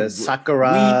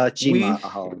Sakura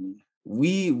Chima.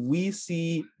 we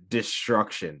see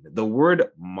destruction. The word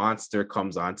monster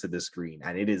comes onto the screen,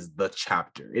 and it is the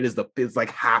chapter. It's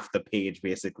like half the page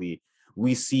basically.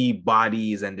 We see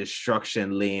bodies and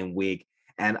destruction laying wake,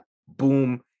 and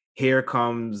boom, here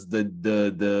comes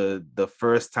the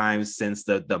first time since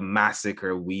the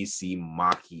massacre we see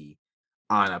Maki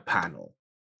on a panel,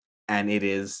 and it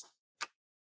is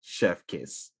Chef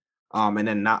Kiss. And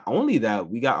then not only that,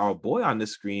 we got our boy on the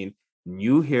screen,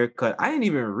 new haircut. I didn't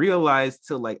even realize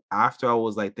till like after I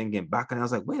was like thinking back, and I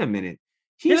was like, wait a minute.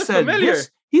 He said familiar.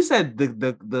 this. He said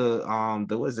the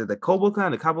what is it, the Kobo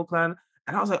clan, the Kabo clan,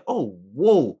 and I was like, oh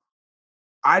whoa.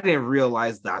 I didn't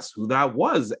realize that's who that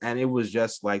was, and it was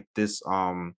just like this.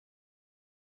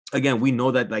 Again, we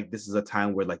know that like this is a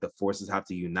time where like the forces have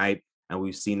to unite, and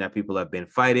we've seen that people have been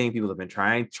fighting, people have been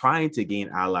trying to gain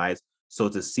allies. So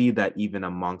to see that even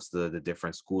amongst the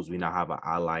different schools, we now have an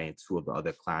ally in two of the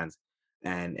other clans,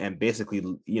 and basically,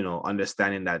 you know,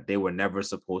 understanding that they were never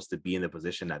supposed to be in the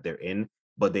position that they're in,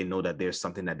 but they know that there's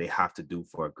something that they have to do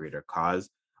for a greater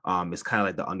cause. It's kind of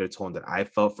like the undertone that I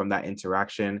felt from that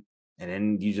interaction, and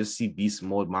then you just see beast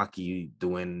mode Maki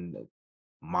doing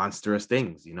monstrous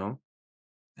things, you know.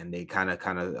 And they kind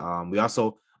of we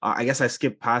also I guess I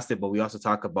skipped past it, but we also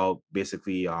talk about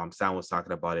basically Sam was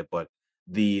talking about it, but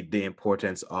the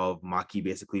importance of Maki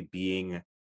basically being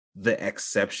the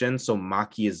exception. So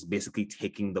Maki is basically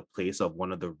taking the place of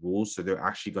one of the rules, so they're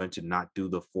actually going to not do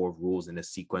the 4 rules in the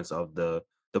sequence of the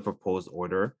proposed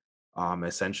order,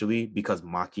 essentially, because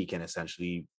Maki can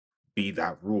essentially be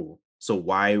that rule. So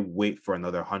why wait for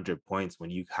another 100 points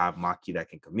when you have Maki that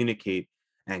can communicate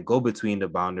and go between the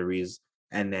boundaries?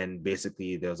 And then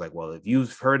basically there was like, well, if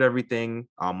you've heard everything,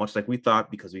 much like we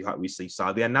thought, because we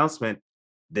saw the announcement,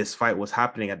 this fight was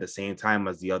happening at the same time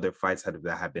as the other fights that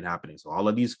had been happening. So all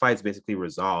of these fights basically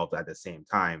resolved at the same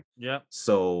time. Yeah.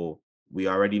 So we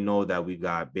already know that we've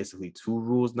got basically 2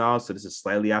 rules now. So this is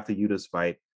slightly after Yuta's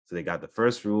fight. So they got the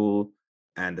first rule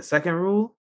and the second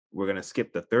rule. We're gonna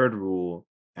skip the third rule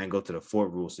and go to the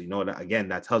fourth rule. So you know that again,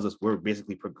 that tells us we're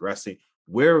basically progressing.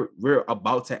 We're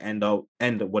about to end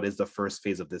what is the first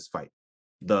phase of this fight.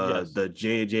 The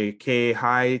JJK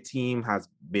high team has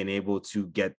been able to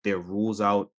get their rules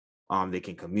out. They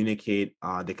can communicate.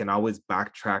 They can always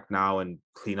backtrack now and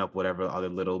clean up whatever other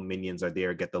little minions are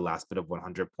there. Get the last bit of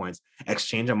 100 points.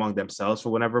 Exchange among themselves for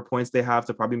whatever points they have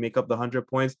to probably make up the 100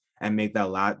 points and make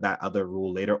that other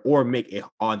rule later, or make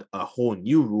a whole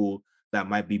new rule that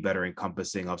might be better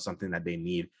encompassing of something that they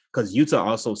need. Because Yuta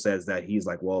also says that he's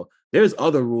like, well, there's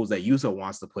other rules that Yuta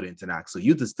wants to put into NAC. So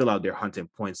Yuta's still out there hunting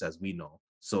points, as we know.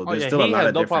 So there's still a lot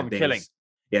of different things. Killing.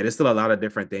 Yeah, there's still a lot of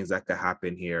different things that could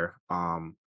happen here.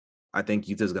 I think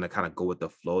Yuta's gonna kind of go with the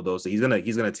flow though. So he's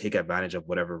gonna take advantage of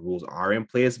whatever rules are in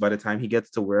place by the time he gets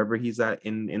to wherever he's at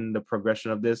in the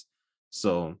progression of this.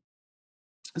 So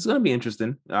it's gonna be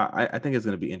interesting. I think it's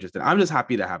gonna be interesting. I'm just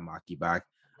happy to have Maki back.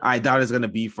 I doubt it's gonna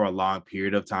be for a long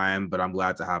period of time, but I'm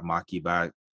glad to have Maki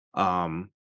back. And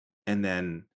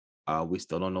then we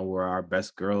still don't know where our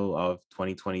best girl of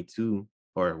 2022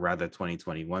 or rather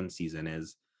 2021 season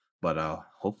is, but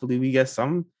hopefully we get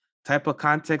some type of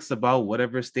context about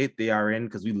whatever state they are in,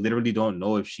 because we literally don't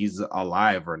know if she's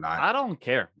alive or not. I don't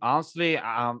care. Honestly,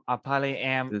 I probably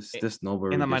am This in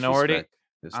Noboru the minority. disrespect.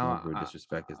 This Noboru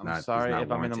disrespect I'm is sorry not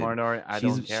if I'm in the warranted. minority. I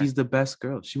don't care. She's the best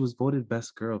girl. She was voted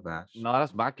best girl, Bash. No,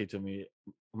 that's Maki to me.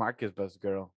 Maki's best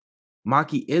girl.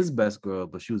 Maki is best girl,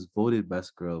 but she was voted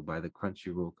best girl by the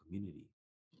Crunchyroll community.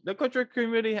 The culture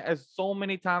community has so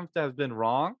many times that has been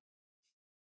wrong.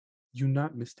 You're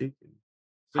not mistaken.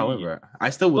 So However, I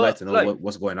still would like to know like,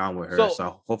 what's going on with her. so-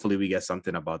 So hopefully we get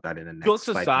something about that in the next jokes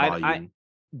like aside, volume.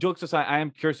 jokes aside, I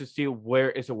am curious to see where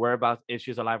is her whereabouts, if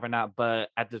she's alive or not. But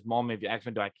at this moment, if you ask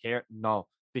me, do I care? No,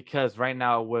 because right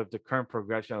now with the current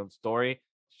progression of the story,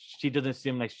 she doesn't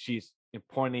seem like she's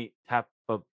importantly type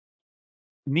of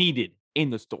needed in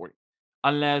the story,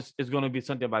 unless it's going to be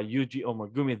something about Yuji or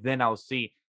Megumi. Then I'll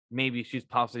see maybe she's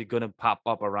possibly going to pop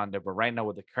up around there. But right now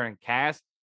with the current cast,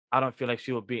 I don't feel like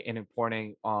she will be an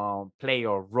important play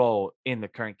or role in the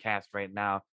current cast right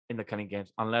now in the cutting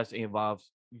games, unless it involves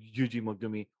Yuji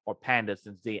Megumi or Panda,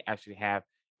 since they actually have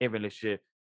a relationship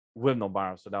with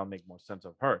Nobara, so that'll make more sense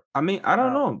of her. I mean, I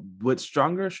don't know. With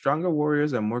stronger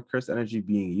warriors and more cursed energy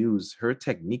being used, her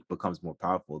technique becomes more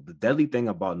powerful. The deadly thing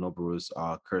about Noboru's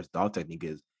cursed doll technique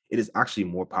is it is actually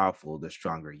more powerful the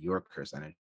stronger your cursed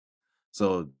energy.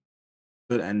 So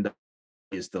could end up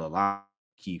is still a lot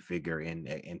key figure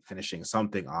in finishing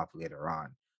something off later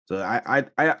on. So I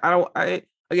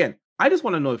just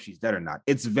want to know if she's dead or not.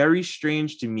 It's very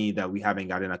strange to me that we haven't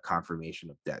gotten a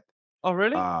confirmation of death. Oh,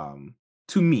 really?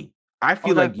 To me, I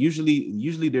feel Okay. like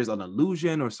usually there's an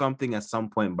illusion or something at some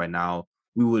point by now.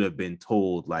 We would have been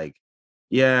told like,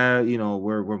 yeah, you know,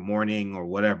 we're mourning or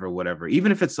whatever.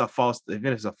 Even if it's a false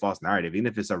narrative, even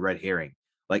if it's a red herring,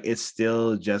 like it's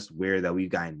still just weird that we've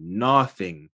gotten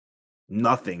nothing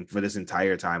for this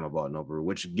entire time about Noboru,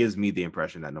 which gives me the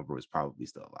impression that Noboru is probably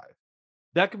still alive.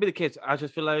 That could be the case. I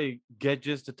just feel like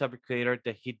Gedge's the type of creator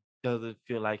that he doesn't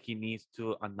feel like he needs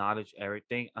to acknowledge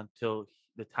everything until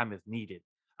the time is needed.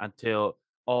 Until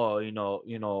probably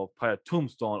a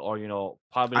tombstone, or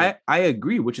probably. I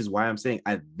agree, which is why I'm saying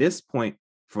at this point,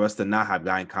 for us to not have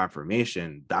gotten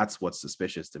confirmation, that's what's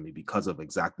suspicious to me because of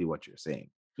exactly what you're saying.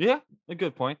 Yeah, a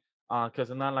good point. Because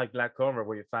it's not like Black Clover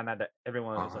where you find out that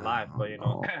everyone is alive, but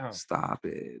no. Stop.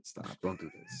 Don't do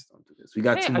this. We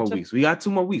got Hey, 2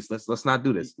 more weeks. Let's not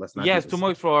do this. Let's not. Yes, do this. 2 more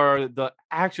weeks for the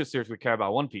actual series we care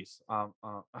about, One Piece.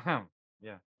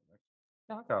 Yeah.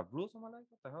 I got rules on my life.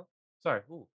 What the hell? Sorry.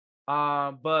 Ooh.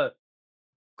 But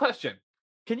question: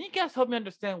 can you guys help me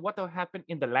understand what happened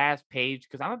in the last page?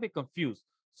 Because I'm a bit confused.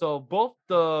 So both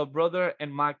the brother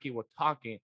and Maki were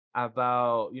talking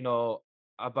about,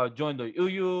 about join the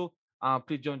UU.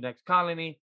 Please join the next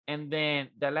colony. And then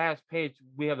the last page,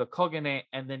 we have the Kogane,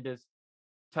 and then this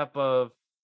type of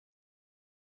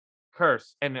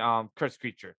curse and curse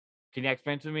creature. Can you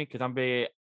explain to me? Because I'm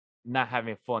not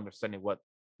having full understanding what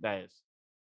that is.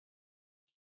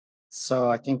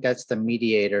 So I think that's the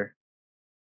mediator.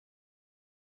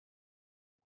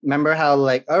 Remember how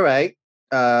like, all right,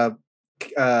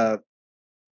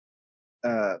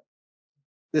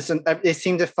 listen, they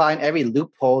seem to find every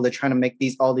loophole. They're trying to make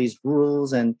all these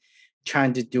rules and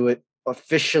trying to do it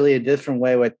officially a different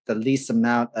way with the least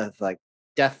amount of like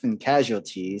death and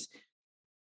casualties.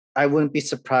 I wouldn't be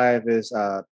surprised if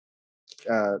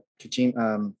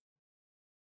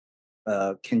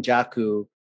Kenjaku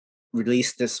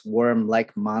released this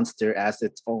worm-like monster as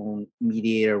its own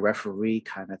mediator referee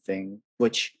kind of thing,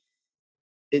 which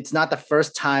it's not the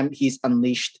first time he's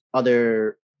unleashed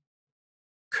other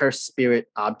cursed spirit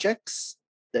objects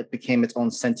that became its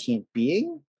own sentient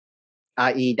being,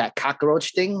 i.e. that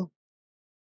cockroach thing.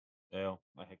 Yeah,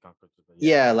 I hate cockroaches.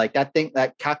 Yeah, like that thing,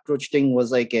 that cockroach thing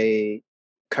was like a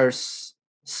curse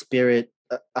spirit,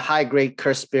 a high-grade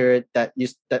curse spirit that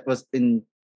was in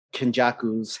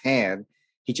Kenjaku's hand.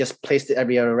 He just placed it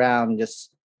every other round,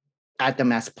 just add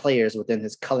them as players within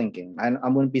his culling game. I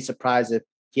wouldn't be surprised if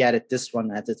he added this one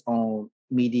as its own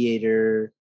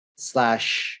mediator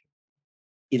slash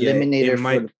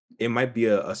eliminator. It might be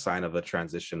a sign of a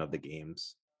transition of the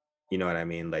games. You know what I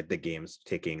mean? Like the game's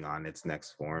taking on its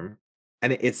next form.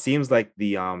 And it seems like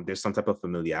there's some type of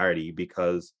familiarity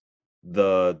because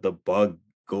the bug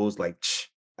goes like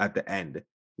at the end,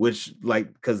 which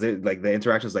like because like the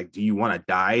interaction is like, do you want to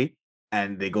die?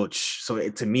 And they go so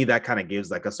to me that kind of gives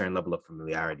like a certain level of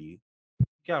familiarity.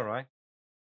 Yeah, right.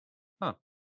 Huh.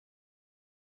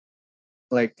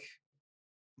 Like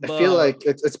I feel like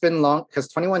it's been long because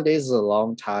 21 days is a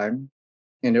long time,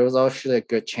 and there was actually a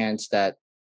good chance that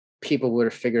people would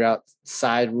have figured out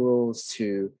side rules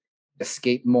to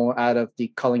escape more out of the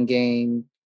culling game.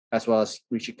 as well as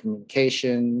reaching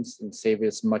communications and save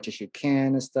as much as you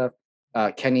can and stuff.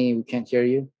 Kenny, we can't hear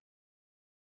you.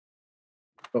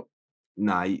 Oh,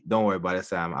 Nah, don't worry about it,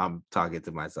 Sam. I'm talking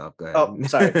to myself. Go ahead. oh,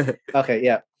 sorry. Okay,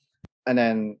 yeah. And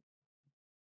then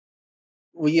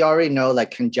we already know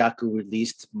like Kenjaku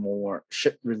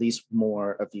should release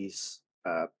more of these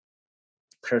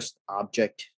cursed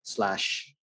object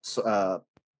slash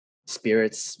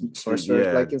spirits, sorcerers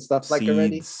Yeah, like and stuff like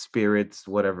already. seeds, spirits,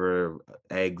 whatever,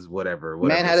 eggs, whatever.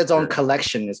 Man had his own spirit.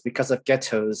 collection. It's because of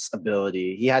Geto's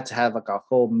ability. He had to have like a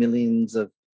whole millions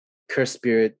of cursed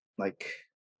spirit like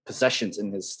possessions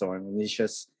in his storm, and he's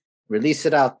just release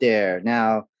it out there.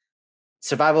 Now,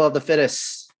 survival of the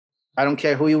fittest. I don't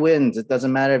care who he wins. It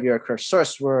doesn't matter if you're a cursed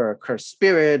sorcerer or a cursed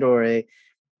spirit or a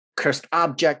cursed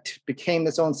object became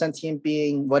its own sentient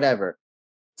being, whatever.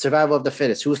 Survival of the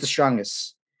fittest. Who's the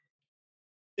strongest?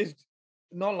 It's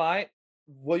no lie.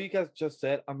 What you guys just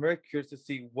said, I'm very curious to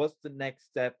see what's the next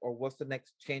step or what's the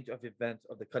next change of events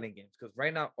of the cutting games. Because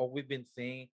right now, all we've been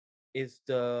seeing is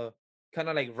the kind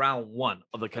of like round one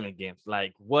of the cutting games.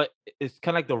 Like what it's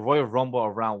kind of like the Royal Rumble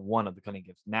of round one of the cutting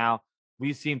games. Now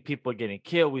we've seen people getting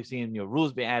killed, we've seen new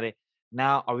rules being added.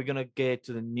 Now, are we gonna get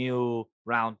to the new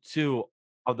round two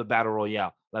of the battle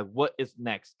royale? Like, what is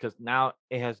next? Because now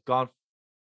it has gone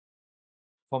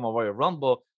from a Royal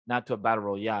Rumble not to a battle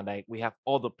royale. Like we have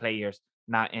all the players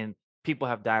now, and people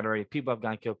have died already. People have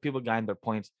gotten killed. People gotten their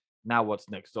points. Now what's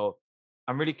next? So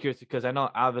I'm really curious because I know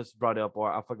Alvis brought it up,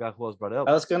 or I forgot who else brought it up.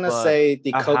 I was gonna But say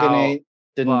the of how, Kogane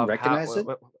didn't recognize it.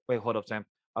 wait, hold up, Sam.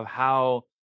 Of how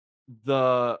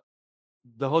the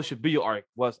the whole Shibuya arc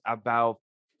was about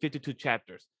 52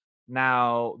 chapters.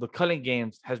 Now the Culling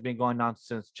Games has been going on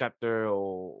since chapter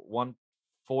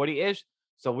 140-ish.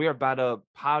 So we're about to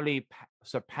probably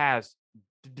surpass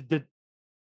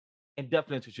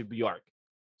indefinitely to Shibuya arc.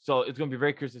 So it's gonna be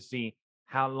very curious to see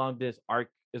how long this arc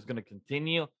is gonna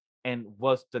continue and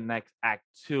what's the next act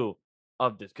two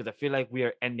of this. Because I feel like we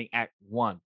are ending act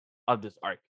one of this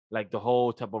arc. Like the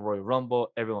whole type of Royal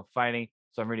Rumble, everyone fighting.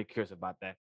 So I'm really curious about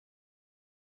that.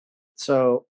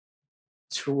 So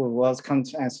to was come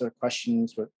to answer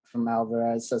questions from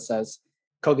Alvarez that says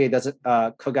Kogane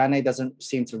doesn't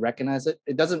seem to recognize it.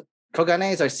 It doesn't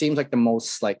Koganes are seems like the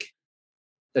most like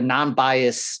the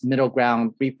non-biased middle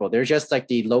ground people. They're just like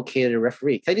the located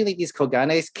referee. Technically, these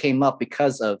Koganes came up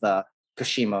because of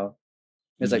Kushimo.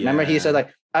 It's like, remember he said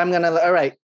like, I'm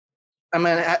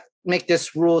gonna make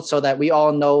this rule so that we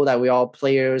all know that we're all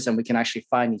players and we can actually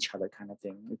find each other, kind of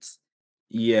thing. It's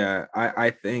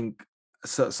I think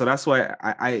so. So that's why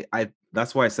I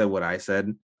that's why I said what I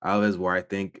said. Is where I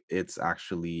think it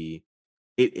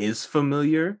is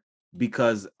familiar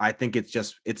because I think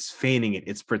it's feigning it.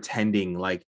 It's pretending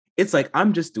like it's like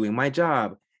I'm just doing my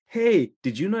job. Hey,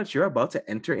 did you know that you're about to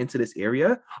enter into this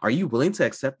area? Are you willing to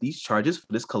accept these charges for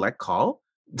this collect call?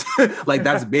 Like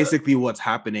that's basically what's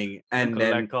happening. And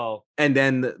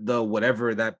then the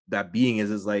whatever that being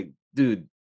is like, dude,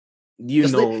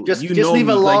 just know leave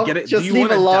me. alone. Like, get it. Just Do you leave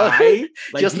want to alone. die?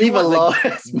 Like, just leave alone.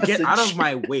 Like, get out of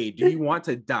my way. Do you want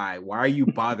to die? Why are you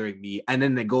bothering me? And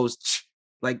then it goes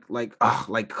like,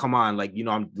 come on, like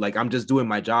I'm just doing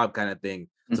my job, kind of thing.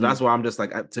 So that's why I'm just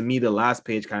like, to me, the last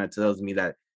page kind of tells me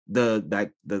that the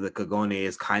Kagone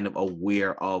is kind of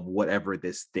aware of whatever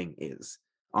this thing is.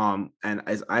 And I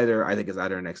think it's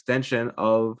either an extension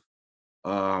of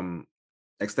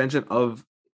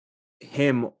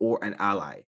him or an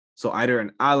ally. So either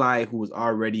an ally who was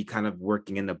already kind of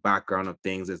working in the background of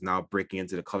things is now breaking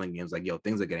into the culling games, like, yo,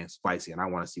 things are getting spicy and I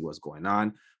want to see what's going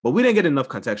on. But we didn't get enough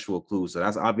contextual clues. So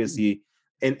that's obviously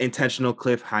an intentional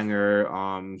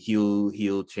cliffhanger.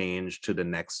 He'll change to the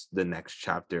next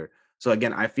chapter. So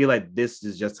again, I feel like this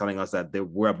is just telling us that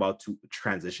we're about to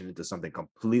transition into something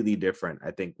completely different.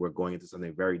 I think we're going into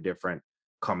something very different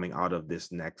coming out of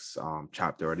this next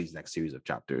chapter or these next series of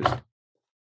chapters.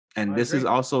 And this is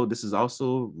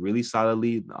also really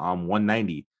solidly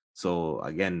 190. So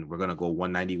again, we're gonna go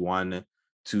 191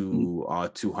 to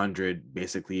 200.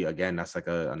 Basically, again, that's like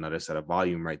another set of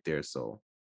volume right there. So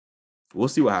we'll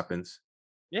see what happens.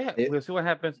 Yeah, we'll see what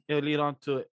happens. It'll lead on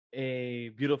to a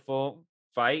beautiful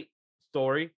fight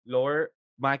story, lore,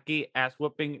 Maki ass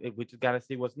whooping. We just gotta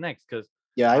see what's next. Because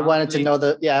I wanted to know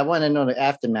the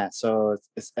aftermath. So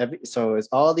is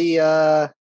all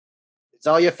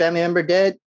your family member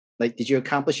dead? Like, did you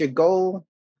accomplish your goal?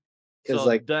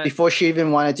 Because before she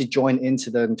even wanted to join into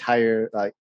the entire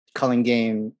like culling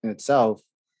game in itself,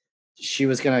 she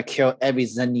was gonna kill every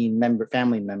Zenin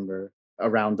family member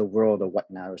around the world or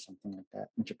whatnot or something like that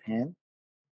in Japan.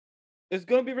 It's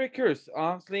gonna be very curious.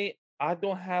 Honestly, I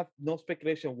don't have no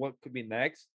speculation what could be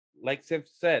next. Like Sim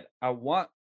said, I want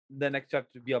the next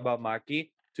chapter to be about Maki,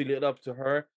 to lead up to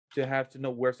her, to have to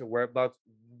know where's her whereabouts,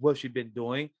 what she been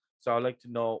doing. So I'd like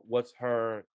to know what's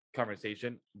her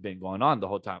conversation been going on the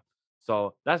whole time.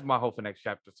 So that's my hope for next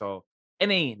chapter. So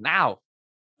anybody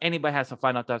has some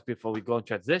final thoughts before we go and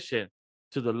transition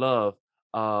to the love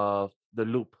of the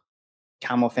loop?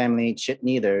 Kamo family ain't shit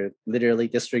neither. Literally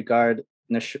disregard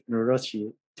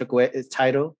Narushi. Took away his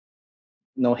title,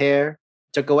 no hair.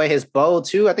 Took away his bow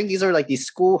too. I think these are like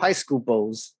these high school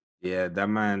bows. Yeah, that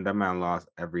man lost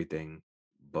everything.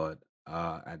 But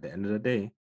at the end of the day,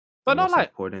 the But no, most like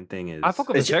important thing I is fuck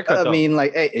with his haircut I though. mean,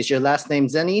 like, hey, is your last name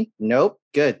Zenny? Nope.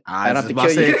 Good. I don't I have was to about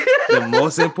kill to you. say the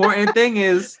most important thing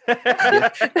is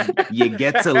you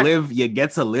get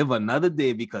to live another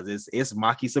day because it's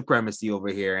Maki supremacy over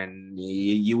here, and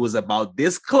you was about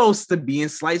this close to being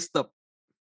sliced up.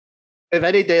 If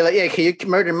any day, like, yeah, can you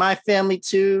murder my family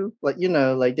too? Like,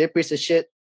 like they're piece of shit.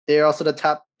 They're also the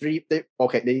top three. They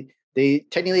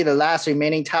technically the last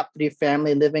remaining top three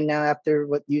family living now after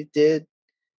what you did,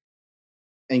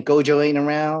 and Gojo ain't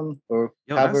around or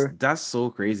Yo, however. that's so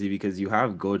crazy because you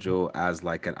have Gojo as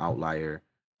like an outlier.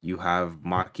 You have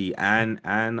Maki and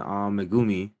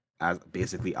Megumi as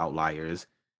basically outliers.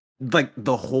 Like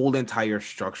the whole entire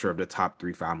structure of the top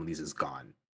three families is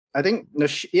gone. I think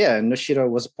Noshiro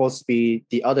was supposed to be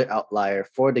the other outlier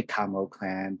for the Kamo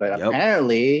clan, but Yep.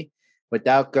 apparently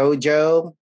without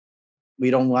Gojo, we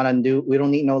don't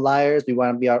need no liars. We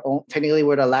want to be our own. Technically,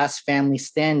 we're the last family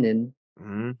standing.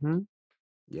 Mm-hmm.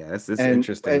 Yeah, it's and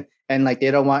interesting. and like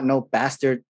they don't want no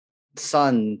bastard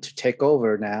son to take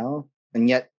over now, and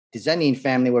yet the Zenin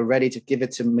family were ready to give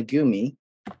it to Megumi.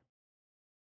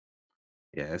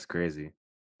 Yeah, it's crazy.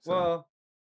 So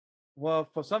well,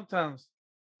 for sometimes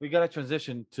we gotta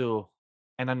transition to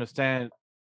and understand,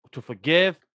 to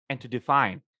forgive and to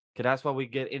define. Cause that's why we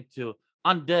get into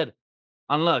Undead,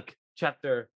 Unluck,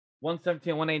 chapter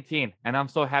 117, 118. And I'm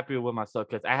so happy with myself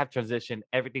because I have transitioned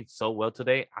everything so well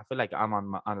today. I feel like I'm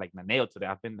on like my nail today.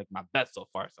 I've been like my best so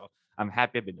far. So I'm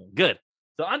happy I've been doing good.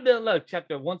 So Undead Unluck,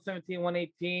 chapter 117,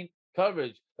 118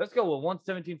 coverage. Let's go with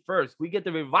 117 first. We get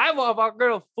the revival of our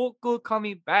girl Fuku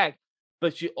coming back,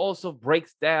 but she also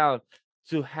breaks down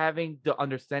to having the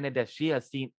understanding that she has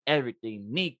seen everything.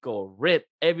 Nico, Rip,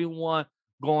 everyone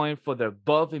going for their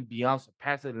above and beyond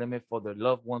surpassing limit for their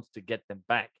loved ones to get them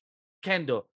back.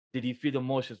 Kendall, did you feel the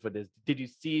emotions for this? Did you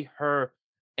see her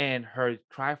and her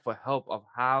cry for help of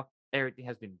how everything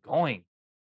has been going?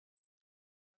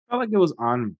 I felt like it was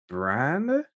on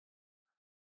brand,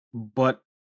 but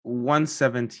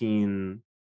 117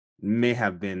 may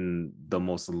have been the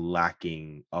most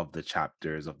lacking of the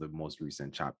chapters of the most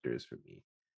recent chapters for me.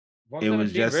 It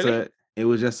was 117, just really? a it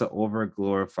was just an over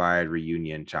glorified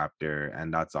reunion chapter,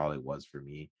 and that's all it was for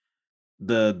me.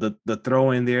 The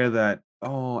throw in there that,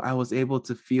 oh, I was able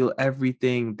to feel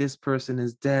everything. This person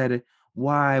is dead.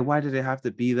 Why did it have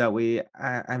to be that way?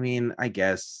 I mean, I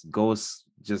guess Ghost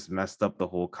just messed up the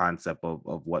whole concept of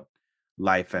what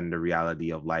life and the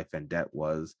reality of life and death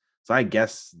was. So I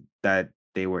guess that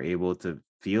they were able to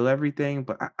feel everything,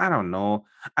 but I don't know.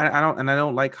 I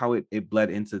don't like how it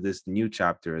bled into this new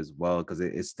chapter as well, because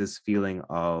it's this feeling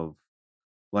of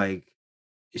like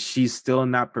she's still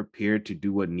not prepared to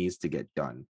do what needs to get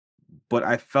done. But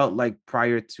I felt like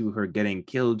prior to her getting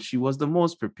killed, she was the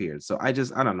most prepared. So I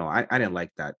don't know. I didn't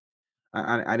like that.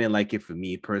 I didn't like it for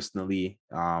me personally.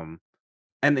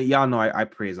 And y'all know I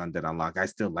praise Undead Unlock. I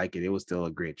still like it. It was still a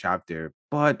great chapter,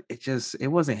 but it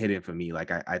wasn't hitting for me.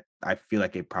 Like I feel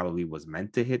like it probably was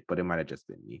meant to hit, but it might have just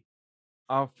been me.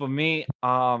 For me,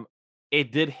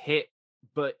 it did hit,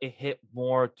 but it hit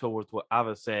more towards what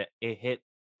Ava said. It hit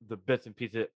the bits and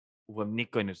pieces with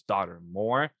Nico and his daughter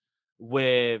more.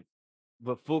 With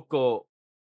Fuko,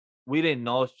 we didn't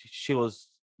know she was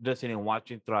listening and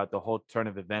watching throughout the whole turn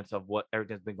of events of what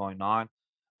everything's been going on.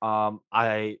 Um,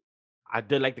 I I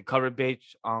did like the cover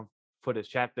page for this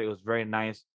chapter. It was very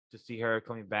nice to see her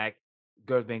coming back.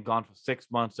 Girl's been gone for 6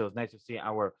 months, so it was nice to see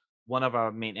our one of our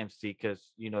main MC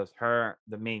because it's her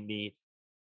the main lead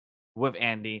with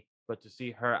Andy, but to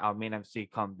see her, our main MC,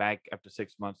 come back after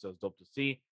 6 months, it was dope to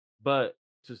see. But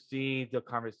to see the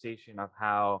conversation of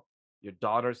how your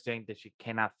daughter's saying that she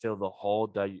cannot fill the hole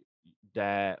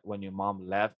that when your mom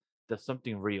left, there's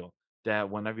something real. That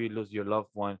whenever you lose your loved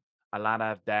one, a lot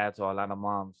of dads or a lot of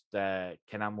moms that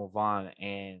cannot move on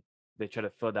and they try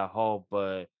to fill that hole,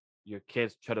 but your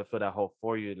kids try to fill that hole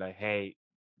for you. Like, hey,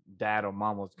 dad or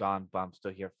mom was gone, but I'm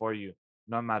still here for you,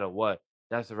 no matter what.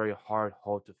 That's a very hard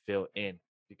hole to fill in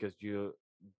because you're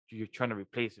trying to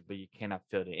replace it, but you cannot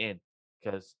fill it in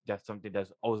because that's something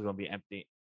that's always going to be empty.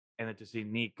 And then to see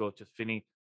Nico just feeling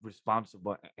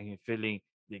responsible and feeling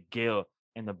the guilt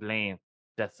and the blame,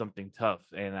 that's something tough.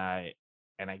 And I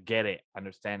get it,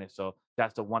 understand it. So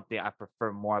that's the one thing I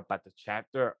prefer more about the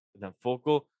chapter than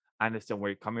Focal. I understand where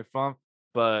you're coming from,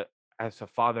 but as a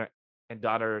father and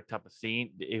daughter type of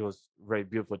scene, it was very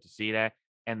beautiful to see that.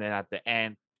 And then at the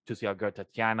end, to see our girl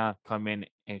Tatiana come in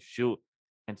and shoot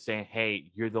and saying,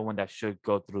 "Hey, you're the one that should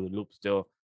go through the loop still."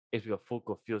 Is because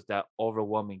Fuko feels that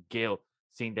overwhelming guilt,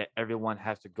 seeing that everyone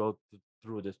has to go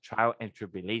through this trial and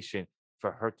tribulation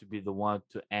for her to be the one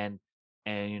to end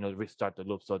and restart the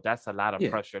loop. So that's a lot of Yeah,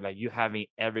 pressure. Like you having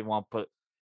everyone put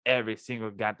every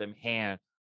single goddamn hand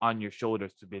on your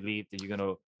shoulders to believe that you're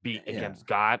gonna be yeah. against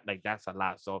God. Like that's a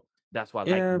lot. So that's what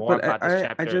I like Yeah, more but about this I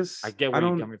chapter. I just get where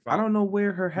you're coming I from. don't know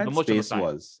where her The emotional headspace side.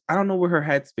 was. I don't know where her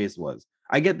headspace was.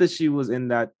 I get that she was in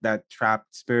that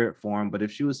trapped spirit form, but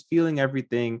if she was feeling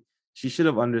everything, she should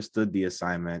have understood the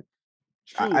assignment.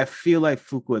 I True. feel like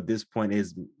Fuku at this point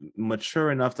is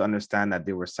mature enough to understand that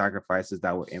there were sacrifices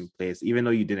that were in place, even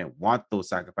though you didn't want those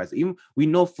sacrifices. Even we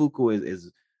know Fuku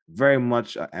is very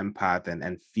much an empath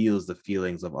and feels the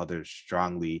feelings of others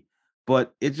strongly,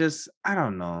 but it just I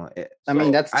don't know. I mean,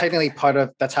 So that's technically part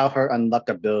of that's how her unluck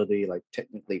ability like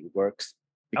technically works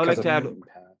I would because like of to the add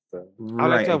empath. So. I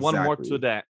would like Right, to add one more to exactly.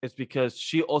 that. It's because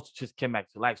she also just came back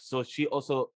to life. So she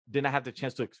also didn't have the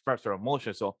chance to express her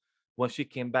emotions. So when she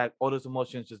came back, all those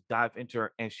emotions just dive into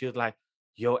her and she was like,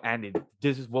 "Yo, Andy,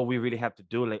 this is what we really have to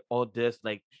do. Like all this,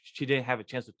 like she didn't have a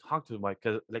chance to talk to him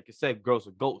because like you said, girls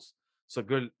are ghosts. So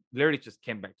girl literally just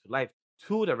came back to life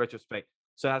to the retrospect.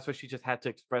 So that's why she just had to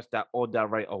express that all that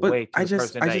right But away to the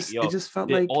person that, it yo, just felt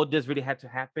did like all this really had to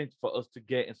happen for us to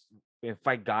get and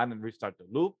fight God and restart the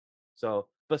loop? So,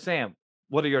 but Sam,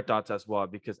 what are your thoughts as well?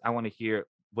 Because I want to hear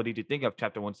what did you think of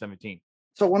chapter 117?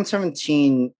 So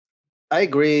 117, I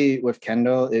agree with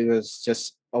Kendall. It was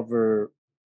just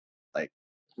like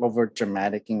over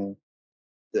dramatic in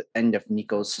the end of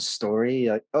Nico's story.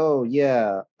 Like, oh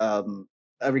yeah,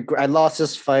 I lost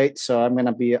this fight, so I'm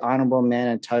gonna be an honorable man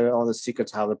and tell you all the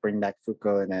secrets how to bring back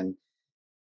Fuko. And then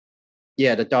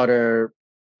yeah, the daughter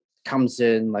comes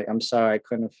in like, I'm sorry, I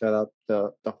couldn't fill up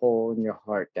the hole in your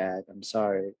heart, Dad. I'm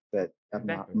sorry that I'm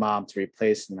not Exactly. mom to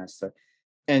replace and that stuff.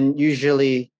 And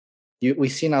usually,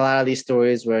 we've seen a lot of these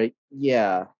stories where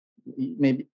yeah,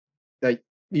 maybe like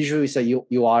usually we say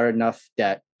you are enough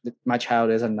that my child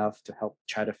is enough to help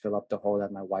try to fill up the hole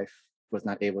that my wife was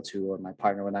not able to or my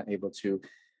partner was not able to,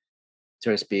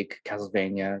 so to speak,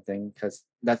 Castlevania thing, because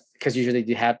usually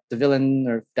you have the villain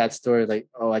or that story like,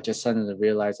 oh, I just suddenly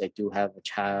realized I do have a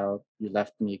child, you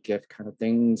left me a gift kind of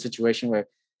thing situation where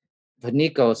but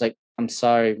Nico is like, I'm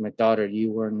sorry, my daughter,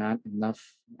 you were not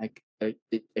enough. Like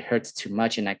it hurts too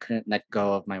much, and I couldn't let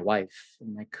go of my wife,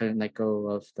 and I couldn't let go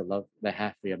of the love that I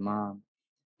have for your mom.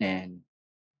 And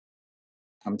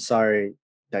I'm sorry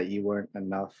that you weren't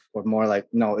enough, or more like,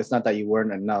 no, it's not that you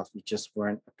weren't enough. You just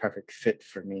weren't a perfect fit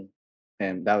for me,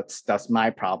 and that's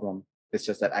my problem. It's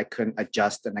just that I couldn't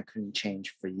adjust and I couldn't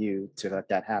change for you to let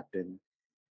that happen.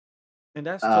 And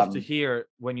that's tough to Um, hear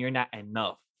when you're not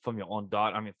enough from your own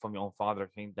daughter. I mean, from your own father,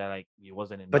 think that like you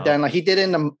wasn't but enough. then like he did it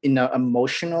in an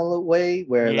emotional way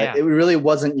where like Yeah, it really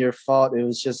wasn't your fault. It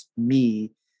was just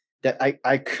me that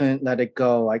I couldn't let it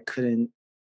go. I couldn't.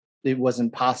 It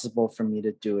wasn't possible for me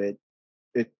to do it.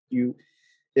 It you.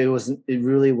 It was. It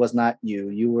really was not you.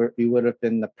 You would have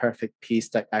been the perfect piece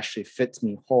that actually fits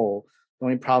me whole. The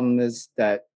only problem is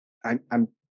that I'm.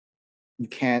 You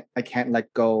can't. I can't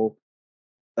let go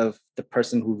of the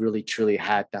person who really truly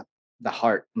had that the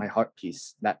heart, my heart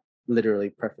piece, that literally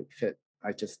perfect fit.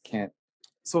 I just can't.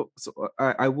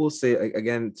 I will say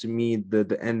again, to me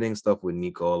the ending stuff with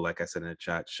Nico, like I said in the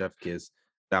chat, chef kiss,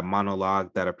 that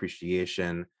monologue, that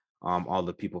appreciation, all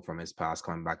the people from his past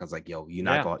coming back. I was like, yo,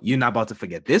 yeah. you're not about to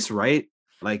forget this, right?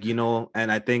 Like,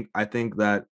 and I think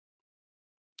that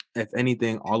if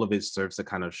anything, all of it serves to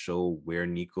kind of show where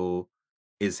Nico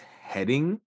is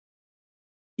heading,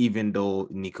 even though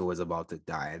Nico is about to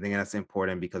die. I think that's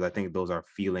important because I think those are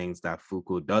feelings that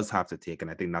Fuku does have to take. And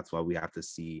I think that's why we have to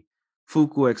see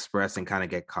Fuku express and kind of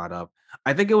get caught up.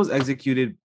 I think it was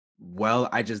executed well.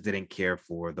 I just didn't care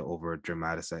for the over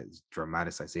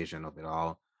dramatization of it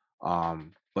all.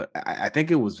 But I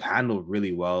think it was handled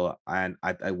really well. And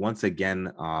I once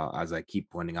again, as I keep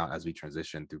pointing out as we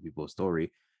transition through people's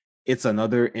story, it's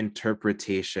another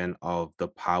interpretation of the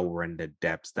power and the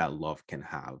depths that love can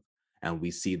have. And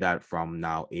we see that from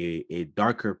now a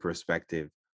darker perspective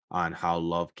on how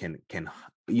love can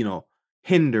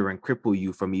hinder and cripple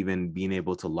you from even being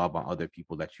able to love on other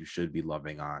people that you should be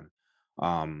loving on.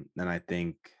 And I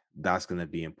think that's going to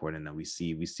be important that we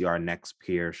see our next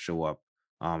peer show up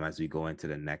as we go into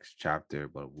the next chapter,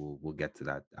 but we'll get to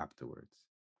that afterwards.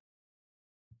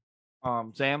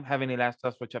 Sam, have any last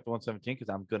thoughts for chapter 117? Because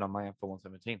I'm good on my end for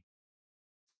 117.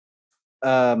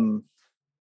 Um,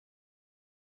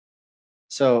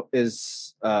 so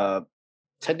is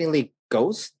technically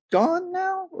Ghost gone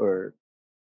now, or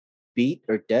beat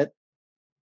or dead?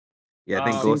 Yeah, I It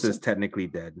think Um, Ghost seems is technically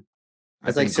dead. I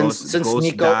it's like think since Ghost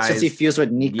Nico, since he dies. fused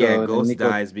with Yeah, Nico, then Ghost Nico.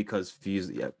 dies because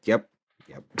fused. Yep.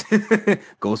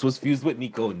 Ghost was fused with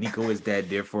Nico. Nico is dead.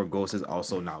 Therefore, Ghost is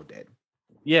also now dead.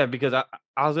 yeah, because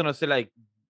I was gonna say like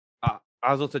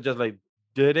I was also just like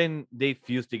didn't they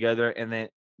fuse together and then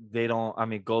they don't. I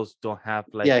mean, ghosts don't have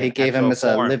like Yeah, he an gave him actual as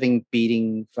a form. living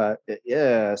beating.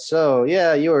 Yeah, so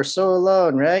yeah, you were so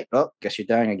alone, right? Oh, guess you're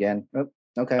dying again. Oh,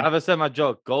 okay. I've said my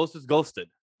joke. Ghost is ghosted.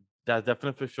 That's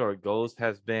definitely for sure. Ghost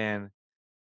has been,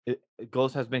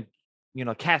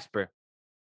 Casper.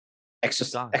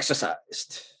 He's gone.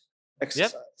 Exercised. Yep.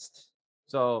 Exercised.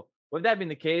 So with that being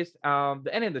the case, the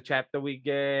end of the chapter we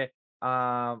get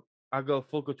I'll go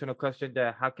focus on a question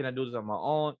that how can I do this on my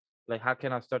own? Like how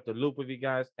can I start the loop with you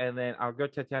guys? And then our girl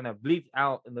Tatiana bleeds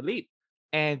out in the leap.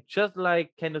 And just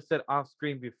like Kendall said off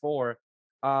screen before,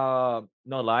 no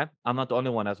lie, I'm not the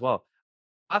only one as well.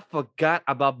 I forgot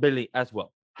about Billy as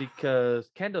well because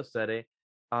Kendall said it.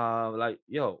 Like,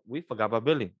 yo, we forgot about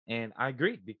Billy. And I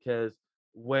agree because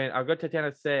when our girl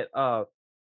Tatiana said,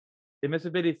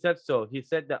 Invincibility said so. He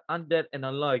said that undead and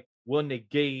unluck will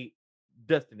negate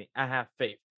destiny. I have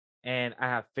faith. And I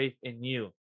have faith in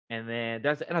you. And then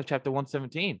that's the end of chapter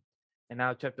 117. And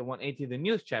now chapter 118, the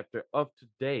news chapter of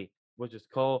today, which is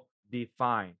called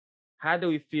Define. How do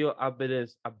we feel about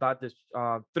this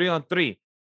 3-on-3?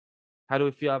 How do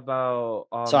we feel about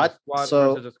So the I squad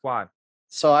versus the squad?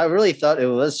 so I really thought it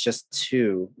was just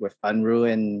two with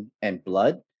Unruin and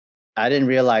Blood. I didn't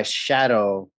realize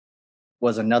Shadow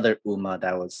was another Uma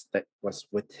that was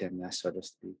with him, so to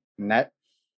speak. And that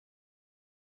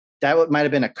might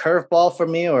have been a curveball for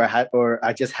me, or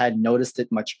I just had noticed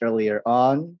it much earlier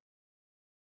on,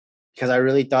 because I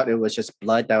really thought it was just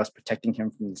Blood that was protecting him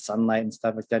from the sunlight and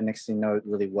stuff like that. Next thing you know, it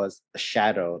really was a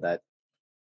Shadow that.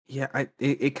 Yeah,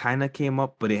 it kind of came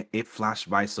up, but it flashed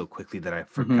by so quickly that I Mhm.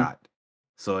 forgot.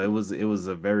 So it was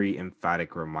a very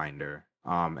emphatic reminder.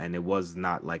 And it was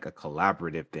not like a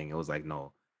collaborative thing. It was like,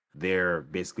 no, they're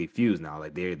basically fused now.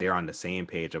 Like they're on the same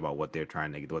page about what they're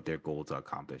trying to what their goal to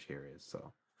accomplish here is.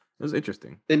 So it was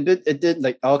interesting. It did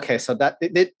like, okay, so that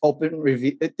it did open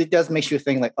review. It does make you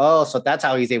think like, oh, so that's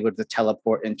how he's able to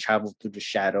teleport and travel through the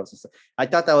shadows and stuff. I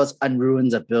thought that was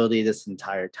Unruin's ability this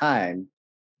entire time.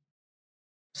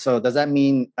 So does that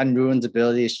mean Unruin's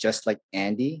ability is just like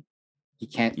Andy?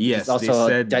 He's Yes, also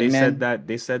a dead man.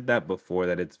 they said that before,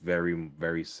 that it's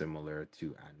very similar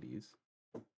to Andy's.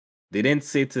 They didn't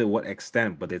say to what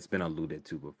extent, but it's been alluded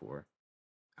to before.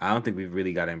 I don't think we've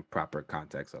really gotten proper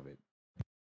context of it.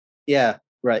 Yeah,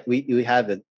 right. We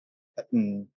have it.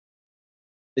 Mm.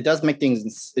 It does make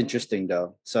things interesting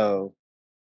though. So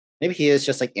maybe he is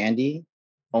just like Andy,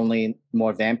 only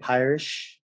more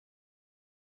vampirish.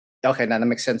 Okay, now that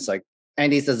makes sense. Like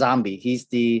Andy's the zombie. He's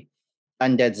the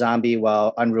undead zombie,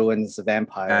 while Unruin's the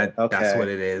vampire. That's what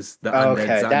Okay. it is. The undead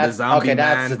Okay, the that's zombie okay.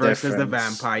 That's man the versus the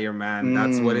difference. vampire man.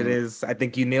 That's what it Mm. is. I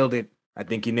think you nailed it. I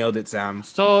think you nailed it, Sam.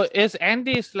 So is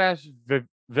Andy slash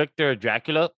Victor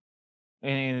Dracula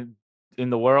in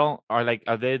the world? Or like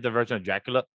are they the version of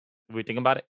Dracula? If we think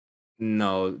about it?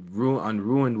 No,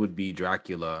 Unruined would be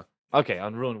Dracula. Okay,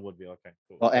 Unruined would be okay.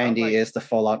 Cool. Well, I was Andy like, is the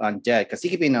full out undead because he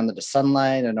could be under the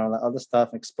sunlight and all that other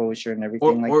stuff, exposure and Or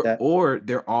everything like or that. or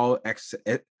they're all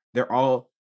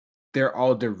they're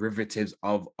all derivatives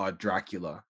of a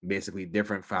Dracula. Basically,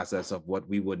 different facets of what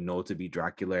we would know to be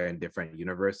Dracula in different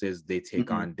universes. They take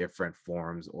Mhm. on different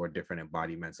forms or different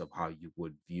embodiments of how you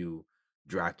would view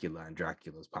Dracula and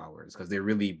Dracula's powers, because they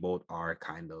really both are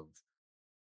kind of,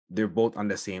 they're both on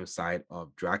the same side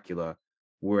of Dracula.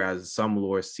 Whereas some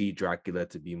lores see Dracula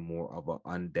to be more of an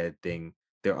undead thing.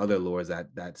 There are other lores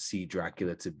that see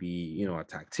Dracula to be, a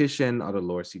tactician. Other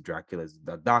lores see Dracula as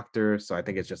the doctor. So I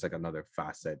think it's just like another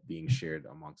facet being shared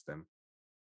amongst them.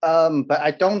 But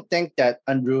I don't think that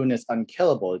Unruin is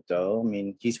unkillable though. I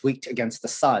mean, he's weak against the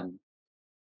sun.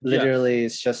 yes. Literally,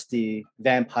 it's just the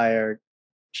vampire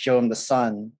show him the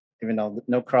sun, even though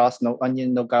no cross, no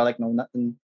onion, no garlic, no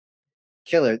nothing.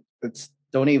 Kill it. It's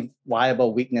the only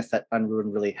viable weakness that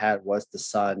Unruin really had was the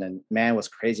sun, and man was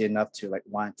crazy enough to like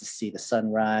want to see the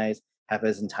sunrise, have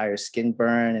his entire skin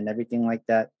burn and everything like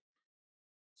that.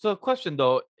 So question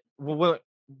though,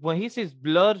 when he says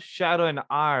blood, shadow, and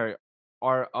I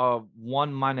are of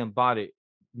one mind and body,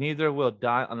 neither will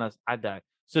die unless I die.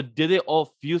 So did they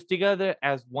all fuse together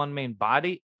as one main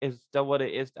body? Is that what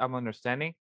it is? I'm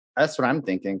understanding. That's what I'm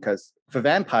thinking. Because for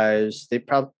vampires, they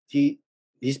probably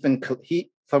he's been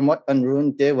from what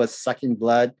Unruined did was sucking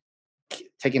blood,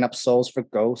 taking up souls for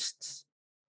ghosts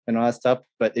and all that stuff.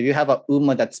 But if you have a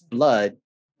Uma that's blood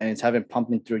and it's having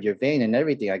pumping through your vein and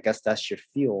everything, I guess that's your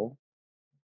fuel.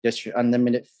 Just your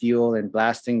unlimited fuel and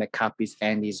blasting that copies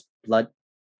Andy's blood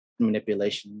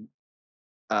manipulation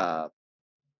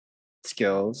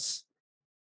skills.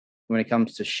 When it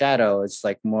comes to Shadow, it's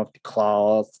like more of the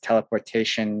claws,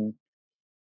 teleportation.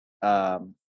 So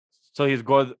he's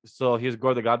Gore. So he's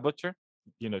Gore the God Butcher.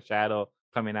 Shadow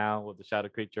coming out with the shadow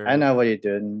creature. I know what you're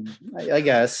doing. I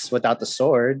guess without the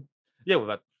sword. Yeah,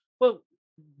 well,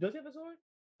 does he have a sword?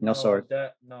 No sword.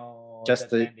 Just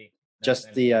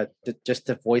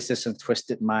the voices and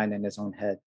twisted mind in his own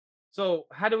head. So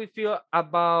how do we feel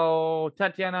about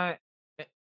Tatiana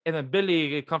and then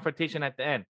Billy confrontation at the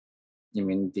end? You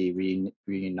mean the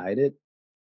reunited?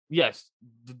 Yes,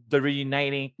 the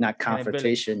reuniting. Not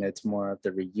confrontation. It's more of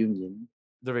the reunion.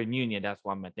 The reunion. That's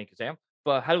what I meant. Thank you, Sam.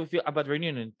 But how do we feel about the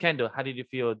reunion? Kendall, how did you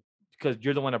feel? Because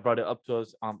you're the one that brought it up to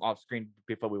us off screen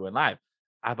before we went live.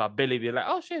 About Billy being like,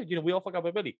 oh shit, we all forgot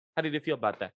about Billy. How did you feel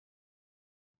about that?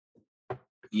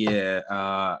 Yeah,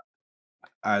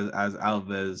 as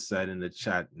Alves said in the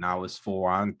chat, now it's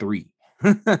 4-on-3.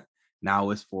 Now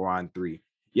it's 4-on-3.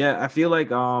 Yeah, I feel like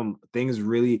things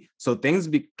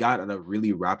got at a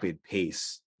really rapid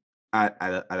pace at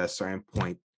a certain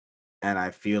point, and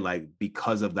I feel like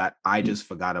because of that, I just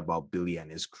forgot about Billy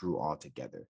and his crew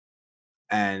altogether,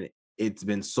 and it's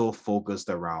been so focused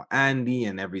around Andy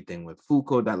and everything with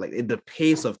Fuko that the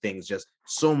pace of things, just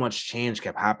so much change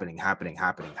kept happening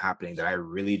that I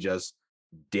really just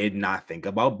did not think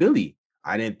about Billy.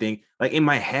 I didn't think, in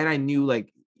my head, I knew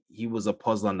he was a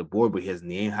puzzle on the board, but his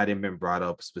name hadn't been brought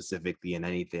up specifically in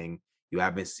anything. You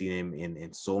haven't seen him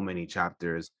in so many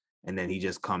chapters, and then he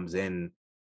just comes in,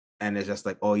 and it's just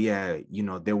like, oh yeah,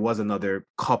 there was another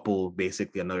couple,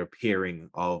 basically another pairing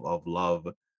of love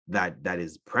that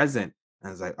is present. And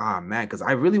I was like, oh man, because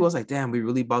I really was like, damn, we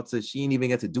really about to, she didn't even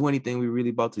get to do anything. We really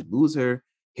about to lose her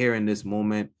here in this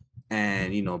moment.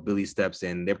 And Billy steps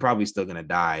in. They're probably still gonna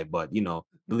die, but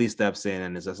Billy steps in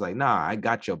and it's just like, nah, I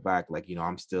got your back.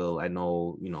 I'm still, I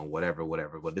know, whatever.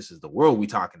 But this is the world we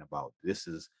talking about. This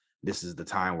is the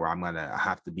time where I'm gonna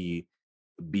have to be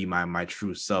my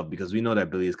true self, because we know that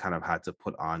Billy has kind of had to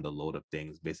put on the load of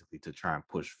things basically to try and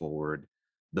push forward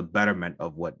the betterment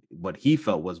of what he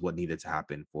felt was what needed to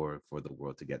happen for the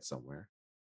world to get somewhere.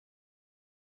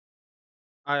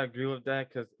 I agree with that,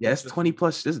 because it's 20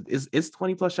 plus. It's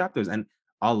 20 plus chapters, and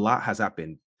a lot has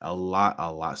happened. A lot.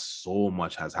 So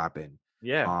much has happened.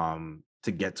 Yeah.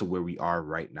 To get to where we are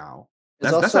right now.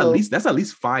 That's at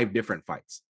least 5 different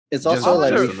fights. It's also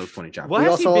like in those 20 chapters. What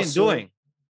has he been doing?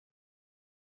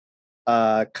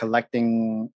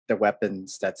 Collecting the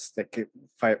weapons that could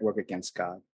work against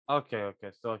God. Okay.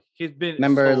 So he's been.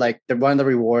 Remember, one of the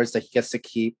rewards that he gets to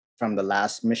keep from the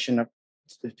last mission of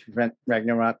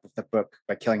Ragnarok with the book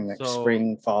by killing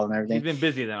spring, fall, and everything. He's been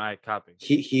busy then. I copy.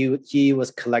 He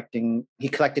was collecting. He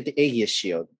collected the Aegis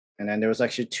shield, and then there was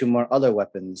actually 2 more other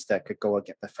weapons that could go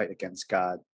against the fight against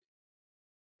God.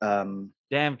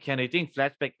 Damn, Ken, you think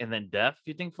flashback and then death?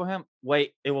 You think for him?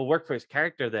 Wait, it will work for his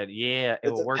character then. Yeah,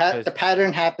 it will work. The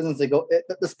pattern happens.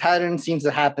 This pattern seems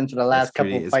to happen for the last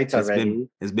couple of fights already.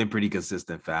 It's been pretty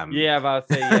consistent, fam. Yeah, about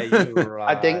to say, yeah, you were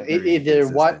right. I think either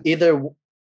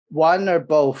one or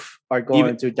both are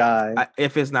going to die.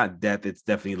 If it's not death, it's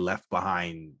definitely left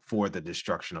behind for the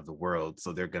destruction of the world.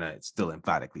 So they're gonna still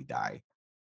emphatically die.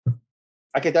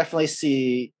 I could definitely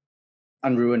see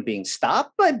Unruined being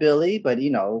stopped by Billy, but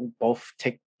both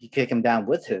kick him down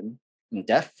with him in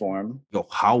death form. Yo,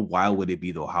 how wild would it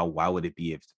be though? How wild would it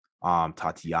be if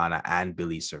Tatiana and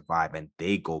Billy survive and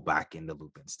they go back in the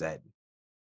loop instead?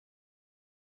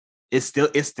 It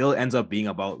still ends up being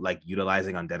about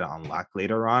utilizing Undead and Unluck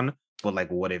later on,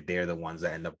 but what if they're the ones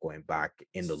that end up going back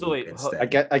in the loop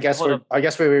instead? I guess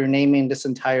we're renaming this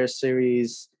entire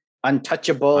series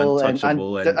Untouchable and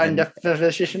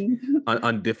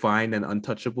undefined and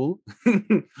untouchable.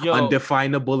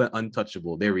 Undefinable and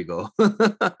untouchable. There we go.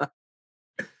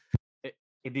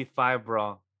 85,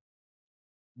 bro.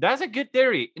 That's a good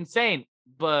theory. Insane,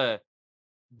 but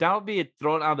that would be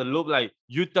thrown out of the loop. Like,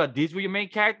 you thought these were your main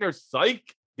characters? Psych!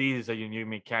 These are your new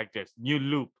main characters. New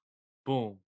loop.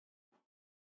 Boom.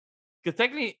 Because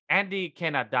technically, Andy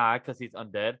cannot die because he's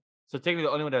undead. So technically,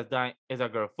 the only one that's dying is our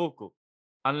girl Fuku.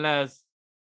 Unless,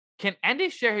 can Andy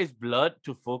share his blood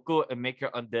to Fuku and make her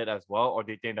undead as well? Or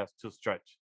do you think that's too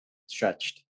stretched?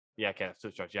 Stretched. Yeah, okay, that's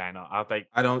too stretched. Yeah, I know. I was like,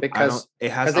 because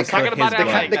it has. They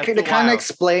kind of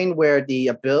explain where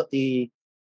the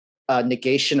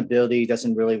negation ability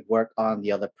doesn't really work on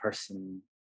the other person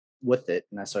with it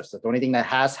and that sort of stuff. The only thing that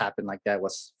has happened like that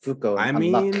was Fuko and I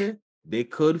Unluck. mean, they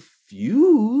could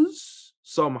fuse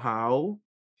somehow,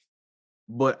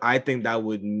 but I think that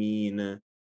would mean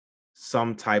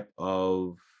some type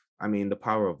of, I mean, the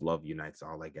power of love unites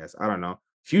all, I guess. I don't know.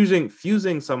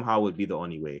 Fusing somehow would be the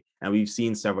only way. And we've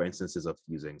seen several instances of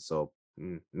fusing, so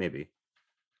maybe.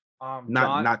 John,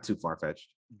 Not too far-fetched.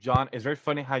 John, it's very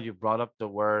funny how you brought up the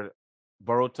word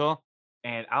Boruto,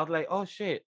 and I was like, oh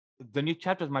shit, the new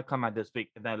chapters might come out this week,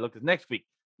 and then I looked at next week.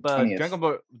 But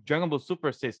 20th. Dragon Ball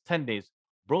Super says 10 days.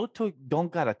 Boruto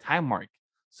don't got a time mark,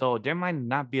 so there might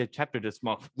not be a chapter this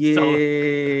month. Yeah, So,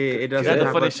 it doesn't that's the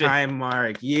have funny a shit. time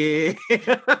mark. Yeah.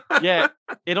 Yeah,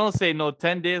 it don't say no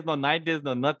 10 days, no 9 days,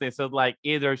 no nothing. So like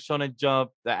either Shonen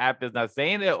Jump, the app is not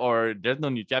saying it, or there's no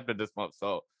new chapter this month.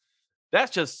 So that's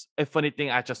just a funny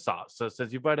thing I just saw. So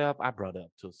since you brought it up, I brought it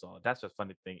up too. So that's just a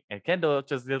funny thing. And Kendo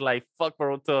just did like fuck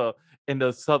Boruto in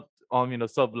the sub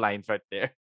lines right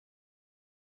there.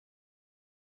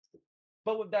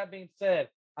 But with that being said,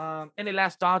 any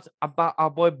last thoughts about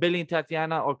our boy Billy and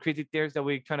Tatiana or crazy theories that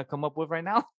we're trying to come up with right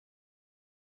now?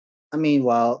 I mean,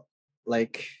 while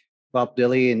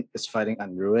Billy is fighting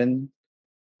Unruin,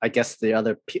 I guess the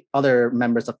other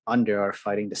members of Under are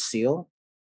fighting the Seal,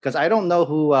 because I don't know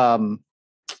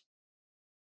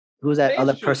who's that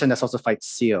other person that's also fights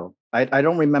Seal. I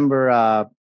don't remember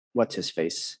what's his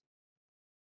face.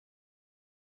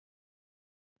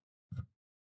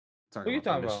 Who are you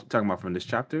talking about? Talking about from this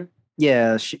chapter?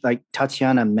 Yeah, like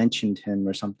Tatiana mentioned him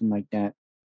or something like that.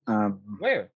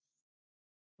 Where?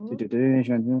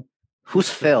 Who's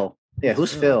Phil? Yeah,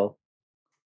 who's Phil?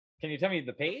 Can you tell me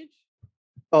the page?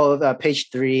 Oh, page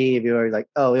 3. If you're like,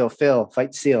 oh, yo, Phil,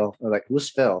 fight Seal. Or like, who's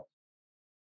Phil?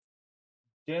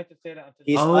 You have to say that.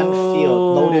 He's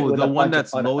unfilled, loaded with the a one bunch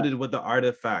that's of loaded with the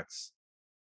artifacts.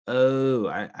 Oh,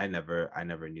 I never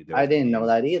knew there was I didn't know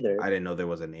that either. I didn't know there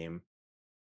was a name.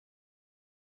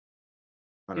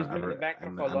 He's been in the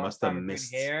background for a I long must time. have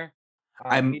missed. Hair.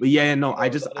 I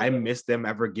missed them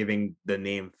ever giving the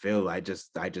name Phil. I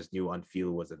just knew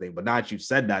Unfeel was the thing. But now that you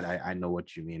said that, I know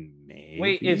what you mean.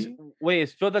 Maybe.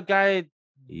 Is Phil the guy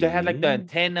that had like the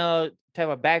antenna type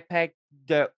of backpack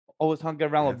that always hung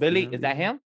around with Billy? Is that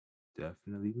him?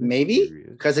 Definitely. Maybe,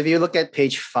 because if you look at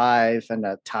page 5 in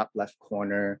the top left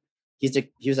corner, he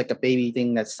was like a baby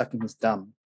thing that's stuck in his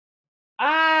thumb.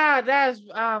 Ah, that's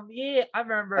yeah, I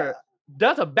remember.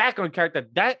 That's a background character.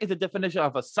 That is the definition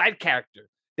of a side character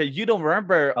that you don't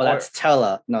remember. Oh, that's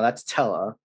Tella. No, that's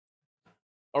Tella.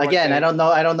 Right Again, there. I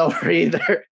don't know her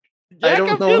either. I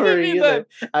don't know her either.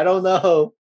 I don't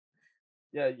know.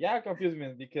 Yeah, confused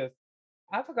me because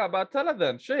I forgot about Tella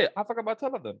then. Shit, I forgot about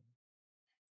Tella then.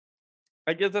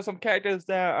 I guess there's some characters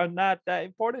that are not that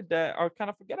important that are kind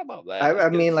of forget about that. I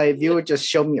mean, like, if you would just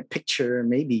show me a picture,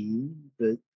 maybe,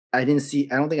 but I didn't see.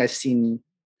 I don't think I've seen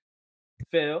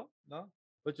Phil, no,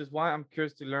 which is why I'm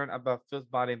curious to learn about Phil's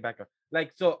body and background.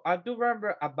 Like, so I do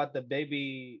remember about the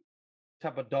baby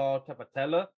type of doll, type of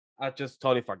Tella. I just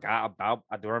totally forgot about.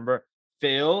 I do remember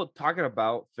Phil talking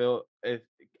about Phil.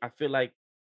 I feel like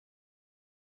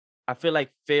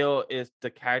Phil is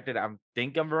the character that I'm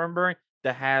remembering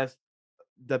that has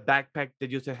the backpack that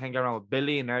used to hang around with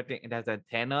Billy and everything. It has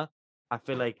antenna. I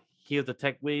feel like he was the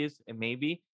tech whiz and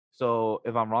maybe. So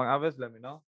if I'm wrong, Alvis, let me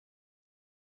know.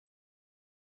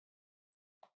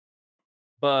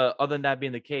 But other than that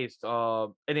being the case,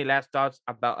 any last thoughts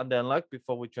about Unluck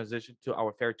before we transition to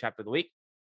our favorite chapter of the week?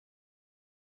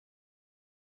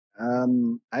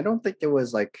 I don't think there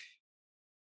was like.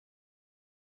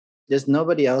 There's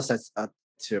nobody else that's up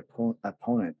to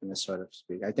opponent in this sort of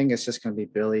speak. I think it's just gonna be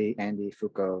Billy, Andy,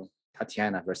 Fuko,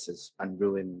 Tatiana versus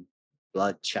Unruined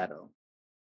Blood Shadow.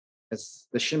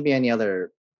 There shouldn't be any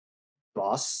other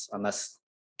boss unless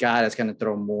God is gonna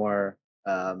throw more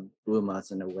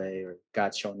Umas in a way, or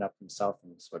God showing up himself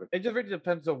in sort of. It just really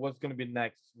depends on what's going to be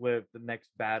next with the next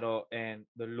battle and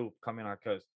the loop coming on.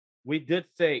 Because we did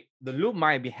say the loop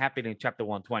might be happening in chapter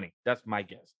 120. That's my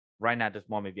guess. Right now, at this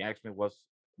moment, if you ask me what's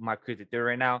my crazy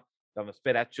theory right now, I'm gonna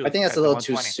spit at you. I think that's a little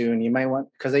too soon. You might want,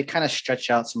 because they kind of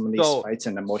stretch out some of these fights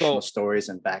and emotional stories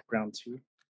and background too.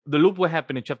 The loop will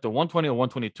happen in chapter 120 or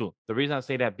 122. The reason I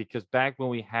say that because back when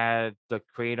we had the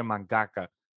creator mangaka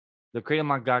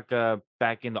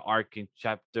back in the arc in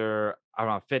chapter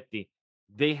around 50,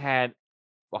 they had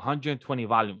 120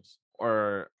 volumes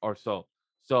or so.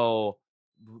 So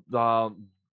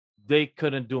they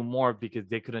couldn't do more because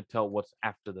they couldn't tell what's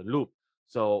after the loop.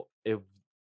 So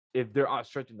if they're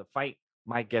stretching the fight,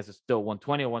 my guess is still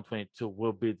 120 or 122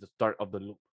 will be the start of the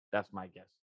loop. That's my guess.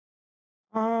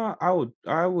 I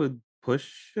would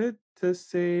push it to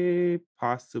say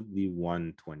possibly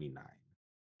 129.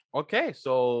 Okay,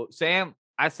 so Sam,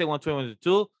 I say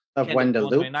 121 Of Kendo when say the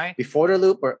loop 129. before the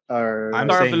loop or I'm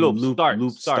like Start of the saying loop.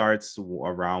 loop Start. starts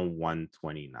around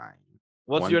 129,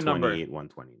 What's your number? 128,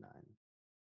 129.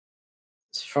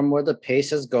 from where the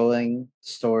pace is going,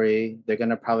 story, they're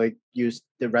gonna probably use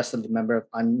the rest of the member of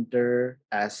Under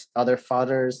as other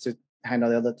fathers to handle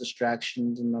the other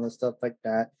distractions and other stuff like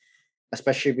that.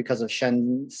 Especially because of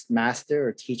Shen's master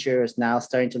or teacher is now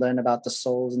starting to learn about the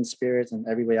souls and spirits and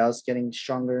everybody else getting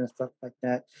stronger and stuff like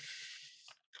that.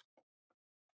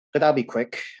 But that'll be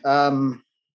quick. I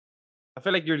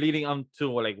feel like you're leading on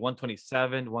to like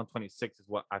 127, 126 is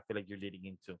what I feel like you're leading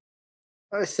into.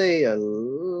 I say a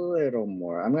little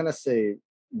more. I'm gonna say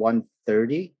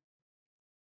 130.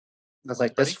 Because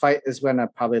like this 130. fight is gonna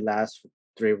probably last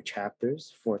 3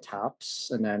 chapters, 4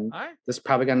 tops, and then All right. there's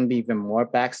probably gonna be even more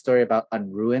backstory about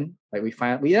Unruin. Like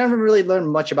we never really learned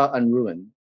much about Unruin.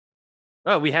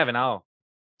 Oh, we have an owl.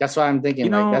 That's why I'm You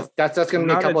thinking like know, that's gonna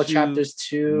be a now couple of that you chapters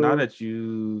now too. that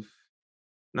you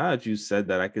now that you said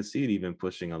that, I could see it even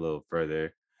pushing a little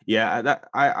further. Yeah,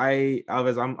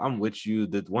 Alves, I'm with you.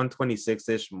 The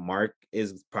 126-ish mark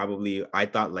is probably, I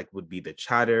thought, like, would be the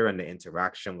chatter and the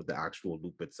interaction with the actual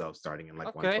loop itself starting in like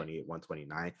Okay. 128,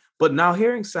 129. But now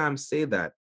hearing Sam say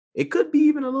that, it could be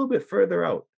even a little bit further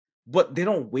out. But they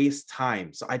don't waste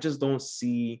time. So I don't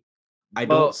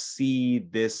Well, see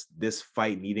this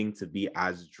fight needing to be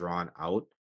as drawn out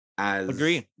as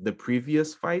agree. the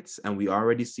previous fights. And we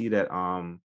already see that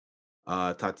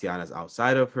Tatiana's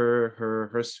outside of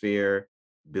her sphere.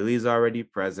 Billy's already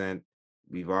present.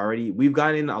 We've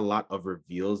gotten a lot of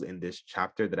reveals in this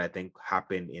chapter that I think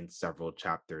happened in several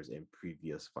chapters in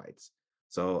previous fights.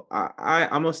 So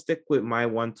I'm gonna stick with my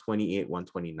 128,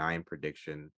 129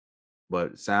 prediction.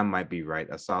 But Sam might be right.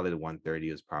 A solid 130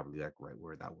 is probably like right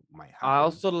where that might I happen.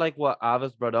 also like what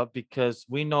Avis brought up because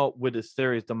we know with the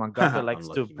series,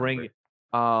 Unlucky number.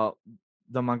 uh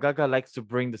the mangaka likes to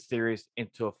bring the series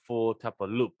into a full type of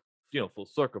loop, full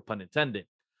circle, pun intended.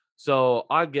 So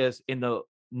I guess in the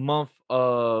month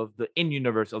of the in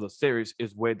universe of the series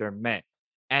is where they're met,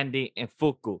 Andy and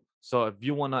Fuku. So if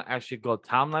you want to actually go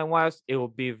timeline wise, it will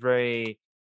be very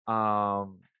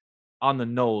um on the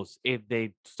nose if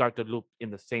they start the loop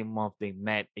in the same month they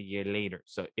met a year later.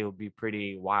 So it would be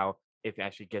pretty wild if it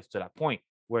actually gets to that point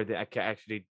where they can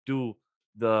actually do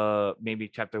the maybe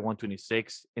chapter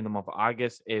 126 in the month of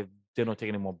August if they don't take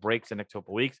any more breaks in the next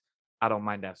couple of weeks. I don't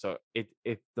mind that. So if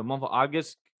the month of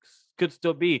August could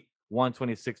still be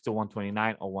 126 to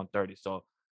 129 or 130. So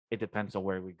it depends on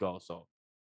where we go. So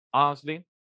honestly,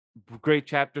 great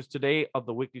chapters today of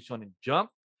the Weekly Shonen Jump.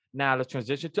 Now let's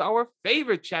transition to our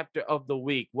favorite chapter of the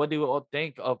week. What do you all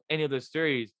think of any of the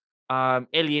series?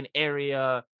 Alien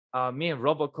Area, me and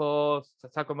Robocall,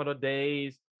 Sakamoto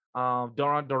Days,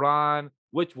 Doran Doran,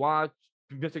 Witch Watch,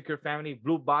 Mr. Cure Family,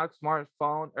 Blue Box,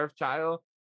 Smartphone, Earthchild.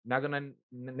 Not gonna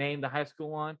name the high school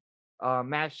one.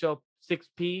 Mashup, Six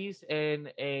Ps,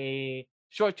 and a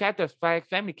short chapter of Spy X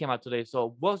Family came out today.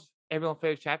 So what's everyone's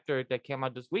favorite chapter that came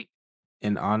out this week?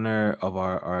 In honor of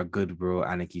our good bro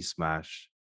Aniki Smash,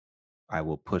 I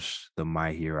will push the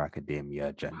My Hero Academia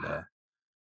agenda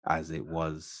as it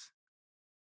was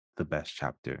the best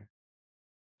chapter,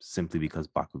 simply because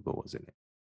Bakugo was in it.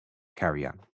 Carry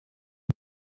on.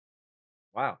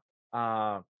 Wow.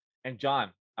 And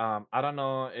John, I don't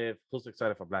know if who's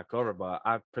excited for Black Clover, but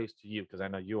I praise to you because I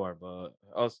know you are. But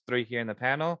us three here in the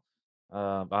panel,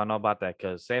 I don't know about that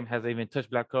because Sam hasn't even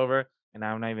touched Black Clover, and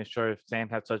I'm not even sure if Sam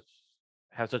has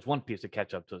such One Piece to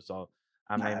catch up to. So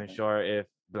I'm I not even haven't. sure if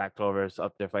Black Clover is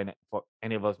up there for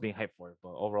any of us being hyped for it.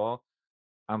 But overall,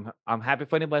 I'm happy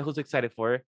for anybody who's excited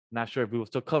for it. Not sure if we will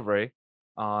still cover it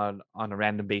on a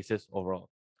random basis overall,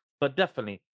 but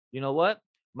definitely, you know what?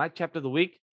 My chapter of the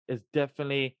week is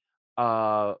definitely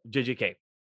JJK.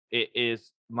 It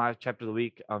is my chapter of the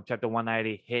week. Chapter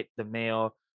 190 hit the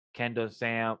mail. Kendo and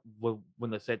Sam when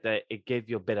they said that it gave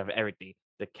you a bit of everything,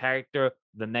 the character,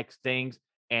 the next things,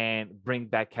 and bring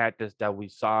back characters that we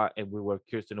saw and we were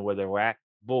curious to know where they were at.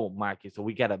 Boom, Mikey. So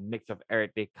we got a mix of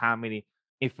everything, comedy,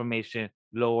 information,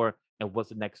 lore, and what's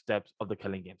the next steps of the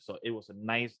killing game. So it was a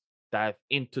nice dive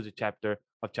into the chapter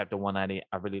of chapter 190.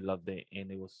 I really loved it,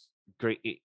 and it was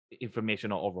great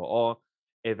informational overall.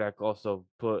 If I could also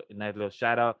put a nice little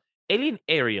shout out, Alien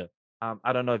Area.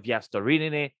 I don't know if you have started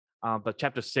reading it, but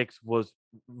chapter 6 was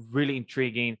really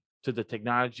intriguing to the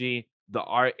technology. The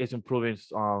art is improving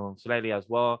slightly as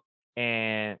well,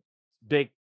 and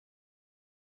big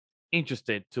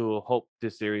interested to hope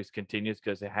this series continues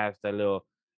because it has that little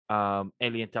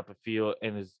alien type of feel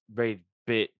and is very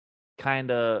bit kind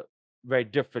of very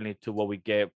differently to what we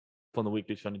get from the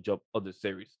Weekly Shonen Jump other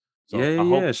series. Yeah, So I yeah,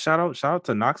 hope. yeah. Shout out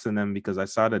to Knox and them because I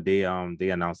saw that they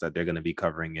announced that they're gonna be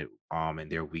covering it in Oh,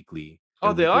 their they weekly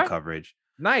are coverage.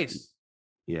 nice.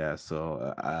 Yeah,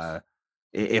 so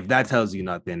if that tells you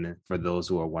nothing for those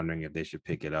who are wondering if they should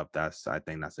pick it up, I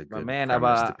think that's a But good man,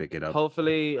 premise to about pick it up.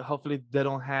 hopefully they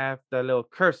don't have that little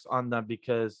curse on them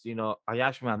because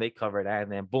Ayashima they covered that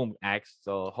and then boom X.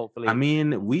 So I hopefully,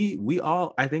 mean, we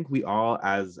all I think we all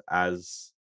as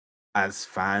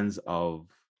fans of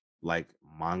like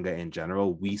manga in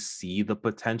general, we see the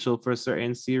potential for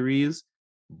certain series,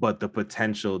 but the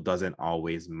potential doesn't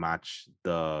always match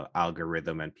the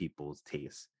algorithm and people's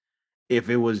taste. If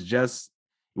it was just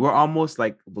we are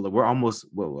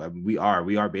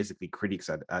basically critics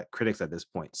at this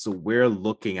point, so we're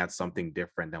looking at something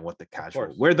different than what the of casual,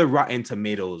 course, we're the Rotten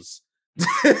Tomatoes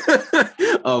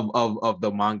of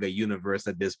the manga universe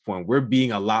at this point. We're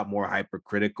being a lot more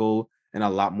hypercritical and a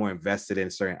lot more invested in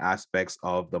certain aspects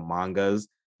of the mangas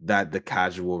that the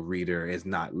casual reader is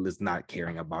not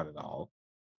caring about at all.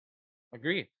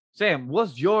 agree. Sam,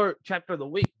 what's your chapter of the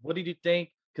week? What did you think?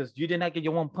 Because you did not get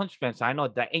your One Punch Man, so I know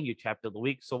that ain't your chapter of the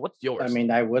week. So what's I yours? mean,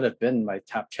 that would have been my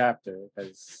top chapter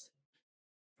because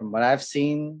from what I've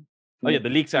seen, Oh from yeah, the the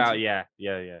leaks are out. into, Yeah,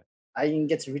 yeah, yeah. I didn't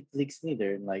get to read the leaks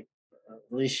neither. And like,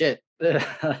 holy shit,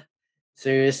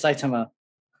 serious Saitama.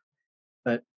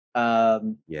 But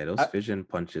Yeah, those I, fission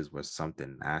punches were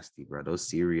something nasty, bro. Those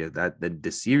serious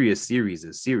the serious series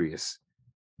is serious.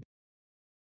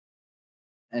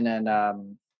 and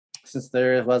then since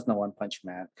there was no One Punch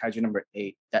Man, Kaiju number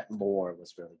 8, that lore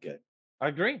was really good. I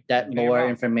agree. That You're lore wrong.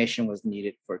 information was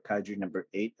needed for Kaiju number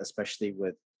 8, especially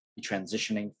with the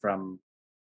transitioning from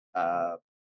uh,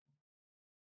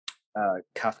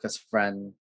 Kafka's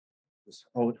friend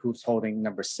who's holding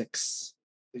number 6,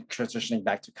 transitioning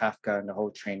back to Kafka and the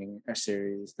whole training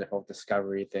series, the whole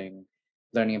discovery thing,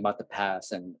 learning about the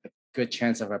past, and a good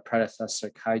chance of a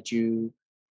predecessor Kaiju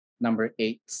number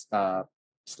 8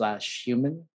 slash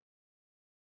human.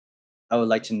 I would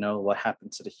like to know what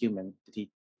happened to the human. Did he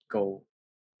go?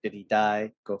 Did he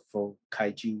die? Go full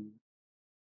Kaiju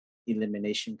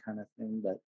elimination kind of thing?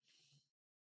 But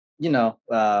you know,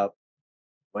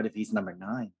 what if he's number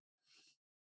 9?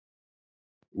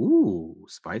 Ooh,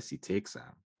 spicy take, Sam.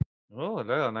 Oh,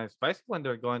 that's a nice spicy one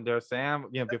they're going there, Sam.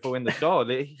 Yeah, before we end the show,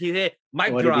 he hit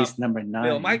mic What if drop, he's number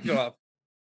little 9? mic drop.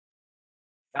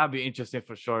 That'd be interesting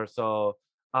for sure. So,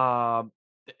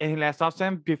 any last thoughts,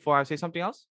 Sam, before I say something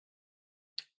else?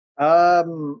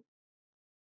 um,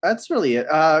 that's really it.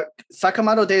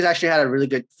 Sakamoto Days actually had a really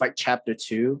good fight chapter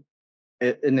too,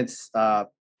 and it's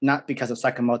not because of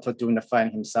Sakamoto doing the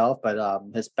fighting himself, but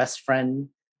his best friend,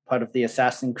 part of the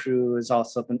assassin crew, has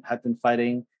also had been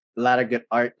fighting. A lot of good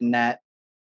art in that.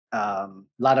 A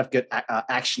lot of good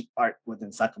action art within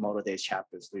Sakamoto Days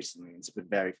chapters recently. It's been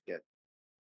very good.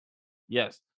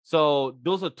 Yes. So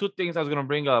those are two things I was gonna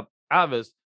bring up.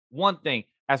 Avis, one thing,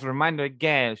 as a reminder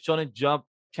again, Shonen Jump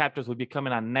chapters will be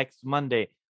coming on next Monday.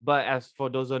 But as for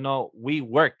those who know, we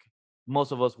work.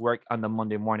 Most of us work on the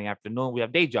Monday morning afternoon. We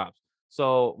have day jobs.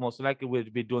 So most likely we'll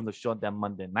be doing the show that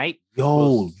Monday night.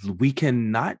 Yo, we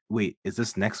cannot wait. Is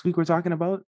this next week we're talking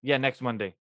about? Yeah, next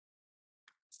Monday.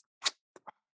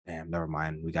 Damn, never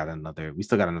mind. We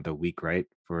still got another week, right?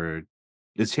 For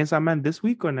is Chainsaw Man this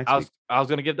week or next week? I was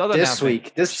gonna give the other This announcement.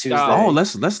 week, this Tuesday. Oh,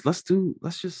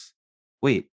 let's just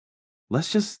wait.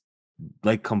 Let's just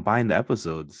like combine the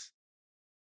episodes.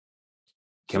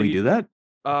 Can we do that?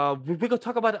 We could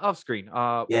talk about it off screen. We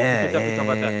Yeah, could definitely talk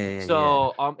about that. yeah.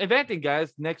 So, if anything,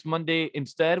 guys, next Monday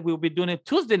instead we'll be doing it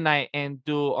Tuesday night and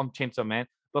do Chainsaw Man.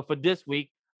 But for this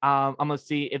week, I'm gonna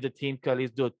see if the team can at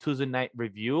least do a Tuesday night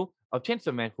review of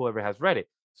Chainsaw Man. Whoever has read it.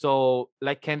 So,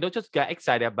 like Kendo just got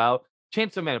excited about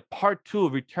Chainsaw Man Part 2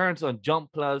 returns on Jump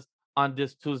Plus on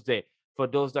this Tuesday. For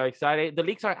those that are excited, the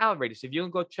leaks are out already. So if you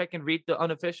can go check and read the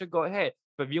unofficial, go ahead.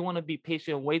 But if you want to be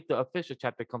patient and wait, the official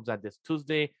chapter comes out this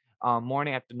Tuesday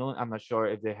morning, afternoon. I'm not sure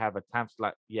if they have a time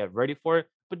slot yet ready for it,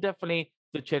 but definitely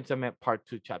the Chainsaw Man Part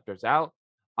 2 chapters out.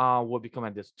 Will be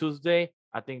coming this Tuesday.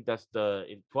 I think that's the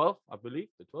 12th, I believe.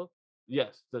 The 12th?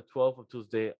 Yes, the 12th of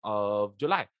Tuesday of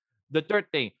July. The third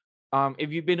thing,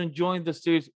 if you've been enjoying the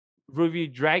series Review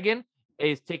Dragon,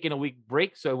 is taking a week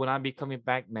break. So it will not be coming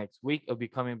back next week. It'll be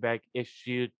coming back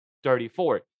issue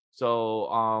 34.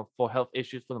 So for health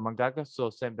issues for the mangaka. So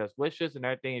send best wishes and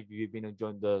everything. If you've been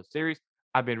enjoying the series,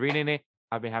 I've been reading it.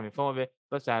 I've been having fun with it,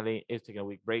 but sadly, it's taking a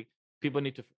week break. People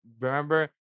need to remember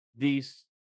these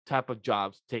type of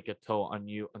jobs take a toll on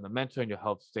you, on the mental and your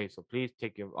health state. So please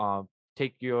take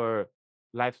your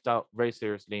lifestyle very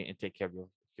seriously and take care of your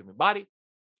human body.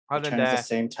 Other than Return is the that,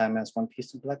 same time as One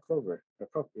Piece and Black Clover.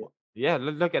 Appropriate. yeah,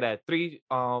 look at that.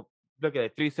 Look at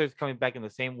that. Three series coming back in the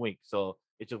same week. So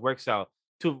it just works out.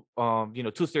 Two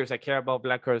series I care about.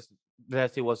 Black Curse,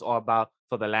 let's see what's all about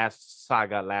for the last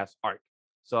saga, last arc.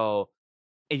 So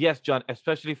and yes, John,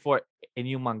 especially for a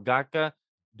new mangaka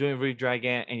doing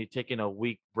Redragon and you're taking a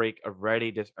week break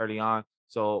already this early on.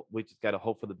 So we just gotta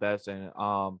hope for the best. And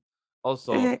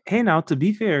also Hey, now to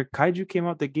be fair, Kaiju came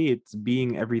out the gates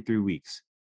being every 3 weeks.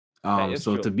 that is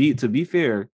So true. to be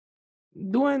fair,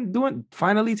 doing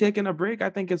finally taking a break, I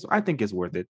think it's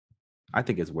worth it. I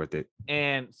think it's worth it.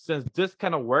 And since this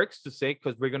kind of works to say,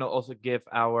 because we're gonna also give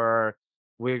our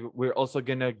we're also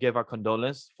gonna give our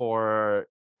condolence for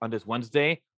on this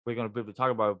Wednesday. We're gonna be able to talk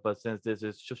about it, but since this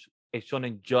is a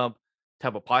Shonen Jump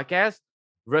type of podcast,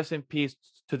 rest in peace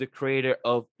to the creator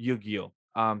of Yu-Gi-Oh.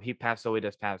 He passed away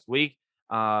this past week.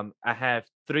 I have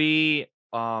three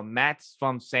mats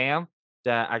from Sam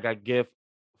that I got gift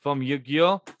from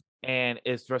Yu-Gi-Oh, and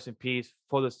it's rest in peace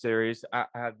for the series. I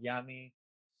have Yami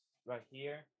right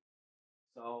here.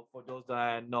 So for those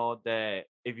that know that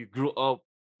if you grew up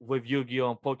with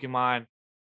Yu-Gi-Oh and Pokemon,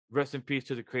 rest in peace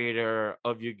to the creator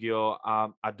of Yu-Gi-Oh.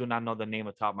 I do not know the name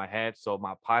on top of my head, so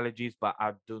my apologies, but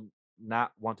I do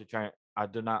not want to try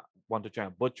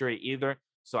and butcher it either.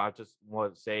 So I just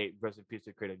want to say rest in peace to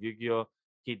the creator of Yu-Gi-Oh.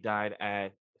 He died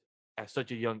at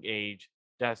such a young age.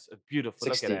 That's a beautiful.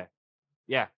 Look at 60. that.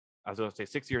 Yeah, I was gonna say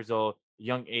 6 years old,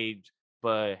 young age,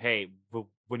 but hey,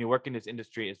 when you work in this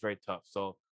industry, it's very tough.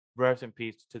 So rest in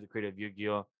peace to the creator of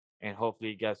Yu-Gi-Oh, and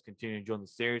hopefully you guys continue enjoying the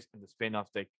series and the spin-offs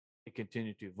that it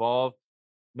continue to evolve.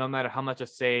 No matter how much I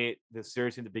say the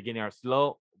series in the beginning are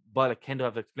slow, but like Kendall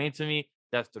have explained to me,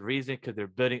 that's the reason because they're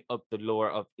building up the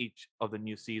lore of each of the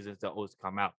new seasons that always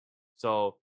come out.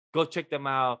 So go check them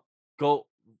out. Go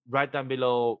right down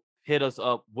below. Hit us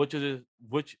up. Which is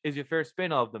your favorite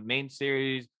spin-off? The main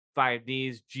series,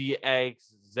 5Ds, GX,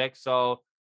 Zexo,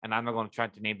 and I'm not going to try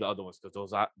to name the other ones because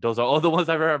those are all the ones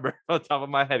I remember on top of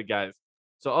my head, guys.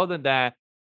 So other than that,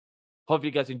 hope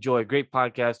you guys enjoy a great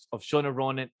podcast of Shonen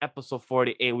Ronin, episode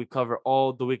 48. We cover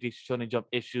all the weekly Shonen Jump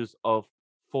issues of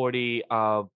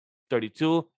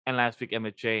 32, and last week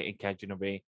MHA and Kaiju no.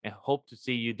 And hope to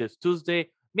see you this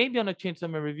Tuesday, maybe on a Chain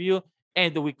Summon review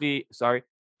and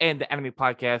and the anime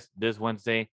podcast this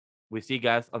Wednesday. We see you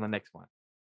guys on the next one.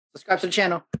 Subscribe to the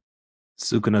channel.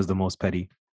 Sukuna's the most petty.